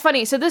 It's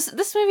funny, so this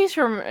movie's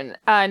from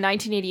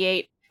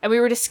 1988, and we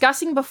were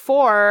discussing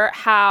before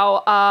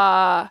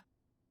how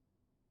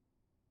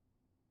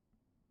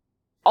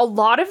a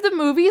lot of the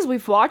movies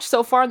we've watched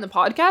so far in the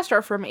podcast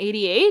are from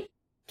 88.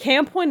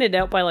 Cam pointed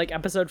out by like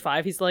episode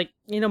 5, he's like,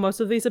 most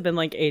of these have been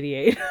like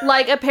 88.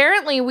 Like,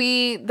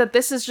 apparently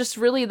this is just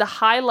really the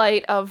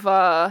highlight of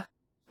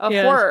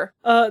horror.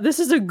 This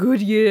is a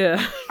good year.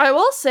 I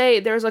will say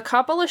there's a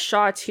couple of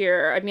shots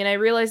here. I mean, I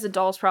realize the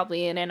doll's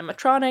probably an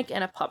animatronic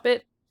and a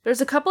puppet.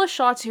 There's a couple of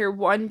shots here,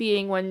 one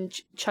being when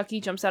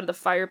Chucky jumps out of the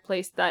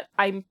fireplace that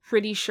I'm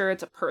pretty sure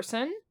it's a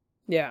person.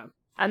 Yeah.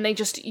 And they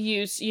just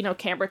use,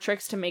 camera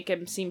tricks to make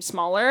him seem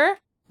smaller.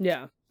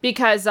 Yeah.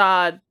 Because,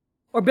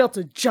 or built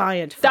a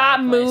giant that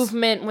fireplace.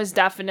 movement was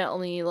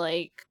definitely,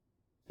 like,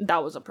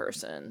 that was a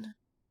person.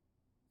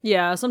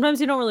 Yeah, sometimes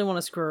you don't really want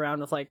to screw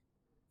around with, like,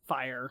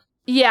 fire.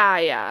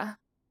 Yeah.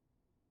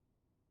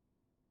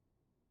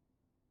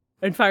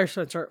 And fire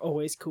stunts are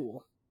always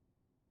cool.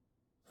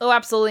 Oh,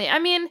 absolutely. I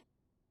mean,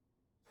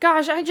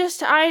 gosh,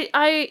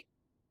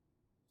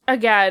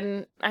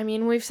 again, I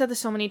mean, we've said this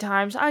so many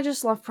times, I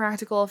just love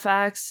practical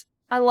effects.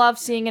 I love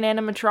seeing an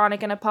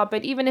animatronic and a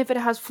puppet, even if it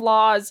has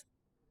flaws.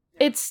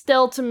 It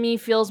still, to me,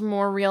 feels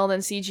more real than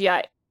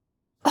CGI.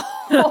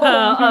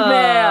 Oh,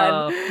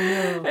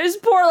 man. This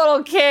poor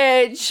little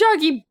kid.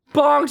 Chucky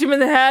bonked him in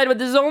the head with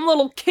his own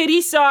little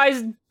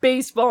kitty-sized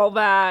baseball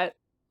bat.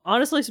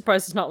 Honestly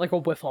surprised it's not like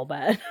a wiffle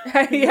bat.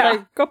 Yeah.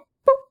 Like, go, boop.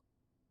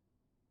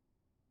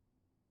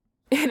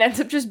 It ends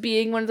up just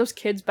being one of those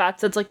kids'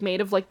 bats that's, like, made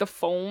of, like, the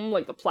foam,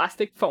 like, the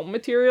plastic foam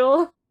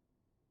material.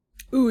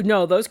 Ooh,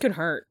 no, those can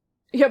hurt.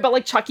 Yeah, but,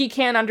 like, Chucky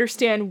can't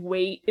understand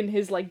weight in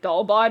his, like,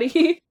 doll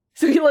body.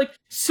 So he, like,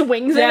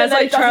 swings it and it's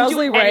like doesn't Charles do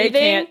Lee Ray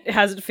anything.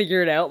 hasn't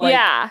figured out, like,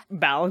 Yeah.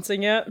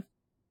 balancing it.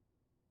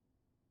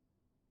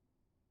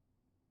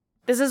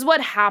 This is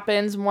what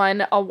happens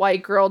when a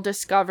white girl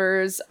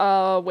discovers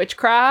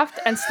witchcraft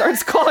and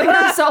starts calling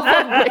herself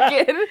a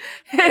Wiccan.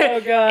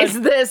 Oh, God.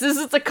 This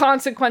is the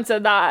consequence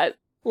of that.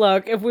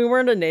 Look, if we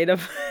weren't a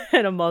native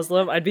and a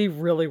Muslim, I'd be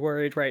really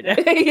worried right now.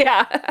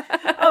 Yeah.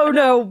 Oh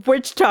no,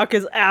 witch talk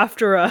is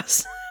after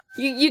us.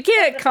 You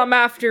can't come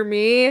after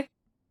me.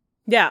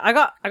 Yeah, I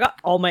got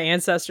all my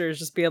ancestors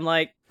just being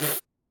like,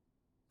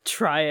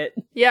 try it.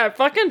 Yeah,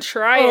 fucking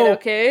try it,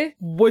 okay?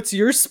 What's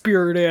your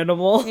spirit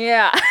animal?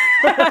 Yeah.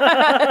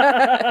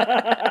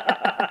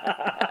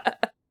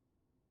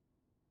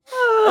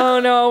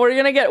 Oh no, we're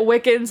gonna get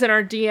Wiccans in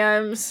our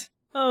DMs.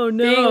 Oh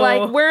no. Being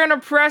like, we're an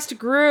oppressed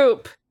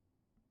group.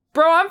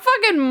 Bro, I'm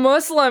fucking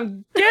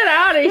Muslim. Get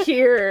out of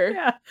here.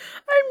 Yeah,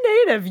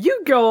 I'm native.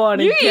 You go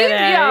on and get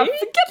the out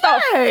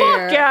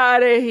fuck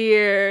out of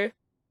here.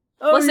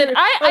 Listen,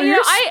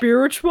 you're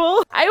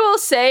spiritual. I will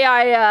say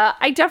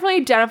I definitely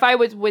identify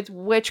with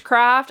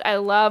witchcraft. I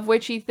love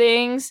witchy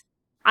things.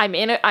 I'm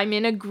in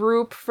a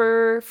group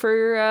for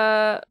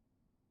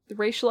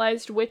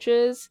racialized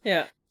witches.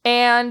 Yeah.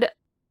 And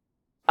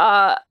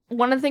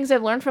one of the things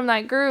I've learned from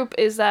that group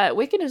is that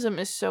Wiccanism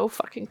is so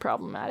fucking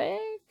problematic.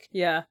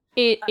 Yeah.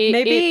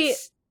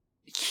 It's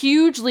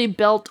hugely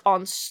built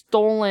on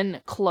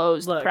stolen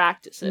closed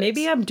practices.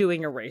 Maybe I'm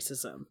doing a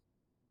racism.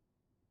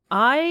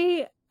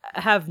 I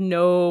have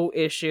no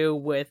issue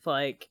with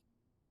like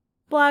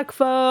black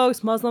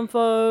folks, Muslim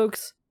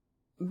folks,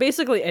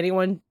 basically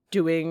anyone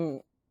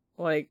doing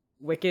like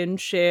Wiccan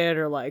shit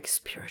or like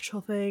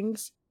spiritual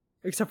things,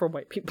 except for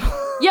white people.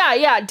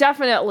 Yeah,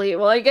 definitely.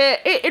 Well, like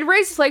it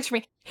raises legs for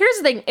me. Here's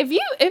the thing: if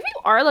you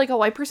are like a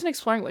white person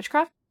exploring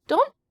witchcraft,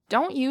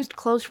 don't use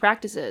closed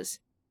practices,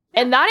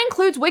 and that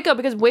includes Wicca,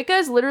 because Wicca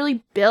is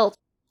literally built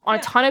on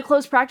a ton of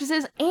closed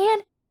practices,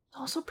 and it's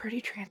also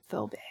pretty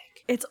transphobic.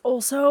 It's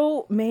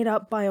also made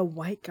up by a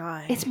white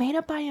guy. It's made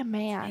up by a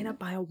man. It's made up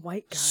by a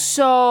white guy.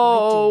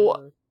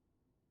 So,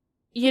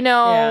 you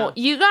know,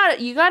 you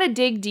gotta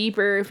dig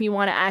deeper if you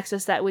want to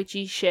access that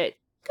witchy shit.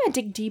 You gotta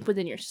dig deep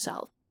within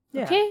yourself.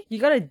 Yeah. Okay? You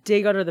gotta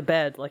dig under the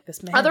bed like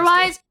this man.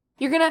 Otherwise,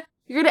 you're gonna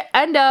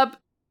end up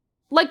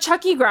like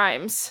Chucky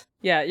Grimes.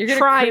 Yeah, you're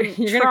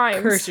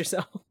gonna curse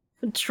yourself.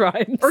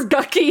 Trimes. Or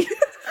Gucky.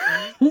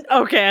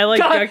 Okay, I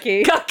like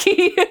Gucky.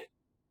 Gucky.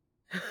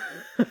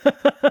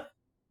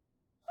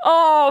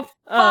 Oh,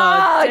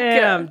 fuck!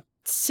 Damn.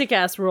 Sick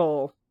ass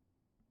roll.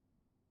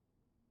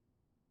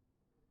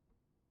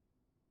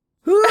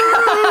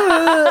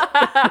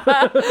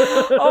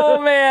 Oh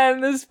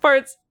man, this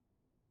part's...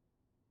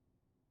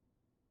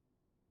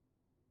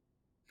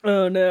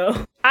 Oh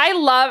no. I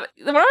love...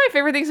 One of my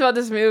favorite things about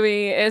this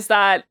movie is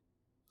that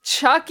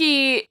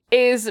Chucky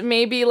is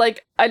maybe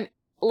like a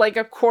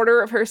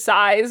quarter of her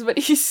size, but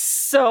he's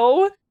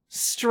so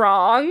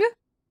strong.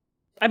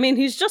 I mean,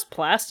 he's just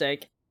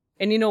plastic.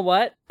 And you know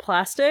what?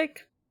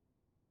 Plastic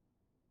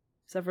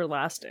is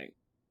everlasting.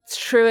 It's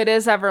true, it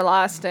is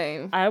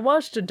everlasting. I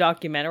watched a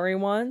documentary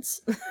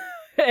once,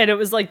 and it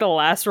was like the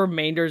last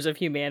remainders of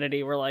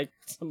humanity were like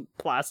some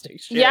plastic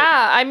shit.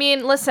 Yeah, I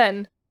mean,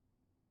 listen.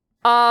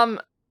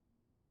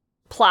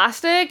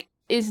 Plastic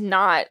is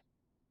not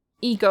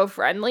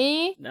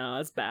eco-friendly. No,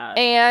 it's bad.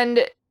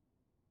 And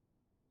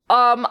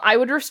I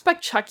would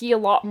respect Chucky a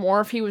lot more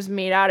if he was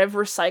made out of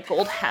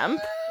recycled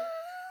hemp.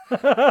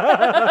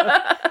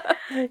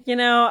 You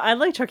know, I'd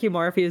like Chucky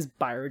more if he was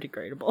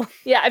biodegradable.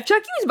 Yeah, if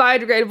Chucky was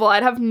biodegradable,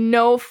 I'd have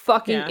no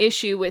fucking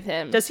issue with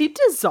him. Does he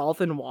dissolve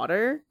in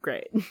water?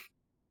 Great.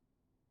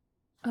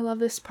 I love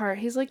this part.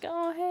 He's like,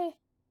 oh, hey.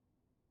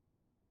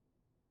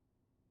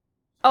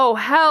 Oh,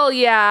 hell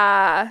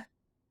yeah.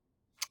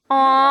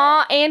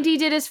 Aw, Andy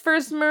did his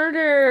first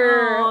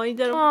murder. Oh, he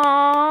did.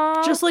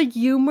 Aww. Just like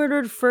you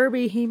murdered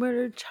Furby, he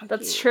murdered Chucky.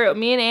 That's true.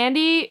 Me and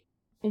Andy,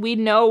 we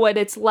know what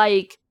it's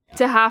like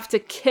to have to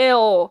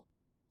kill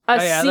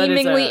a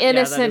seemingly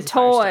innocent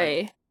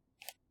toy.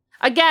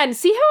 Again,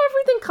 see how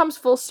everything comes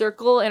full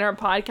circle in our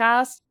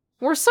podcast?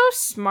 We're so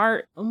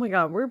smart. Oh my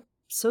god, we're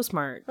so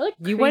smart. We're like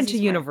you went to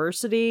smart.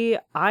 university.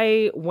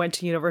 I went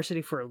to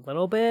university for a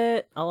little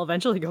bit. I'll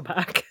eventually go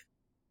back.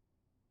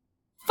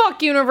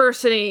 Fuck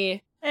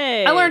university!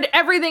 Hey. I learned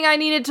everything I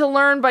needed to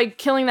learn by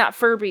killing that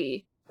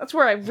Furby. That's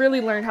where I really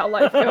learned how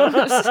life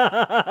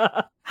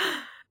goes.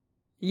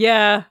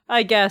 Yeah,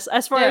 I guess.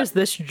 As far as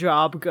this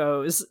job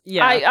goes,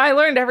 yeah. I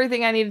learned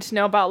everything I needed to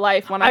know about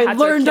life when I had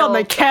learned to kill... on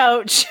the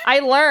couch. I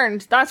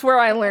learned. That's where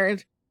I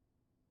learned.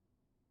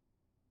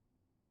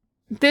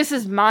 This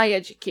is my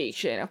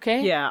education,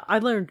 okay? Yeah, I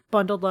learned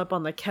bundled up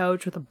on the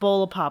couch with a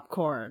bowl of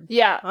popcorn.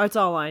 Yeah. That's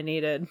all I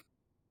needed.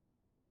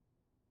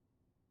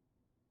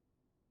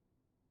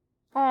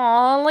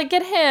 Aw, look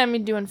at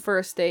him doing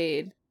first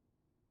aid.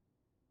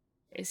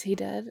 Is he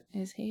dead?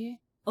 Is he?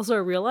 Also, I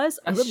realized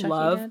I Is would Chucky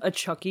love dead? a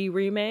Chucky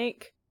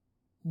remake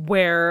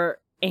where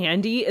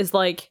Andy is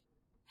like,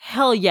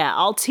 hell yeah,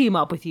 I'll team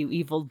up with you,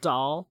 evil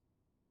doll.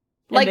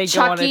 And Like they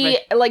go on Chucky,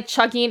 like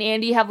Chucky and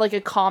Andy have like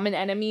a common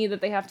enemy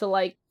that they have to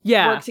like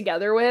work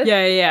together with.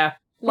 Yeah.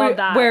 Love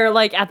that. Where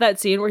like at that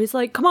scene where he's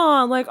like, come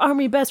on, like, aren't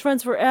we best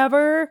friends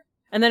forever?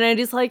 And then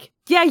Andy's like,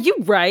 yeah, you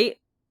right.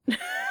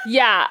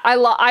 Yeah,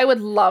 I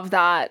would love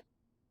that.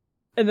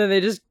 And then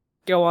they just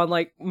go on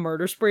like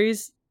murder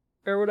sprees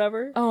or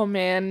whatever. Oh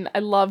man, I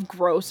love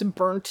gross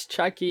burnt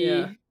Chucky.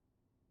 Yeah.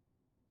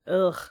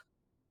 Ugh.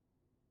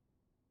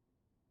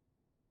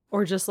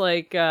 Or just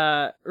like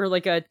or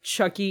like a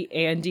Chucky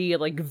Andy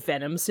like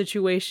Venom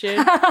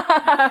situation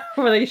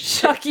where they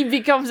Chucky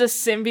becomes a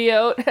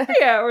symbiote.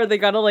 yeah, where they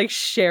gotta like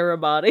share a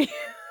body.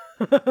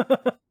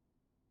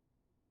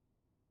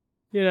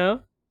 You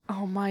know?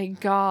 Oh my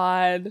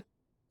god.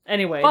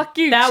 Anyway, Fuck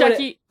you,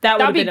 Chucky.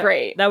 That'd be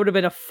great. That would have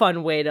been a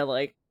fun way to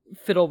like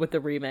fiddle with the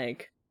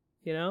remake,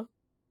 you know?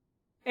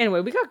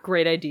 Anyway, we got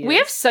great ideas. We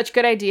have such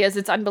good ideas.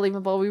 It's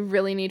unbelievable. We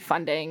really need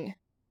funding.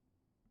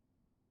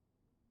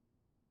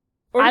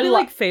 Or be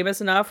like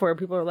famous enough where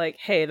people are like,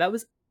 hey, that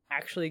was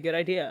actually a good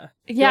idea.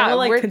 Yeah, you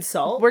wanna, we're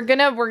consult. We're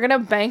gonna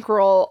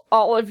bankroll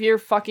all of your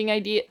fucking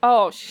idea.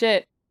 Oh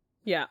shit.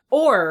 Yeah,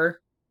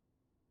 or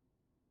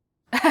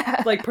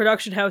like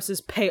production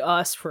houses pay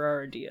us for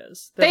our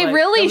ideas. They're They like,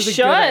 really "That was a good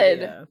should."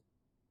 idea.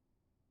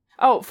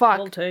 Oh fuck.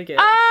 I'll take it.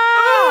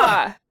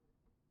 Ah!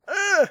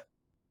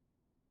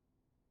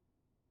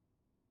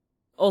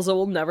 Also,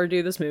 we'll never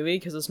do this movie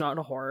because it's not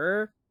a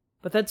horror,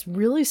 but that's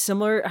really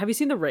similar. Have you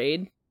seen The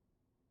Raid?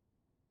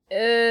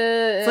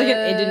 It's like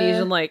an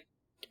Indonesian like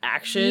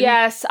action.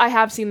 Yes, I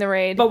have seen The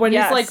Raid. But when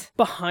Yes. he's like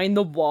behind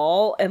the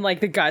wall and like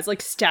the guy's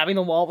like stabbing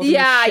the wall with a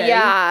yeah, machete,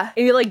 yeah.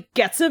 and he like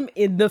gets him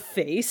in the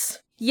face,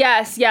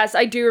 Yes,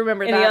 I do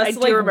remember and that. he has I to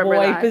do like remember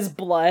wipe that. his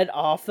blood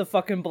off the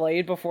fucking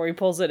blade before he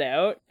pulls it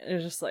out. And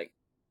it's just like,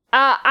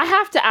 I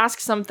have to ask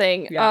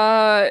something.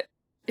 Yeah.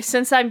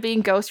 Since I'm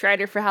being Ghost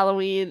Rider for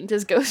Halloween,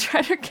 does Ghost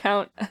Rider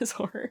count as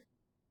horror?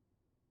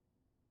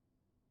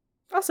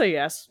 I'll say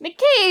yes. Nick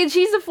Cage,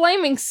 he's a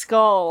flaming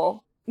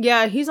skull.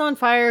 Yeah, he's on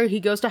fire. He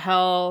goes to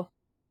hell.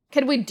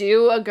 Could we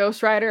do a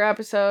Ghost Rider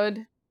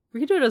episode?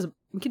 We could do it as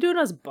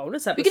a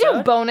bonus episode. We could do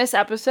a bonus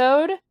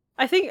episode.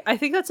 I think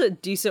that's a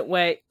decent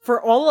way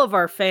for all of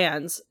our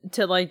fans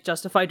to like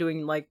justify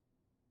doing like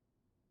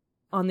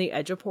on the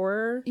edge of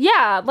horror.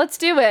 Yeah, let's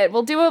do it.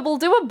 We'll do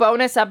a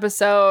bonus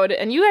episode,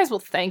 and you guys will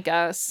thank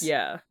us.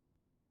 Yeah.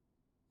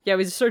 Yeah,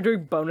 we just started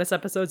doing bonus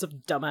episodes of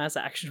dumbass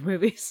action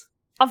movies.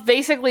 Of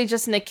basically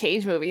just Nick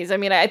Cage movies. I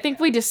mean, I think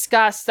we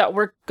discussed that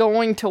we're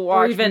going to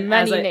watch even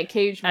many as I- Nick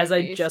Cage movies. As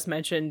I just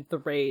mentioned, The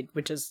Raid,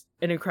 which is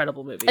an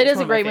incredible movie. It It's is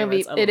one a of my great movie.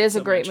 favorites. I love It is a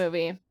so great much.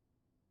 movie.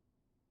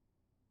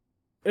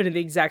 And in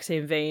the exact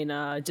same vein,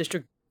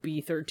 District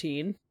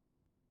B13.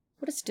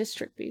 What is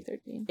District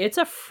B13? It's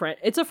a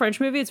French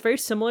movie. It's very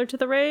similar to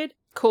The Raid.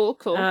 Cool.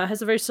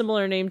 Has a very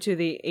similar name to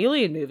the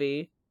Alien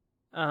movie.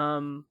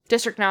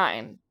 District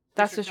 9.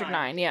 That's District District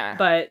 9. 9, yeah.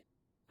 But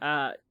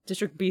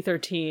District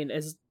B13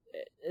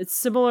 it's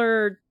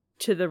similar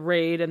to The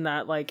Raid in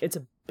that like it's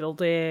a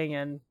building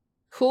and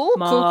cool.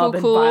 mob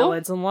and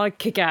violence and a lot of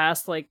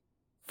kick-ass like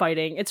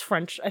fighting. It's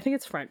French. I think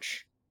it's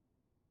French.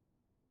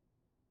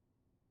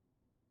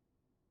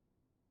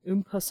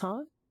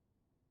 Passant?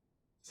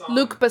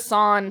 Luc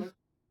Besson.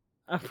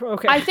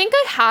 Okay. I think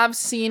I have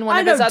seen one I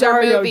of know his other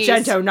Dario movies.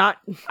 Gento, not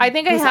I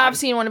think I Besson. have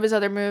seen one of his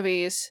other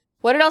movies.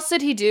 What else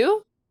did he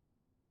do?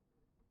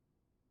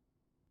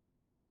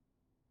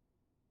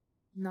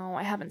 No,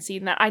 I haven't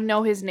seen that. I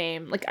know his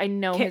name. Like, I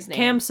know his name.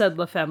 Cam said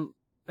La Femme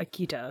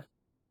Akita,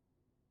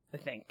 I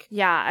think.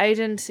 Yeah, I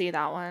didn't see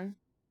that one.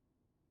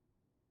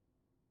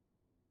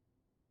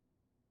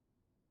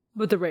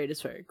 But The Raid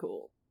is very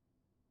cool.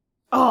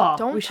 Oh,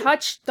 Don't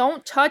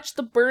touch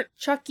the burnt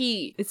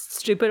Chucky. It's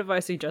stupid if I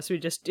suggest we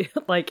just do,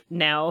 like,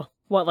 now,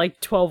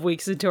 12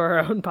 weeks into our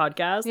own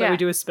podcast, that Yeah. we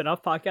do a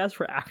spin-off podcast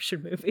for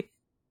action movie.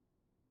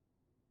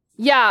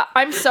 Yeah,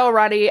 I'm so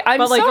ready. I'm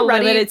but, like, so a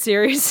ready. limited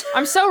series.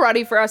 I'm so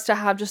ready for us to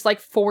have just, like,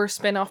 4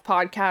 spin-off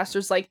podcasts.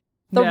 There's, like,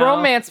 the No.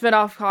 romance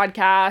spin-off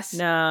podcast.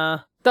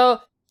 Nah.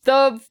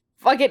 The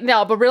fucking,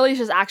 no, but really it's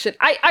just action.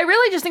 I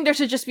really just think there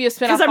should just be a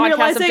spin-off Because I'm podcast of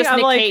realizing just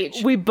Nick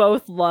Cage. we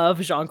both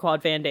love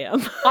Jean-Claude Van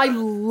Damme. I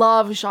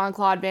love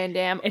Jean-Claude Van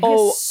Damme. And he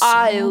has so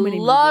I many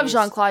love movies.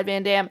 Jean-Claude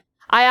Van Damme.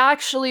 I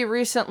actually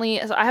recently,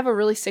 so I have a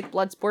really sick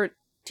Bloodsport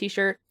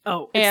t-shirt.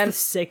 Oh, it's And the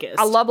sickest.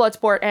 I love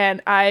Bloodsport,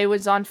 and I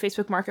was on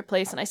Facebook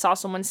Marketplace, and I saw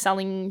someone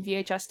selling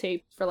VHS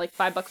tape for like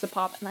 $5 a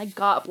pop, and I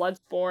got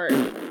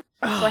Bloodsport.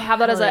 So I have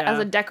that as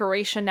a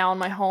decoration now in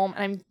my home,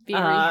 and I'm very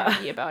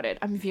happy about it.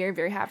 I'm very,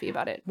 very happy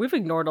about it. We've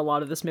ignored a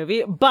lot of this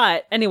movie,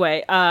 but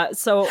anyway,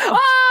 so...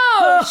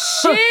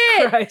 Oh,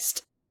 shit!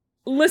 Christ.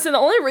 Listen, the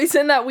only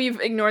reason that we've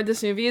ignored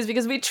this movie is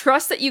because we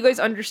trust that you guys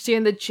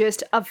understand the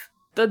gist of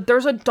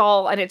there's a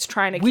doll and it's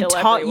trying to We kill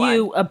taught everyone.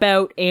 you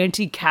about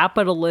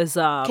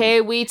anti-capitalism.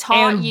 Okay, we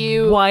taught and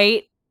you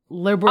white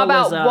liberalism.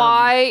 about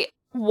why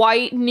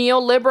white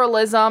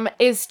neoliberalism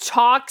is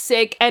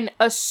toxic and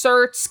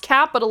asserts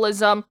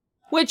capitalism,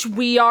 which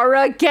we are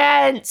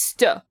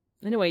against.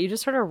 Anyway, you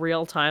just heard a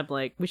real time,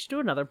 like, we should do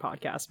another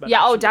podcast about Yeah,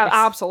 action movies.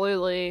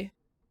 absolutely.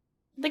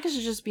 I think it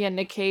should just be a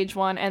Nick Cage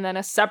one and then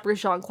a separate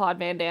Jean-Claude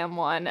Van Damme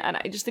one, and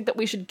I just think that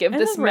we should give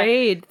And this the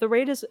Raid. The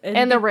Raid is...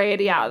 and the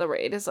Raid, yeah, the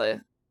Raid is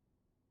a...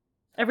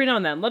 Every now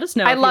and then, let us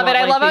know. I if you love want, it.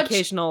 I like, love the how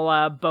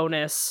occasional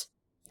bonus,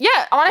 Yeah,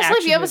 honestly, if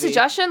Action you have a movie.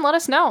 suggestion, let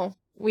us know.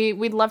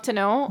 We'd love to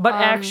know. but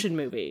action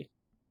movie.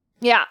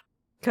 Yeah,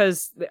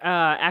 Because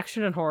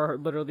action and horror are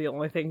literally the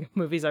only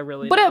movies I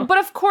really know. but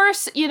of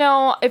course, you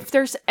know, if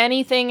there's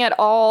anything at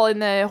all in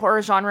the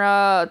horror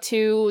genre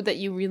too that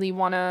you really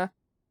want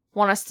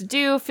us to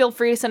do, feel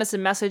free to send us a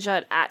message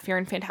at Fear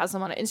and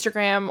Phantasm on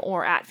Instagram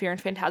or at Fear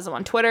and Phantasm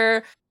on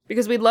Twitter,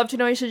 because we'd love to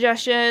know your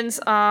suggestions.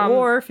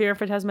 Or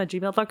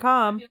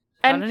fearandphantasm@gmail.com.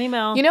 and An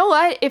email. you know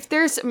what? If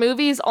there's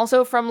movies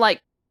also from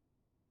like,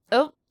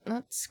 oh,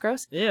 that's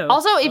gross. Ew.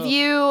 Also, if Oh.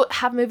 you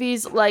have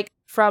movies like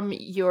from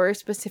your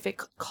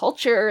specific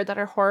culture that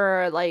are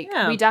horror, like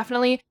Yeah. we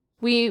definitely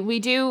we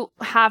do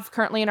have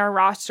currently in our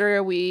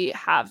roster, we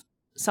have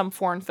some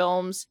foreign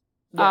films.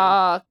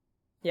 Yeah.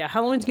 Yeah,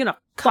 Halloween's gonna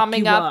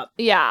coming fuck you up.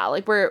 Yeah,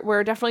 like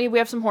we're definitely, we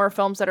have some horror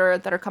films that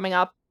are coming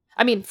up.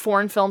 I mean,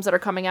 foreign films that are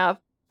coming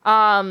up.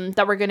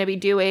 That we're gonna be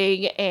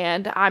doing,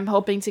 and I'm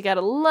hoping to get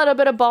a little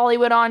bit of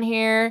Bollywood on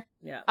here.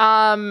 Yeah.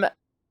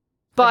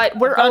 But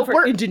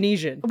we're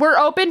Indonesian. We're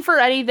open for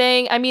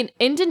anything. I mean,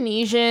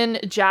 Indonesian,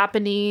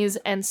 Japanese,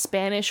 and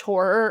Spanish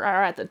horror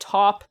are at the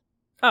top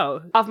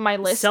of my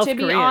list, South to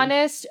be Korean.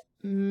 honest.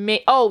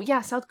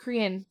 South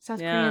Korean. South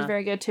Korean is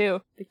very good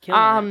too. They kill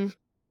it.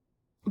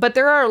 But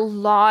there are a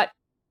lot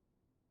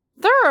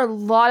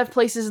of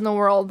places in the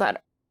world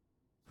that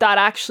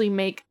actually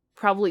make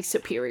probably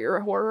superior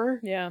horror.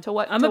 Yeah. To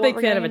what I'm to a what big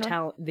we're fan of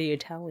getting. the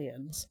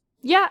Italians.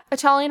 Yeah,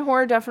 Italian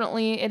horror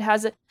definitely. It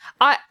has it.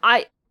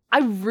 I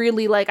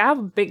really like. I have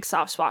a big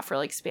soft spot for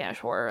like Spanish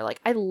horror.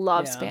 Like I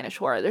love Spanish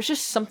horror. There's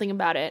just something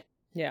about it.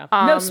 Yeah.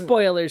 No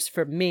spoilers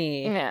for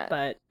me. Yeah.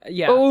 But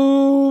yeah.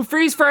 Oh,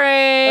 freeze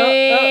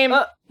frame!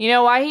 You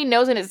know why? He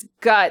knows in his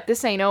gut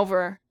this ain't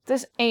over.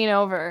 This ain't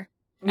over.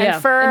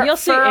 Yeah. And you'll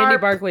see Andy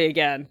Barclay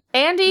again.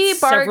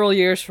 Several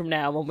years from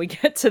now when we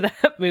get to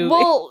that movie.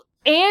 Well,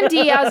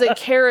 Andy as a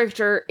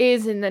character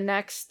is in the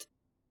next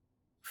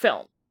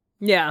film.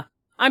 Yeah.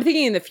 I'm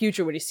thinking in the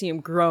future when you see him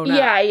grown up.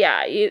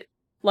 Yeah.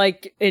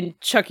 Like in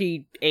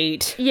Chucky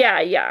 8.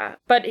 Yeah.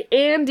 But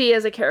Andy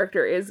as a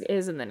character is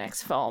in the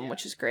next film,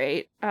 which is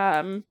great.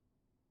 Thanks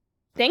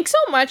so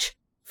much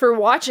for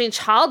watching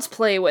Child's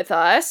Play with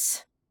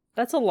us.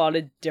 That's a lot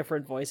of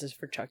different voices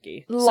for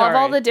Chucky. Love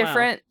all the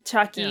different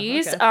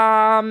Chuckies.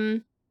 Yeah,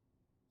 okay.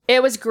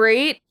 It was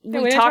great. We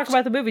didn't talk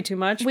about the movie too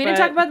much. We didn't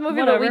talk about the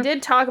movie, whatever. but we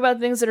did talk about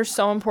things that are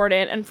so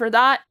important. And for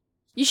that,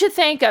 you should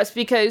thank us,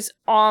 because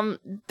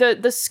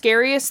the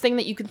scariest thing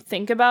that you can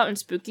think about in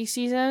spooky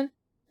season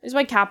is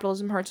why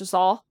capitalism hurts us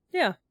all.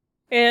 Yeah.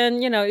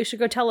 And, you should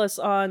go tell us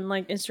on,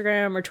 like,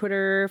 Instagram or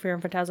Twitter, Fear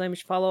and Phantasm. You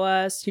should follow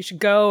us. You should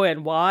go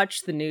and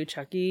watch the new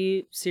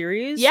Chucky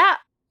series. Yeah.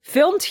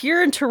 Filmed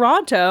here in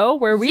Toronto,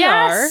 where we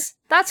are. Yes,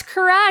 that's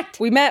correct.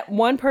 We met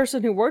one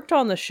person who worked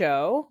on the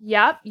show.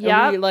 Yep.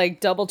 And we,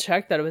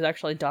 double-checked that it was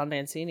actually Don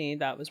Mancini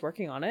that was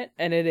working on it.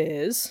 And it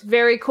is.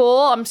 Very cool.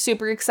 I'm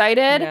super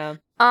excited. Yeah.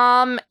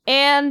 Let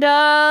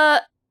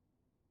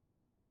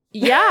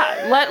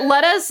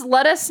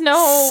us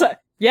know.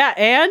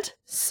 And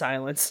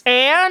silence.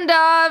 And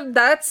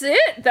that's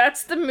it.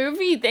 That's the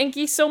movie. Thank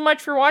you so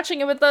much for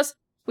watching it with us.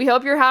 We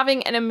hope you're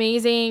having an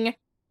amazing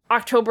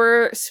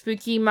October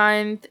spooky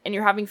month, and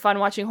you're having fun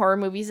watching horror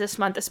movies this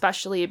month,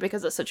 especially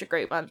because it's such a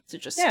great month to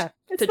just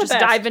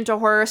dive into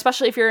horror,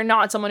 especially if you're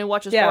not someone who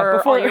watches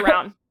horror all year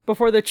round.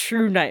 Before the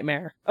true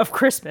nightmare of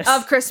Christmas.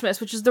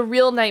 Which is the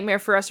real nightmare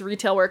for us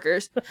retail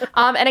workers.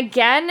 And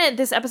again,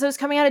 this episode is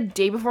coming out a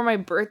day before my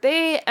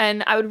birthday,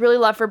 and I would really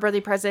love for a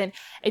birthday present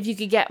if you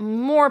could get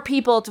more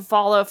people to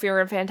follow Fear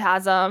and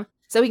Phantasm,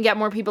 so we can get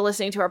more people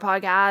listening to our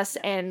podcast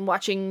and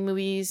watching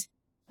movies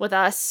with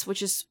us,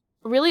 which is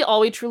really all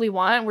we truly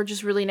want. We're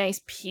just really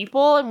nice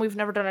people, and we've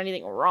never done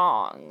anything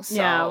wrong. So.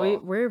 Yeah,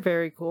 we're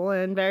very cool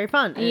and very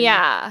fun. And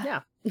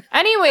yeah.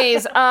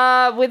 Anyways,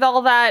 with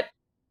all that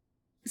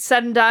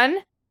said and done,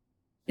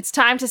 it's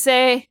time to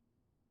say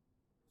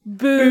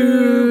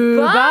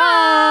boo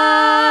bye.